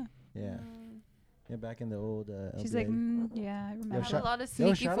 Yeah. Yeah. Yeah, back in the old. She's LBA. like, yeah, I I remember. have shout- a lot of Yo,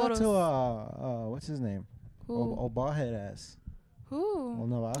 sneaky shout photos. out to what's his name? Who? Old bald head ass. Who? Old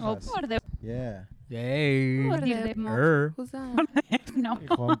Navajas. Oh, what are they? Yeah. Yay. What are Dile, they? Er. Who's that? No.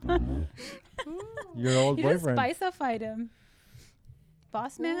 Your old You just boyfriend. spice-ified him.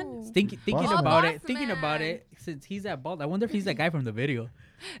 Boss man? Ooh. Thinking Boss about man. it, thinking about man. it, since he's that bald, I wonder if he's that guy from the video.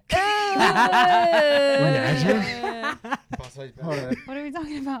 Hold on. What are we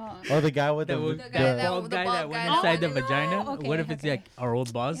talking about? Oh, the guy with the. The guy that- bald the guy bald that went guy. inside the Oh, no. vagina. Okay, What if it's okay. like our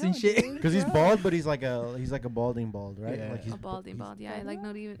old boss and Ew, shit? dude. Because he's bald, but he's like a balding bald, right? Yeah. Like he's A balding bald. Yeah, I like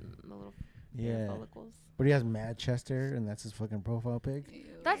not even the little Yeah. follicles. But he has mad chest hair, and that's his fucking profile pic.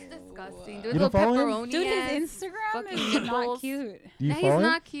 That's disgusting. You Dude, don't little follow him? pepperoni. Dude, ass. his Instagram fucking is not nipples. cute. Do you Nah, follow he's him?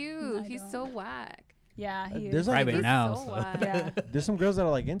 not cute. I He's don't. so whack. Yeah, he There's is. like Private He's now. so so- whack. Yeah. There's some girls that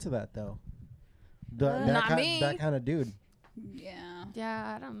are like into that though. That Not kind, me. that kind of dude. Yeah.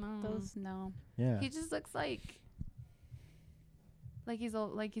 Yeah, I don't know. Those no. Yeah. He just looks like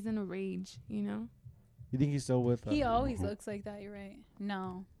he's in a rage, you know? You think he's still with? He always looks like that. You're right.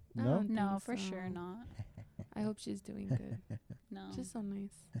 No. I No. don't No, think for so. sure not. I hope she's doing good. No. Just so nice.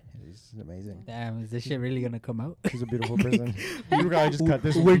 He's amazing. Damn, is this shit really gonna come out? She's a beautiful person. You probably just cut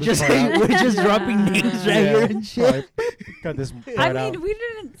this. We're this just part out. we're just dropping names right here and shit. Probably cut this part I out. mean, we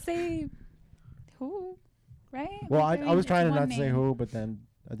didn't say who, right? Well, We I was it's trying to one not to say name. who, but then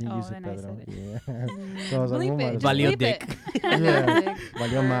I think Oh, you said then I Pedro. said Yeah. So I was like, Bleep oh it. my Just Valió bleep dick. it. Yeah.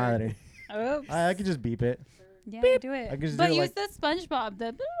 Valió madre. Oops. I could just beep it. Yeah, do it. I could just But do it use the SpongeBob,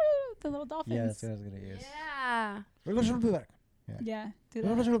 the little dolphins. Yeah, that's what I was gonna use. Yeah. Yeah, do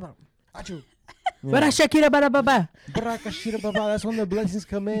Achoo. But Yeah. Shakira bara baba. Brakashira baba, that's when the blessings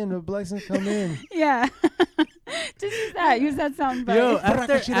come in. The blessings come in. that. Yeah. Just use that. Use that sound bite. Yo,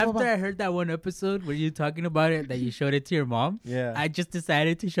 Brakashira after baba. I heard that one episode where you talking about it, that you showed it to your mom, Yeah. I just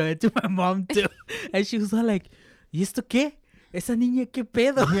decided to show it to my mom too, and she was all like, "¿Y esto qué? Esa niña qué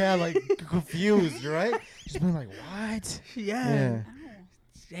pedo?" Yeah, like confused, right? She's been like, what? Yeah.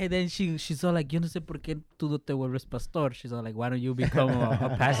 And then she's all like, "Yo no sé por qué tú no te vuelves pastor." She's all like, "Why don't you become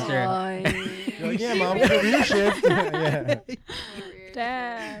a pastor?" You're like, yeah, mom, cover your shift. Yeah.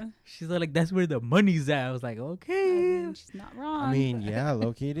 Damn. She's all like, "That's where the money's at." I was like, I "Okay." mean, she's not wrong. I mean, yeah,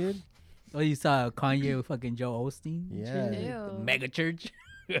 low key, dude. Oh, you saw Kanye with fucking Joe Osteen? Yeah. The Ew. mega church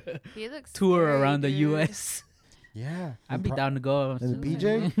He looks tour scary, around the dude. U.S. Yeah. I'd be down to go. And the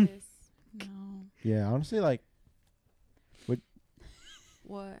PJ? no. Yeah, honestly, like,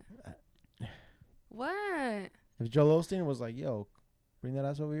 What? What? if Joel Osteen was like, yo, bring that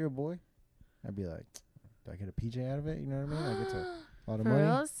ass over here, boy, I'd be like, do I get a PJ out of it? You know what I mean? I get a lot of For money.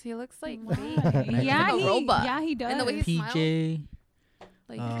 reals? He looks like Why? fake. yeah, like a he, robot. yeah, he does. And the way he PJ,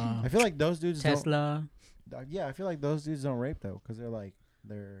 Like, I feel like those dudes Tesla. don't. Yeah, I feel like those dudes don't rape though, because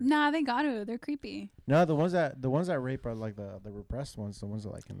they're. Nah, they got to. They're creepy. No, the ones that rape are like the repressed ones, the ones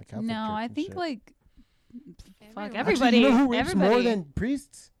that like in the Catholic No, Church I and think shit. like fuck Everyone. everybody. Actually, you know who rapes everybody. more than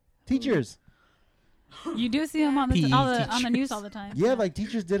priests? Teachers. You do see them on the PE on the news teachers. all the time. Yeah, like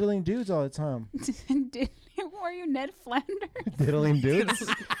teachers diddling dudes all the time. Were you Ned Flanders? Diddling dudes?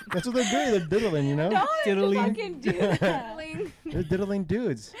 That's what they're doing. They're diddling, you know? No, Diddling. just fucking do that. They're diddling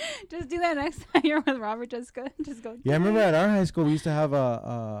dudes. Just do that next time you're with Robert. Just go. Yeah, I remember at our high school we used to have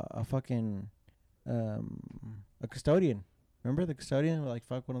a fucking a custodian. Remember the custodian would like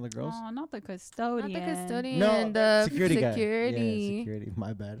fuck one of the girls? Oh, not the custodian. Not the custodian. No, the security guy. security. Yeah, security.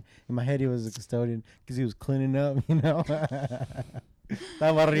 My bad. In my head, he was a custodian because he was cleaning up, you know.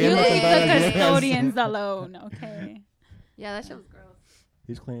 Estaba You riendo con leave todas the las viejas. custodians alone, okay? Yeah, that shit was gross.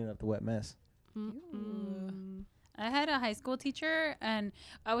 He's cleaning up the wet mess. Mm-mm. I had a high school teacher, and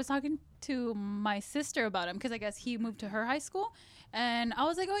I was talking to my sister about him because I guess he moved to her high school, and I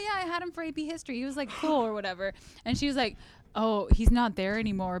was like, "Oh yeah, I had him for AP History. He was like cool or whatever." And she was like, "Oh, he's not there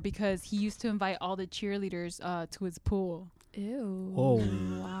anymore because he used to invite all the cheerleaders to his pool." Ew. Oh.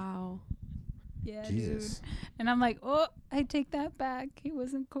 Wow. Yeah, Jesus. dude. And I'm like, "Oh, I take that back. He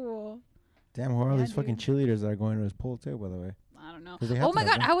wasn't cool." Damn, who are all Yeah, these fucking dude. cheerleaders that are going to his pool too, by the way? I don't know. 'Cause they have Oh to my have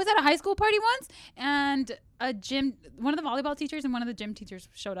god, them. I was at a high school party once, and one of the volleyball teachers and one of the gym teachers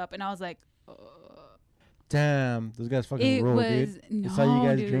showed up, and I was like, Damn, those guys fucking it rule, was dude. no, I saw you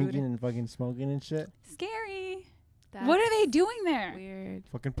guys dude. drinking and fucking smoking and shit. Scary. That's What are they doing there? weird.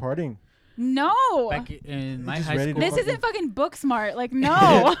 Fucking partying. No. Back in my just high ready to school, This fucking- isn't fucking book smart. Like, no.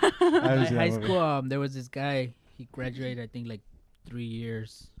 I my haven't seen that high movie. school, there was this guy. He graduated, I think, like 3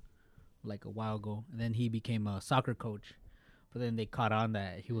 years, like a while ago, and then he became a soccer coach. But then they caught on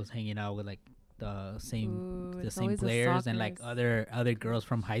that he was hanging out with like the same Ooh, it's same always the players and like soccers. other girls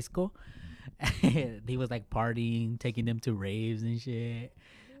from high school. He was like partying, taking them to raves and shit.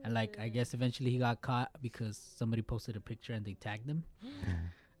 And like I guess eventually he got caught because somebody posted a picture and they tagged him.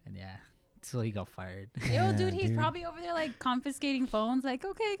 And yeah, so he got fired. Yo, dude, he's dude. probably over there like confiscating phones. Like,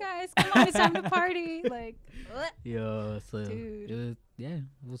 okay, guys, come on, it's time to party. Like, what? Yo, so Dude. it was it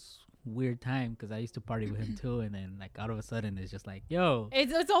was weird time because I used to party with him too, and then like out of a sudden it's just like, yo,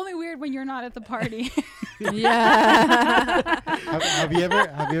 It's only weird when you're not at the party. Yeah. have you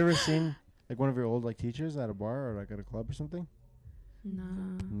ever seen like one of your old like teachers at a bar or like at a club or something? No.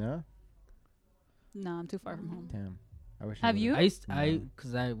 No. No, I'm too far from home. Damn. I wish. I Have would've. you?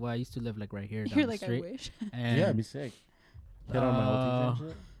 I used to live like right here down You're the like, I street, wish. and Yeah, it'd be sick. Hit on my old teacher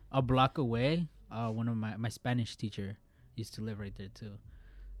and shit. a block away, one of my Spanish teacher used to live right there too.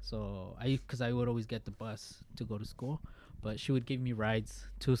 So because I would always get the bus to go to school, but she would give me rides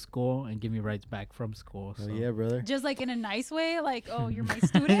to school and give me rides back from school. Oh So yeah, brother. Just like in a nice way, like, oh, you're my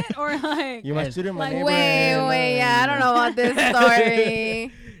student, or like, You're my Yes. student, my Like, neighbor. Wait, yeah, I don't know about this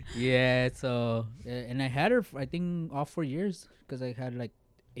story. yeah, so and I had her I think all 4 years because I had like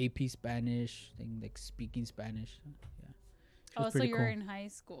AP Spanish, thing like speaking Spanish. Yeah. She was oh, so pretty you're cool. in high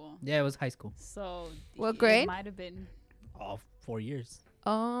school. Yeah, it was high school. So What it grade? might have been. All 4 years.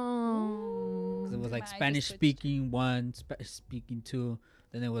 Oh. 'Cause it was My like eye just Spanish twitched. speaking 1, speaking 2.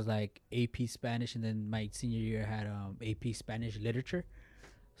 Then it was like AP Spanish, and then my senior year had AP Spanish literature.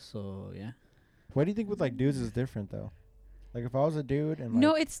 So yeah. What do you think with like dudes is different though? Like if I was a dude and like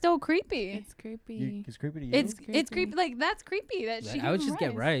No, it's still creepy. It's creepy. it's creepy to you. It's creepy. creepy. Like, that's creepy. That Like, she I would gives just him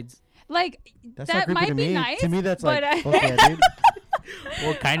get rides. Like, That's that not creepy might to be me. nice. To me, that's like but fuck yeah, dude.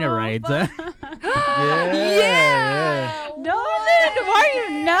 What kind of Oh, rides? fuck. Yeah. No, dude, why are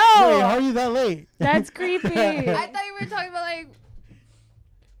you? Wait, No. how are you that late? That's creepy. I thought you were talking about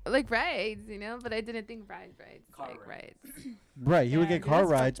like rides, you know, but I didn't think rides, like rides, Right, he would Yeah, get dude, car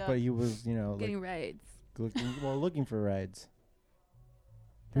that's fucked rides, up. but he was, you know, like getting rides. looking for rides.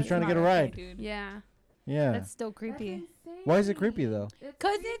 He was That's trying to not get a okay, ride. dude. Yeah. Yeah. That's still creepy. Why is it creepy though?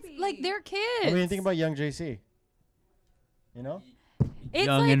 Cause it's like they're kids. I mean, think about young JC. You know? It's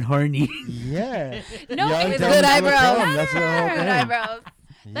Young like, and horny. Yeah. no, Young, it's dumb, good full of eyebrows. cum, That's the whole Good thing. eyebrows.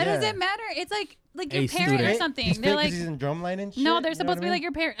 that Yeah. doesn't matter. It's like your A parent or student. something. He's They're fake 'cause like, he's in drumline and shit. no, you they're know supposed what to I be mean? like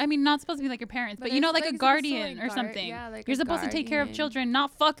your parent. I mean, not supposed to be like your parents, but you it's know, like a supposed to, guardian like, or something. Yeah, like You're a supposed to take care of guardian. children,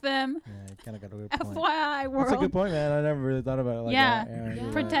 not fuck them. Yeah, you kind of got a good point. FYI, world. That's a good point, man. I never really thought about it like Yeah. that. Yeah, you're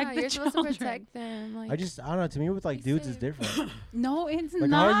right. Protect the you're supposed children. to protect them. Like, I don't know. To me, with like Be dudes, is safe. different. No, it's Like,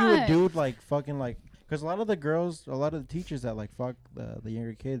 not. how are you a dude like fucking like? Because a lot of the girls, a lot of the teachers that like fuck the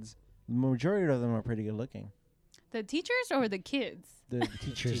younger kids, the majority of them are pretty good looking. The teachers or the kids? The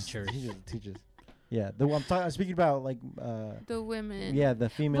teachers. Teachers. Teachers. Yeah, I'm speaking about like the women. yeah, the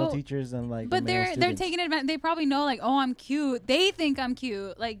female Well, teachers and like. But the male they're students. taking advantage. They probably know like, oh, I'm cute. They think I'm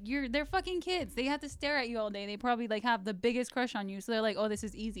cute. Like they're fucking kids. They have to stare at you all day. They probably like have the biggest crush on you. So they're like, oh, this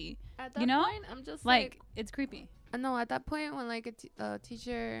is easy. At that You know? point, I'm just Like it's creepy. no, at that point when like a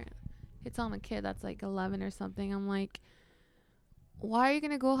teacher hits on a kid that's like 11 or something, I'm like, why are you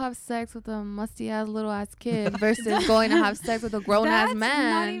gonna go have sex with a musty ass little ass kid versus going to have sex with a grown ass That's man?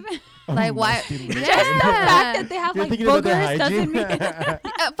 not even Like, why? Musty little Yeah. just the fact that they have You're like thinking about their boogers doesn't mean. hygiene?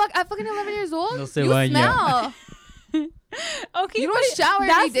 At fucking 11 years old, No you se baña. smell. Okay, You don't but shower every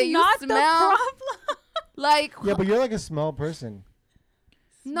that's day. You not smell. the problem. Like, Yeah, but you're like a smell person.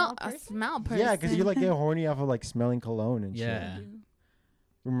 no, Smell a person? smell person. Yeah, because you like get horny off of like smelling cologne and Yeah. shit.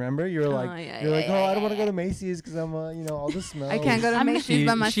 Remember, you're like, yeah, you're like, yeah, oh, I yeah, don't want to yeah. go to Macy's because I'm, all the smells. I can't go to I'm- Macy's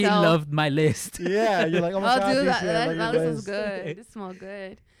by myself. She loved my list. Yeah, you're like, oh my Oh, god, dude, this shit, I that love this your was list. good. This smelled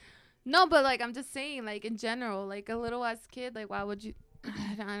good. No, but like I'm just saying, like in general, like a little ass kid, like why would you?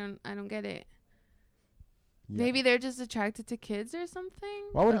 I don't get it. Yeah. Maybe they're just attracted to kids or something.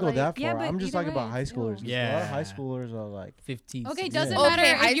 Why would it but, go like, that far? yeah, but I'm just either talking about way, high it's schoolers. still- Yeah, a lot of Yeah. high schoolers are like, 15. Okay, 16. doesn't Yeah. matter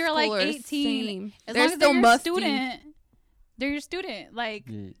Okay, if high you're like schoolers, 18. same. As They're long as still they're your musty. student, they're your student. Like,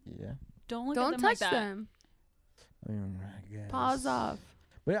 yeah. don't look Don't at them touch like that. them. I guess. Pause off.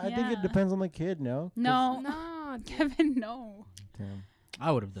 But I think Yeah. it depends on the kid, no? 'Cause- No, No, dude. Kevin, no. Damn.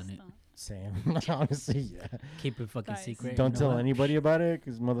 I would have done it. Stop. Same. Honestly, yeah. Keep it fucking Guys. secret. Don't you know tell what? anybody about it,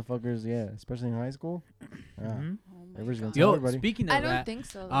 because motherfuckers, yeah, especially in high school. Yeah. Mhm. Oh my Everybody's gonna God. tell Yo, everybody. speaking of I don't that, think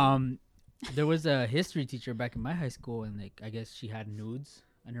so. though. there was a history teacher back in my high school, and like I guess she had nudes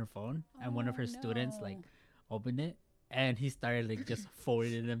on her phone, and one of her Oh, students like no. opened it, and he started like just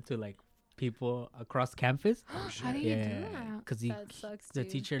forwarding them to like people across campus. How do you do that? because That sucks, the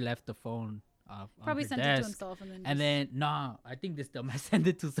dude. teacher left the phone Probably on her sent it desk. to himself and then. And then I think this dumb I sent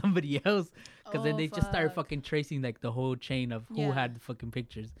it to somebody else because then they just started fucking tracing like the whole chain of who Yeah. had the fucking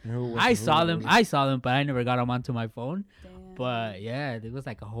pictures. Who was I who saw them, was- but I never got them onto my phone. Damn. But yeah, there was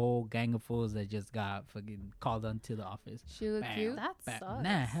like a whole gang of fools that just got fucking called onto the office. She looked Bam. cute. That Bam. sucks.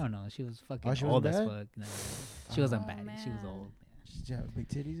 Nah, hell no, she was fucking she wasn't old as bad? fuck. Nah, she wasn't Oh, bad. She was man. old. Did you have big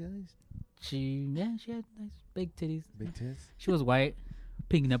titties at least? She had nice big titties. Big tits? She was white,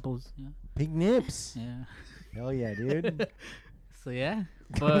 pink nipples. Yeah, Pink nips. yeah. Hell yeah, dude. So yeah,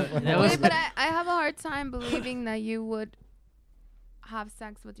 but that was Wait, but I have a hard time believing that you would have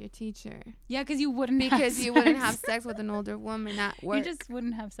sex with your teacher Yeah, because you wouldn't. because have you wouldn't sex. have sex with an older woman at work. You just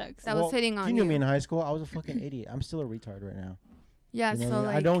wouldn't have sex. That was Well, hitting on you knew you. me in high school. I was a fucking idiot. I'm still a retard right now. Yeah, You know so what I mean?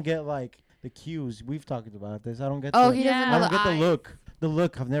 like I don't get like the cues. We've talked about this. I don't get. Oh, the, he doesn't Yeah. know I don't the get the eyes. look. The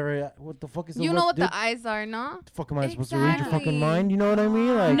look. I've never. What the fuck is the You look? know what dude? the eyes are, no? The fuck am I supposed to read your fucking Exactly. mind? You know what I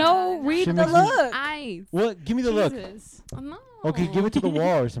mean? Like, No, read She the makes me- look. Eyes. what? Give me the look. Jesus. Oh, no. Okay, give it to the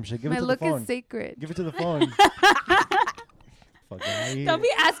wall or some shit. Give My it to look the phone. is sacred. Give it to the phone. Fuck yeah. Don't be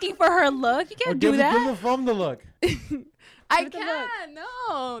asking for her look. You can't do Give that. the phone the look. I Give it the look. can't.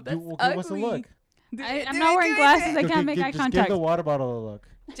 No, that's Okay, ugly. what's the look? Do I'm it, do not it, wearing do it, glasses. do I it. can't make eye just give contact. the water bottle a look.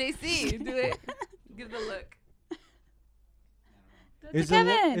 JC, do it. Give the look. That's Is a the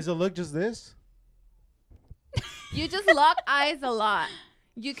look, Kevin. is the look just this? You just lock eyes a lot.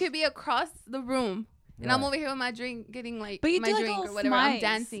 You could be across the room. And I'm Right. over here with my drink, getting like But you my do, like, drink or little whatever. I'm smiles.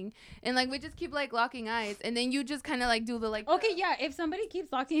 dancing, and like we just keep like locking eyes, and then you just kind of like do the like. Okay, yeah. If somebody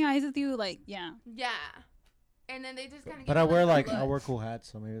keeps locking eyes with you, like, yeah. Yeah. And then they just kind of. But I wear like I wear cool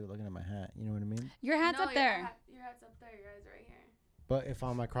hats, so maybe they're looking at my hat. You know what I mean? Your hat's up there. Your hat's up there. Your eyes are right here. But if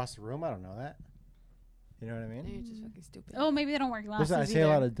I'm across the room, I don't know that. You know what I mean? You're just fucking stupid. Oh, maybe they don't wear glasses. Listen, I say a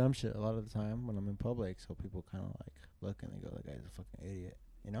either. lot of dumb shit a lot of the time when I'm in public, so people kind of like look and they go, "That guy's a fucking idiot,"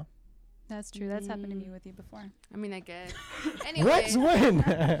 you know? That's true. That's happened to me with you before. I mean, I guess. Anyway. What? When?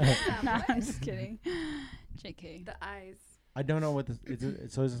 Yeah, Nah, what? I'm just kidding. JK. The eyes. I don't know what this.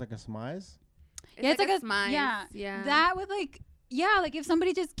 So is it like a smize? Yeah, it's like a smile. yeah, Yeah. That would like if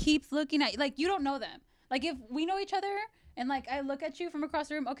somebody just keeps looking at like you don't know them. Like if we know each other and like I look at you from across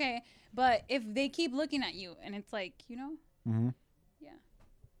the room, okay. But if they keep looking at you and it's like, you know, Mm-hmm. Yeah.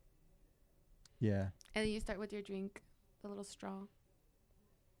 Yeah. And then you start with your drink, the little straw.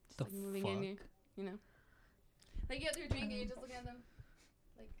 Just The like moving in your, fuck? you know. Like you have your drink and you're just looking at them.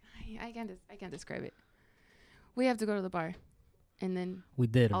 Like I can't describe it. We have to go to the bar, and then we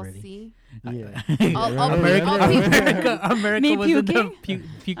did I'll already. see. Yeah. I'll America, America Me was in the puking?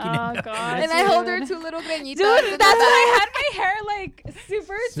 puking. Oh, in the- God. And I hold her dude. two little greñitas. dude, in the that's when I back. had my hair like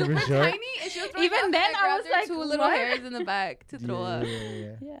super Super super short? tiny. And she was throwing Even up, and then, I grabbed was her like, two little what? hairs in the back to throw up.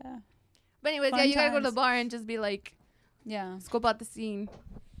 Yeah. Yeah. But anyways, yeah, Fun you gotta go to the times. bar and just be like, Yeah. scope out the scene.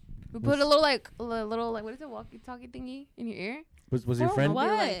 We put a little like what is it, walkie-talkie thingy in your ear. Was your For friend? what?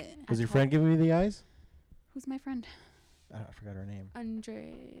 Like- Was your friend giving me the eyes? Who's my friend? I forgot her name.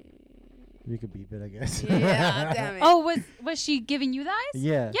 Andre. We could beep it, I guess. Yeah, damn it. Oh, was she giving you the eyes?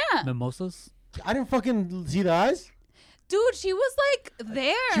 Yeah. Yeah. Mimosas. I didn't fucking see the eyes. Dude, she was like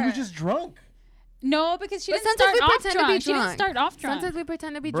there. She was just drunk. No, because she But didn't sometimes start we off pretend to be drunk. She didn't drunk. start off drunk. Sometimes we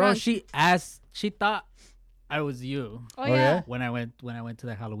pretend to be Bro, drunk. she thought I was you Oh, Oh, yeah. yeah? when I went to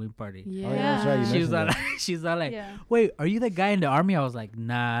the Halloween party. Yeah. Oh, yeah, that's right. You She was mentioned all that. she's all like, Yeah. wait, are you the guy in the army? I was like,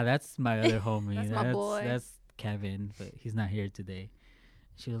 nah, that's my other homie. That's my boy. That's Kevin, but he's not here today.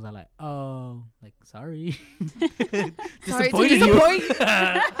 She was all like, oh, like, sorry. Sorry to Disappointed disappoint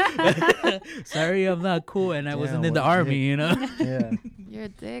you. Sorry, I'm not cool and I Damn, wasn't in what the a army, dick. you know? Yeah. You're a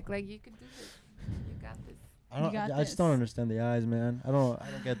dick. Like, you could do this. You got this. I just don't this. understand the eyes, man. I don't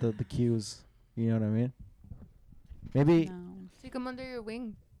get the cues. You know what I mean? Maybe No. Take him under your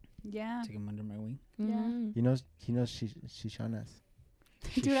wing. Yeah. Take him under my wing. Yeah. Mhm. he knows Shishonas.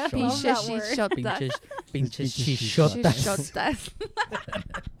 Dude, I Shishotas. love that She word. shot that. Pinches She shishotas. shot that.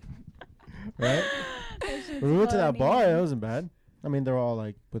 Right? That shit's When we went to that funny. bar, it wasn't bad. I mean, they're all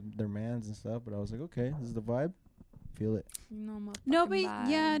like with their mans and stuff, but I was like, okay, this is the vibe. Feel it. You know my No, but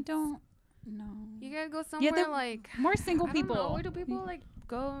fucking yeah, vibes. don't. No. You gotta go somewhere they're like More single I don't know, people. where do people like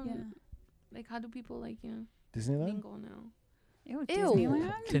go? Yeah. Like, how do people like Disneyland? mingle now? Ew, Ew.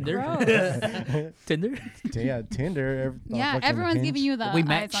 Disneyland? Tinder? Gross. Tinder? Yeah, Tinder. Yeah, everyone's giving you the We eyes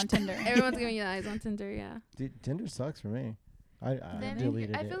matched. on Tinder. Everyone's giving you the eyes on Tinder. Yeah. Tinder sucks for me. I Then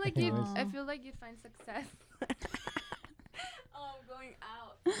deleted I it. feel like you. anyways. I feel like you'd find success. Going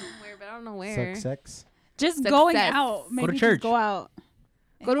out somewhere, but I don't know where. Sex. Just going Success. out. Maybe to just church. Go out.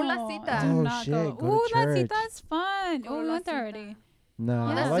 Go to Ew, La Cita. do Oh, not shit, go to Ooh, La church. Cita's fun. Go Oh, to we La went there Cita. already. No, Yeah, I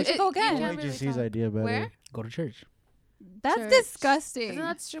that's- like we should go you again. can't I really like JC's tell. idea better. Where? Go to church. That's Church. disgusting. Isn't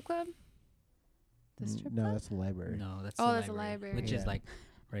that strip club? The strip No, club? that's the library. No, that's Oh, the that's a library. library. Which Yeah. is like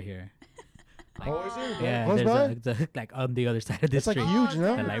right here. Oh, is it? Yeah, Close by? there's like on the other side of the It's like street. huge,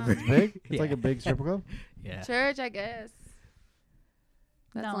 no? The damn. library. It's big. It's like Yeah. a big strip club. Yeah. Church, I guess.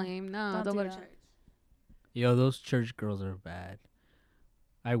 That's No, lame. No, don't don't do go to that. church. Yo, those church girls are bad.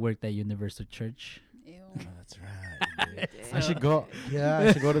 I worked at Universal Church. Ew. Oh, that's right. dude. So- I should go. Yeah,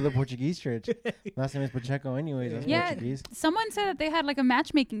 I should go to the Portuguese church. Last name is Pacheco, anyways. That's Yeah. Portuguese. Someone said that they had like a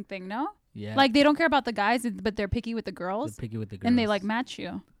matchmaking thing, no? Yeah. Like they don't care about the guys, but they're picky with the They're girls, picky with the girls. and they like match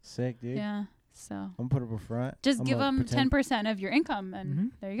you. Sick, dude. Yeah. So I'm gonna put up a front. just I'm give gonna them pretend- 10% of your income, and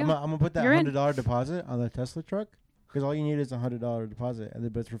Mhm. there you I'm go. gonna put that You're in. $100 deposit on the Tesla truck because all you need is a $100 deposit, and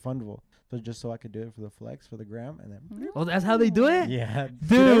then, but it's refundable. So just so I could do it for the flex for the gram, and then Oh, that's how they do it? yeah,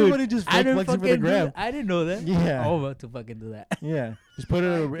 Dude, everybody just I didn't flexing fucking for the do gram. that. I didn't know that. Yeah. I'm about to fucking do that. Yeah, just put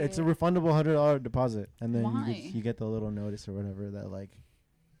it. Like It's a it. refundable $100 deposit, and then Why? you get the little notice or whatever that like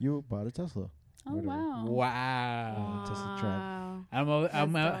you bought a Tesla. Oh whatever. wow. Wow. Tesla truck. Wow.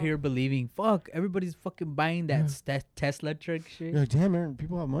 I'm out dope. here believing. Fuck, everybody's fucking buying that Tesla truck shit. You're like, damn, man,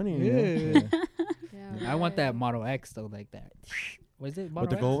 people have money. You Yeah. know? Yeah, I want that right. Model X though, like that. What is it? Model With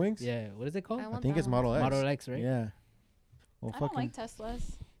the X? gold wings? Yeah. What is it called? I I want think that it's one. Model X. Model X, right? Yeah. Well, I don't fucking. like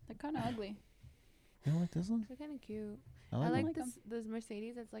Teslas. They're kind of ugly. You don't like Tesla? They're kind of cute. I I like, like them. this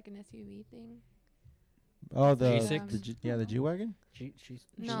Mercedes. It's like an SUV thing. Oh, the G6? the G wagon. She's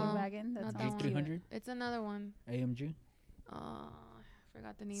No, Wagon. That not sounds that cute. one. G300 It's another one. AMG. I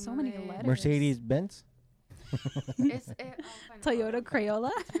forgot the name. So of many it. letters. Mercedes Benz. I'll find a Toyota photo.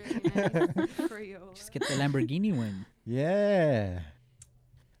 Crayola. It's really nice. Crayola. Just get the Lamborghini one. Yeah.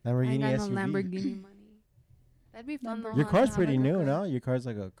 I Lamborghini ain't got SUV. no Lamborghini money. That'd be fun though. Your huh, car's to have, pretty like, new a now. Your car's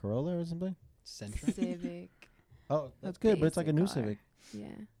like a Corolla or something. Sentra. Civic. Oh, that's A good, but it's like a new basic car. Civic.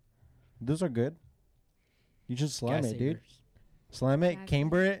 Yeah. Those are good. You should slime Gas it, dude. savers. Slime it, Gas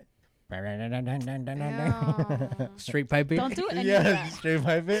camber it. Ew. Straight pipe it. Don't do any of Yeah, that. straight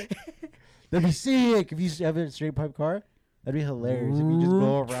pipe it. That'd be sick if you have a straight pipe car. That'd be hilarious if you just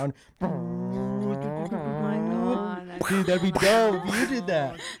go around. Oh my god. that's Dude, that'd be so dope if you did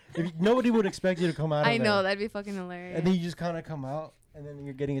that. Nobody would expect you to come out of I know there. that'd be fucking hilarious. And then you just kind of come out, and then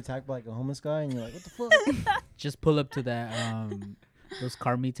you're getting attacked by like a homeless guy, and you're like, what the fuck? Just pull up to that those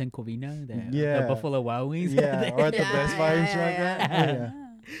car meets in Covina, the Yeah. Buffalo Wild Wings. Yeah, or at the Yeah, Best Buy and yeah, shit like yeah, that. yeah. Yeah.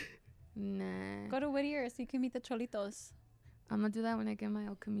 Nah. Go to Whittier so you can meet the cholitos. I'm gonna do that when I get my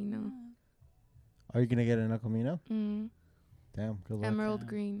El Camino. Are you gonna get an El Camino? Mm. Damn, good luck. Emerald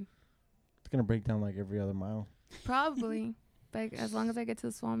green. It's gonna break down like every other mile. Probably. But as long as I get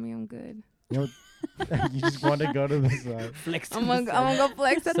to Swami, I'm good. You know, you just want to go to the side. Flex. I'm gonna go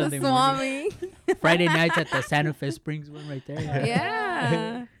flex at Sunday the Swami. Friday nights at the Santa Fe Springs one right there.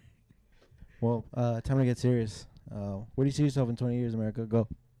 Yeah. Well, time to get serious. Where do you see yourself in 20 years, America? Go.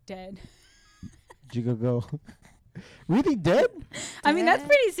 Dead. Jica, go. Really dead? I mean, that's Dead?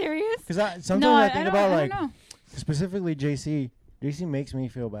 pretty serious. Because sometimes No, I think don't, about I like don't know. specifically JC. JC makes me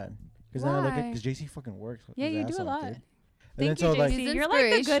feel bad because then I look at Why? because JC fucking works. Yeah, his you ass do a off, lot. dude. And Thank then you, so like, JC. He's You're like the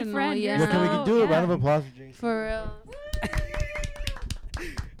good inspirational, friend. yeah. You're yeah, can we so- do a round of yeah. applause for JC? For real.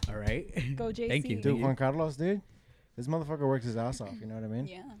 All right. Go JC. Thank you. Dude, Thank you. Juan Carlos, dude, this motherfucker works his ass off. You know what I mean?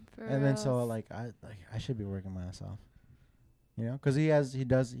 Yeah. For And then reals. so I should be working my ass off. You know, because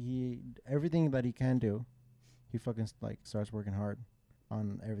everything that he can do, he fucking like starts working hard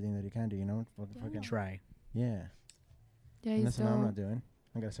on everything that he can do. You know, fucking Try. yeah. Yeah, And he's that's what I'm not dope. doing.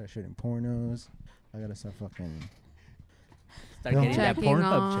 I gotta start shooting pornos. I gotta start fucking. Start No. getting that Checking Pornhub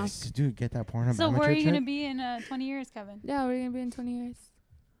off. check. Dude, get that Pornhub. So where amateur are you gonna check. be in 20 years, Kevin? Yeah, we're gonna be in 20 years.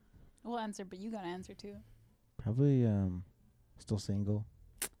 We'll answer, but you gotta answer too. Probably still single.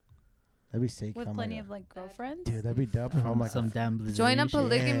 That'd be sick. With if I'm plenty like of like girlfriends. dude, that'd be dope. If I'm like Some damn blizzard. Join a shit.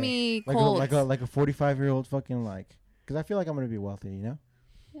 polygamy like cult. a 45-year-old fucking like, because I feel like I'm gonna be wealthy, you know.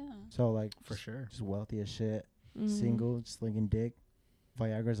 Yeah. So like For sure. just wealthy as shit, Mhm. single, just slinging dick,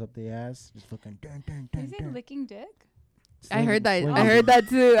 Viagra's up the ass, just fucking dun dun Did you dun say dun. licking dick? I heard that. Slinging I heard dick. that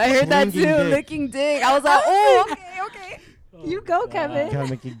too. I heard that Slinging too. dick. Licking dick. I was like, oh, okay. You go, Kevin. Gotta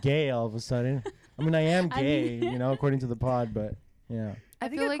make it gay all of a sudden. I mean, I am I gay, mean- you know, according to the pod, but yeah. I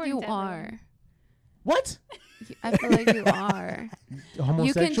think feel like according you to everyone. are. What? I feel like you are. Homosexual?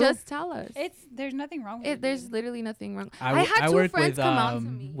 You can just tell us. There's nothing wrong with it. There's dude. literally nothing wrong. I I had two work friends with come out to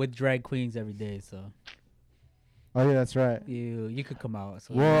me. with drag queens every day, so Oh yeah, that's right. you could come out.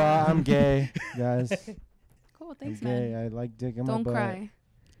 So Well, I'm gay, guys. Cool, I'm thanks, gay. man. I like dick in my Don't butt. cry.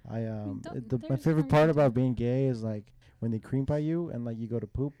 I Don't- my there's favorite no part reason about to. being gay is like when they cream by you and like you go to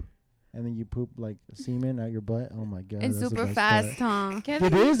poop, and then you poop like semen out your butt. Oh my god! And that's the super best fast, part. huh?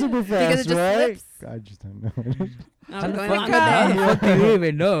 Kevin, It is super Because fast, it just right? slips. I just don't know. I was going fuck along with that? with it. How do you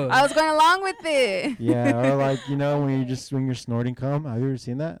even know? I was going along with it. Yeah, or like you know when you're snorting cum. Have you ever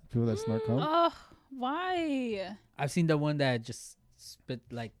seen that? People that snort cum. Oh, why? I've seen the one that just spit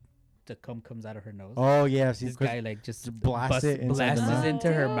like the cum comes out of her nose. Oh yeah, I've seen This Chris- guy like just blast it inside the blasts mouth.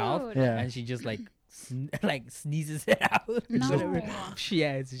 into her mouth, Dude. Yeah. and she just like like sneezes it out. or No. whatever.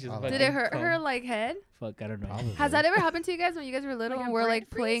 Yeah, it's just. Oh, fucking Did it hurt cum. her like head? Fuck, I don't know. Probably. Has that ever happened to you guys when you guys were little Like and a we're brain like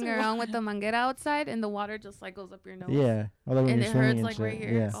playing freeze or around what? with the manguera outside and the water just like goes up your nose? Yeah, although when And you're it swimming hurts and like right shit.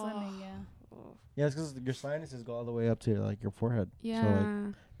 here. Yeah, Oh. Swimming, yeah. yeah, it's because your sinuses go all the way up to like your forehead. Yeah. So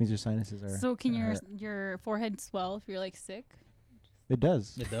like means your sinuses are. So can are- your forehead swell if you're like sick? It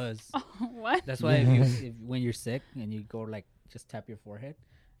does. It does. What? That's why if when you're sick and you go like just tap your forehead,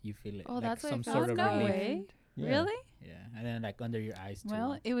 you feel it. Oh, like that's what some I sort found. of No relief. way. Yeah. Really? Yeah, and then like under your eyes too.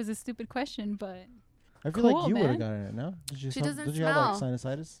 Well, it was a stupid question, but I feel Cool, like you would have man. gotten it. No, did you? She doesn't Did you have like smell.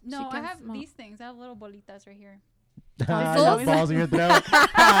 sinusitis? no, I can have smell. these things. I have little bolitas right here. You got Balls? balls in your throat.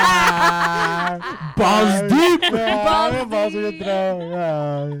 Balls deep. Yeah, Balls balls in your deep.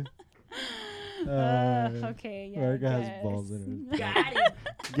 throat. Okay, yeah. Erica I has guess. balls in her. Got it.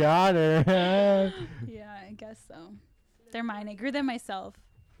 Got her. Yeah, I guess so. They're mine. I grew them myself.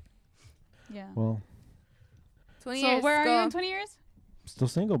 Yeah. Well, 20 So years. where are go. you in 20 years? still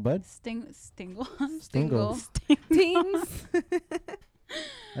single, bud. Stingle. Single. Teens.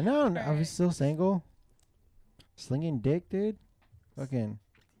 I know. I Alright. was still single. Slinging dick, dude.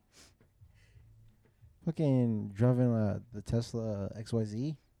 Fucking driving the Tesla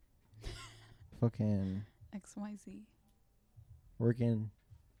XYZ. Fucking XYZ. working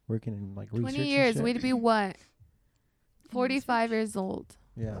in like research. 20 and years. shit. We'd be what? 45 years old.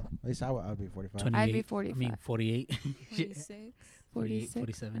 Yeah, at least I'd be 45. 28. I'd be I 45. mean 48. 46. 48, 46.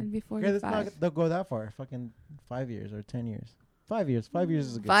 47. I'd be Yeah, that's 45. not, they'll go that far. Fucking 5 years or 10 years. 5 years. 5 years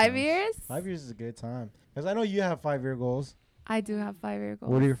is a good 5 time. years? 5 years is a good time. Because I know you have 5-year goals. I do have 5-year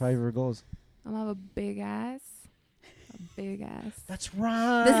goals. What are your 5-year goals? I'm gonna have a big ass. A big ass. That's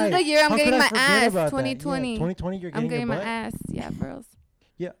right. This is the year I'm How getting could I my forget ass. about that? 2020. Yeah, 2020, you're getting I'm getting your my butt? ass. Yeah, for reals.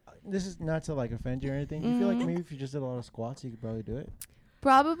 Yeah, this is not to like offend you or anything. You feel like Mhm. maybe if you just did a lot of squats, you could probably do it?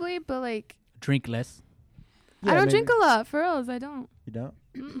 Probably, but like, Drink less. Yeah, I don't maybe. drink a lot. For reals, I don't. You don't?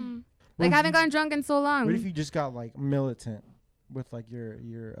 Mm-mm. What Like, if I haven't you- gotten drunk in so long. What if you just got like militant with like your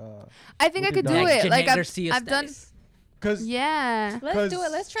I think I What could did do that- it. Like, Jeanette I've Garcia done. status. because Yeah. Let's do 'Cause-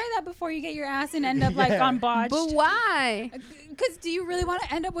 it. Let's try that before you get your ass and end up like Yeah. on botched. But why? Because do you really want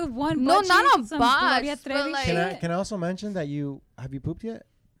to end up with one? No, butt not cheek, on some botched, Gloria but, Trevi like- shit? can I also mention that have you pooped yet?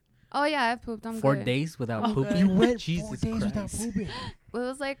 Oh yeah, I've pooped. I'm 4 good. days without Oh, pooping. good. You went Jesus 4 days without Christ. pooping. It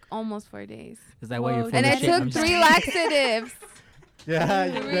was like almost 4 days. Is that why you're Whoa, full And of I shit? took I'm 3 just- laxatives. Yeah,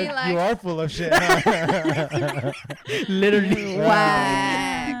 Really, you like- are full of shit. Huh? Literally.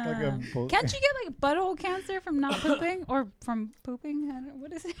 Whack. Fucking bull- Can't you get like butthole cancer from not pooping or from pooping? I don't,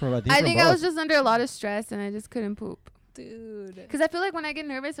 what is it, From, I from think I was both. just under a lot of stress and I just couldn't poop. dude? Because I feel like when I get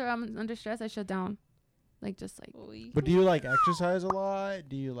nervous or I'm under stress, I shut down. Like, just like. But do you like exercise a lot?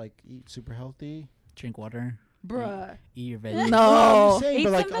 Do you like eat super healthy? Drink water. Bruh. Eat your veggies. No. I'm just saying, Eat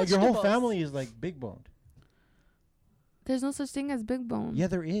but like some your whole vegetables. family is like big boned. There's no such thing as big bones. Yeah,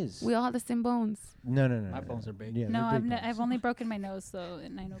 there is. We all have the same bones. No. My bones are big. Yeah, No, they're big I've bones. only broken my nose, so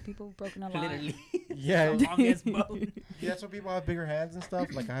and I know people have broken a lot. Literally. Yeah, Longest bone. yeah. That's why people have bigger hands and stuff.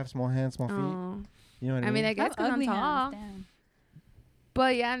 Like I have small hands, small feet. Oh. You know what I I mean? mean, I I guess have 'cause I'm ugly tall. hands. Damn.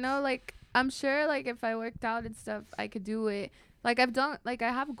 But yeah, no, like I'm sure, like if I worked out and stuff, I could do it. Like I've done, like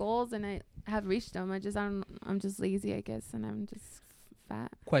I have goals and I have reached them. I'm just lazy, I guess, and I'm just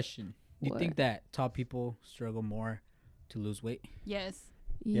fat. Question: do you What? think that tall people struggle more to lose weight? Yes.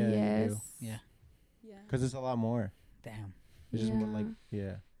 Yeah, you Yes. do. Yeah. Yeah. Because it's a lot more. Damn. It's just more Yeah. like,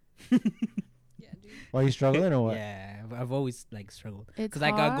 yeah. Yeah, dude. Why you struggling or what? Yeah, I've always like struggled It's because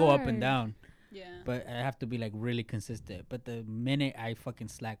I gotta go up and hard. down, Yeah. but I have to be like really consistent. But the minute I fucking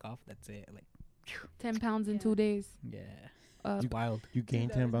slack off, that's it. Like, 10 pounds in Yeah. 2 days. yeah, Up. it's wild. You gain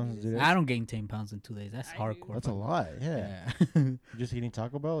that 10 was pounds to do amazing. that? I don't gain 10 pounds in 2 days. That's I do. hardcore. That's a lot. Yeah. Yeah. You just eating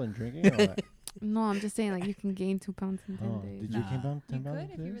Taco Bell and drinking? Or what? No, I'm just saying, like, you can gain 2 pounds in 10 Oh, days. did you gain Nah. 10 You pounds? could in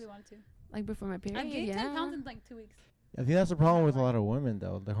if 2 you days? really wanted to. Like, before my period. I gained yeah. 10 pounds in like 2 weeks. I think that's the problem with a lot of women,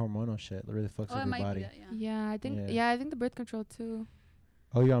 though. The hormonal shit that really fucks Oh, up it your might body. be that, yeah. Yeah, I think. Yeah. Yeah. I think the birth control too.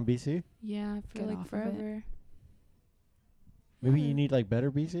 Oh, you're on BC? Yeah, I feel Get like off of it. forever. Maybe Yeah. you need like better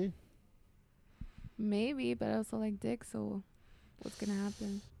BC? Maybe, but I also like dick. So, what's gonna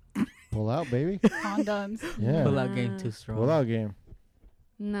happen? Pull out, baby. Condoms. Yeah. Pull out game Nah. too strong. Pull out game.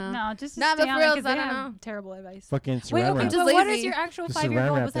 No. No, just Nah, stay but on for it reals, 'cause I they don't have know. terrible advice. Fucking Wait, saran okay, wrap. just but what is lazy. your actual Just 5-year saran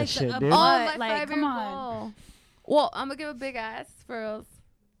goal wrap that besides shit, a dude. butt? Oh, my Like, 5-year come on. goal. Well, I'm gonna give a big ass for reals.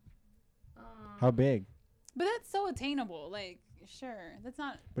 How big? But that's so attainable. Like, sure, that's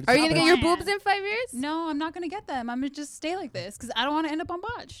not. But it's Are you not gonna bad. get your plan. boobs in 5 years? No, I'm not gonna get them. I'm gonna just stay like this because I don't want to end up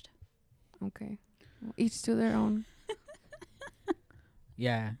unbotched. Okay. Well, each to their own.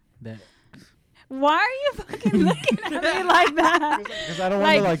 Yeah. That. Why are you fucking looking at me like that? Because I don't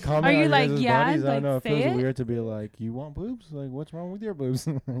Like, want to like comment are you on like, your guys' yeah, bodies. I like, don't know. It say feels it? weird to be like, you want boobs? Like, what's wrong with your boobs?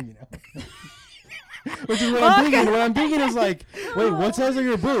 you know. Which is what I'm thinking. What I'm thinking is like, wait, what size are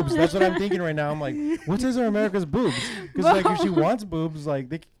your boobs? That's what I'm thinking right now. I'm like, what size are America's boobs? Because like, if she wants boobs, like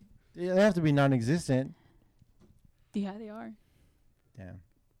they have to be non-existent. Yeah, they are. Damn.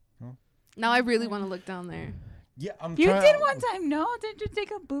 Now I really want to look down there. Yeah, I'm. You trying, did one time, no? Did you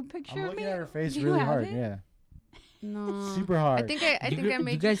take a boob picture I'm of looking me? at her face You really hard. haven't? Yeah, No. super hard. I think I you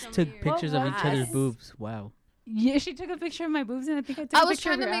made guys some took weird- pictures of each other's was? boobs. Wow. Yeah, she took a picture of my boobs, and I think I took I a was picture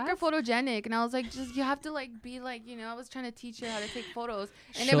trying of to her make her ass. photogenic, and I was like, just you have to like be like, you know, I was trying to teach her how to take photos,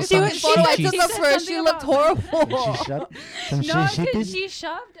 and Show every some fucking photo I cheeks. took of She her, said she something looked about- horrible. She shut some No, shit. because she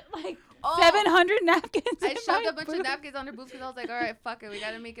shoved like Oh. 700 napkins. I in shoved my a bunch of boobs. napkins on her boobs because I was like, all right, fuck it, we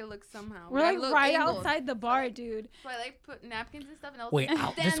gotta make it look somehow. We're We like gotta look right angled. outside the bar, dude. So I like put napkins and stuff, and I was Wait, like,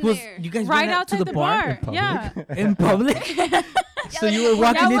 ow, stand this was there. you guys Right went out to outside the the bar bar. Yeah. in public. So you were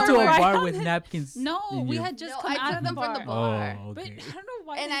walking Yeah, into we're a right bar on with the- napkins. No, in we your- had just No, come I out took of the them from bar. the bar. Oh, But okay. I don't know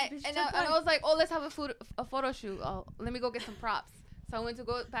why. And this bitch and took, I was like, oh, let's have a photo shoot. Oh, let me go get some props. So I went to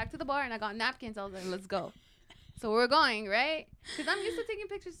go back to the bar and I got napkins. I was like, let's go. So we're going, right? Because I'm used to taking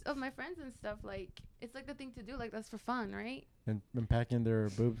pictures of my friends and stuff. Like, it's like the thing to do. Like, that's for fun, right? and packing their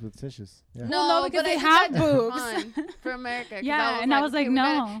boobs with tissues. Yeah. Well, no, because but they I did have that just for boobs. fun, for America. 'Cause Yeah, and I was like,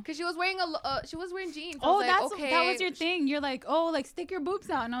 no. Because she was wearing she was wearing jeans. I Oh, was that's like, okay. that was your thing. You're like, oh, like stick your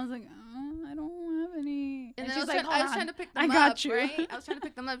boobs out, and I was like, I don't have any. And then she's I was, like, I was trying to pick them I up, got you. right? I was trying to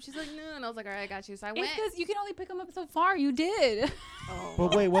pick them up. She's like, no, and I was like, all right, I got you. So I went. It's because you can only pick them up so far. You did. Oh,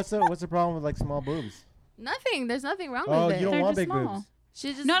 But wait, what's the problem with like small boobs? nothing. There's nothing wrong Oh, with it. you don't They're want just big small. boobs.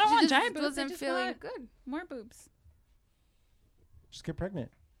 She just No, I don't she want just giant boobs. I wasn't just feeling want- good. More boobs. Just get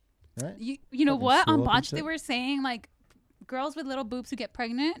pregnant, right? You know Fucking what? swell On up and Botch, they shit. were saying like, girls with little boobs who get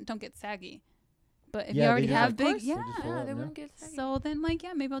pregnant don't get saggy. But if you Yeah, already they just, have of big, course, they yeah. just swell Yeah, up, they yeah. wouldn't get saggy. So then, like,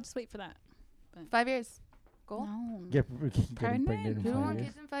 yeah, maybe I'll just wait for that. 5 years. Goal. No. Getting Pregnant? pregnant in You don't 5 want years.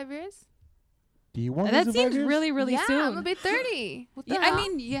 kids in 5 years? Do you want That kids in 5 seems years? really, really yeah, soon. I'm gonna be 30. What the Yeah, hell? I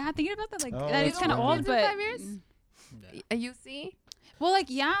mean, yeah, thinking about that, like, Oh, that that's is kind of fine. old, Kids in but 5 years? You see? well, like,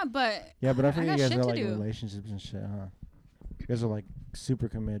 yeah, but Yeah, but I I think got you guys shit are to like do. relationships and shit, huh? You guys are like super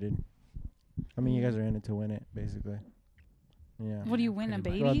committed. I mean, you guys are in it to win it, basically. Yeah. what do you win, a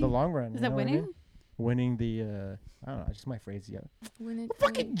pretty baby? much. Well, the long run. Is you that know what I mean? winning? Winning the I don't know, just my phrase. Yeah. When it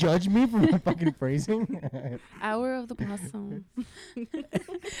Fucking judge me for my fucking phrasing. hour of the possum.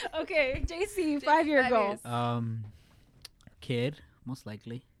 Okay, JC, 5-year 5 goal. years. Kid, most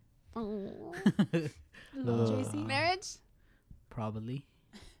likely. Oh. Little Uh, JC. Marriage? Probably.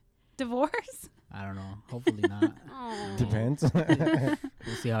 Divorce? I don't know. Hopefully not. Oh. Depends.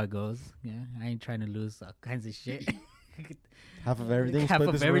 We'll see how it goes. Yeah, I ain't trying to lose all kinds of shit. Half of everything. Half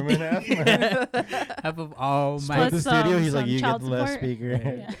Split of this room in half. Half of all Split my the Some- studio. He's like, some you get child the less support. speaker.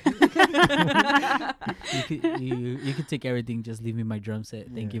 Yeah. You could take everything. Just leave me my drum set.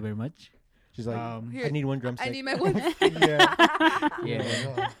 Thank you Yeah. very much. She's like, Here, I need one drum I set. need my one. Yeah.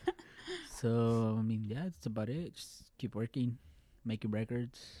 Yeah. So I mean, yeah, that's about it. Just keep working, making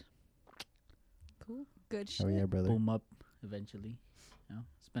records, Cool. Good shit. Oh yeah, brother. boom up eventually. You know,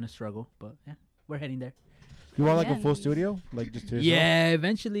 it's been a struggle, but yeah, we're heading there. You want like Yeah. a full studio, like just to yourself? Yeah,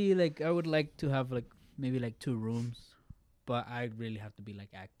 eventually, like I would like to have like maybe like 2 rooms, but I really have to be like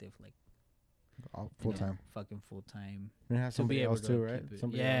active, like All you full know, time. fucking full time. And have To be somebody able else to too, right? keep it-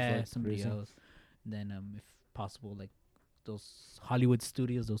 Somebody yeah, else, like, somebody producing. else. Then if possible, like those Hollywood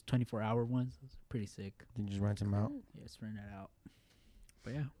studios, those 24-hour ones, those are pretty sick. You just rent them out. Yeah, just rent that out.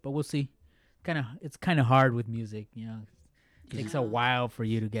 But yeah, but we'll see. It's kind of hard with music, you know. It takes a Yeah. while for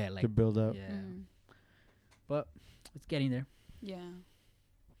you to get like To build up. yeah, Mm. but it's getting there. Yeah.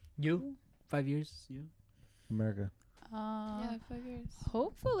 You 5 years, you America. Yeah, 5 years.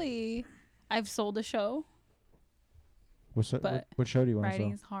 Hopefully, I've sold a show. But What show do you want to Writing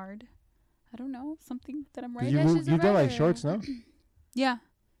sell? is hard. I don't know, something that I'm 'Cause writing. guess she's a you've done like writer. shorts, no? Yeah.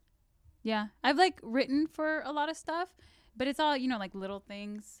 Yeah. I've like written for a lot of stuff, but it's all, like little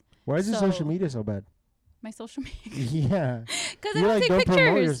things. Why is your social So- media so bad? My social media. Yeah. Because I You don't like take don't promote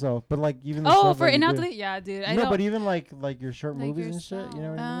pictures. yourself, but like even the Oh, stuff for that you do. inathlete? Yeah, dude. I No, don't. but even like your short Like movies and shit, you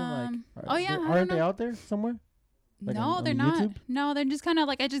know what I mean? Like, oh, yeah, I don't aren't they know. out there somewhere? like no, on they're the not. YouTube? No, they're just kind of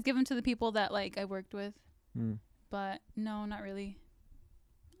like, I just give them to the people that like I worked with. Hmm. But no, not really.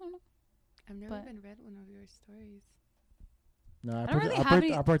 I've never But- even read one of your stories. No, I don't really have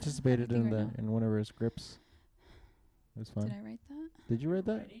any- I participated anything in right in one of her scripts. It was fun. Did I write that? Did you read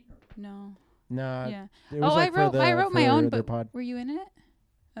that? No. No. Yeah. It was Oh, like for I wrote my for own, their but pod. were you in it?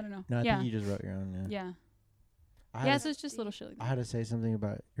 I don't know. No, I yeah. think you just wrote your own. Yeah. Yeah. I Yeah, had, so it's just little shit like I that. had to say something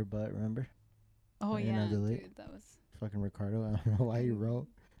about your butt. Remember? Oh, and yeah. I delete. Dude, that was Fucking Ricardo. I don't know why you wrote.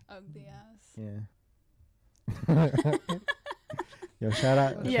 ugly ass. Yeah. Yo, shout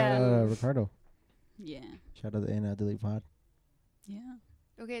out, Yeah. shout out Ricardo. Yeah. Shout out the In Delete Pod. Yeah.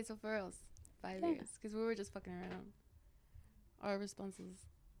 Okay, so for reals, 5 Yeah. years. Because we were just fucking around. Our responses.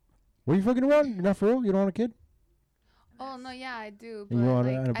 Were you fucking around? You're not for real? You don't want a kid? Oh, no, yeah, I do. And But you want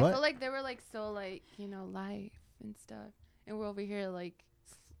like, it on a I butt? feel like they were like so like, life and stuff. And we're over here like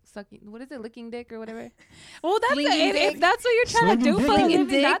sucking, what is it, licking dick or whatever? Well, that's Slinging if dick. that's what you're trying to Slinging do dick. for a Slinging living,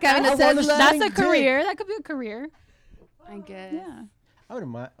 dick, having a I wanna Tesla. that's sling a dick. career. That could be a career. I guess. Yeah. I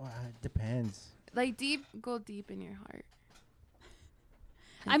wouldn't mind. It depends. Like go deep in your heart.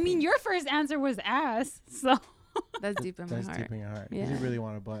 I mean, your first answer was ass, so That's deep in my That's heart. deep in your heart. 'Cause Yeah. You really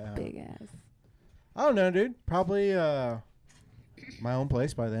want to butt out. Big ass. I don't know, dude. Probably my own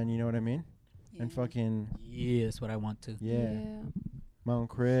place by then. You know what I mean? And fucking yeah, that's what I want to. yeah, my own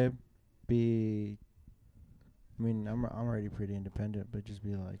crib. Be. I mean, I'm already pretty independent, but just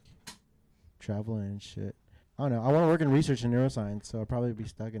be like traveling and shit. I don't know. I want to work in research and neuroscience, so I'll probably be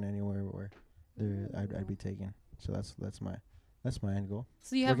stuck in anywhere where I'd be taken. So that's my end goal.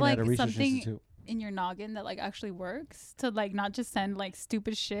 So you have Working at like a research something institute. in your noggin that like actually works to like not just send like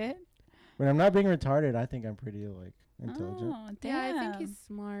stupid shit. Oh, When I'm not being retarded, I think I'm pretty like intelligent. Oh, damn. Yeah, I think he's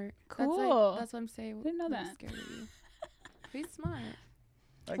smart. Cool. That's what I'm saying. Didn't know I'm that. scared of you. He's smart.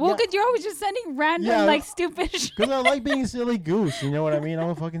 Well, because you're always just sending random Yeah, like stupid shit. Because I like being a silly goose. You know what I mean? I'm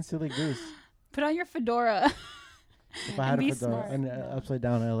a fucking silly goose. Put on your fedora. If I had Be a fedora, smart. an upside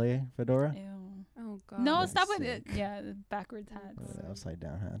down LA fedora, Ew. Oh God. No, That's stop with it. sick. Yeah, the backwards hats. upside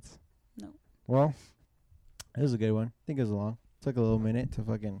down hats. No. Well, it was a good one. I think it was long. Took a little minute to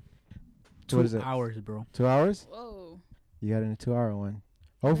fucking. 2 What is it? hours, bro. 2 hours? Whoa. You got in a 2-hour one.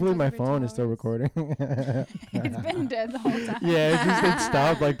 Hopefully talk my for 2 phone is still hours? recording. It's been dead the whole time. Yeah, it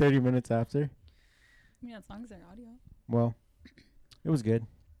stopped like 30 minutes after. I mean, as long as they're audio. Well, it was good.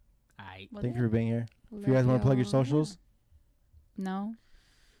 I Was Thank it? you for being here. If you guys want to plug your socials, No.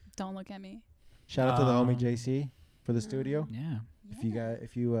 Don't look at me. shout out to the homie Um, JC for the studio. yeah. If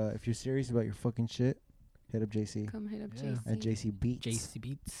you're serious about your fucking shit, hit up JC Come hit up Yeah. at JC. JC Beats. JC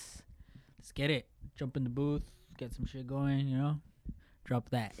Beats. Let's get it. Jump in the booth. Get some shit going. You know. Drop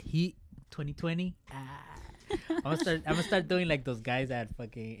that heat. 2020. I'm gonna start doing like those guys at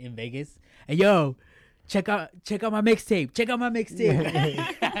fucking in Vegas. Hey yo, check out my mixtape. Check out my mixtape.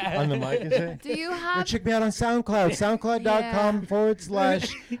 On the mic and shit. Do you Yo, have? check me out on SoundCloud.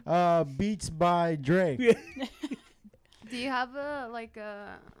 SoundCloud.com / Beats by Dre. Do you have a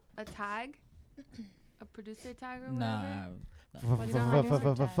tag? A producer tag or whatever?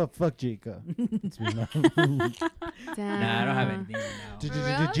 Fuck Jica. Damn. Nah, I don't have anything right now. For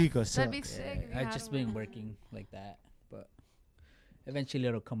real? Jica That'd be sucks. sick. if you I've had just been one. working like that, but eventually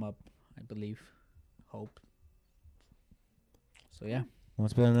it'll come up, I believe. Hope. So yeah. Well,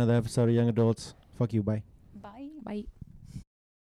 it's been another episode of Young Adults. Fuck you. Bye. Bye. Bye.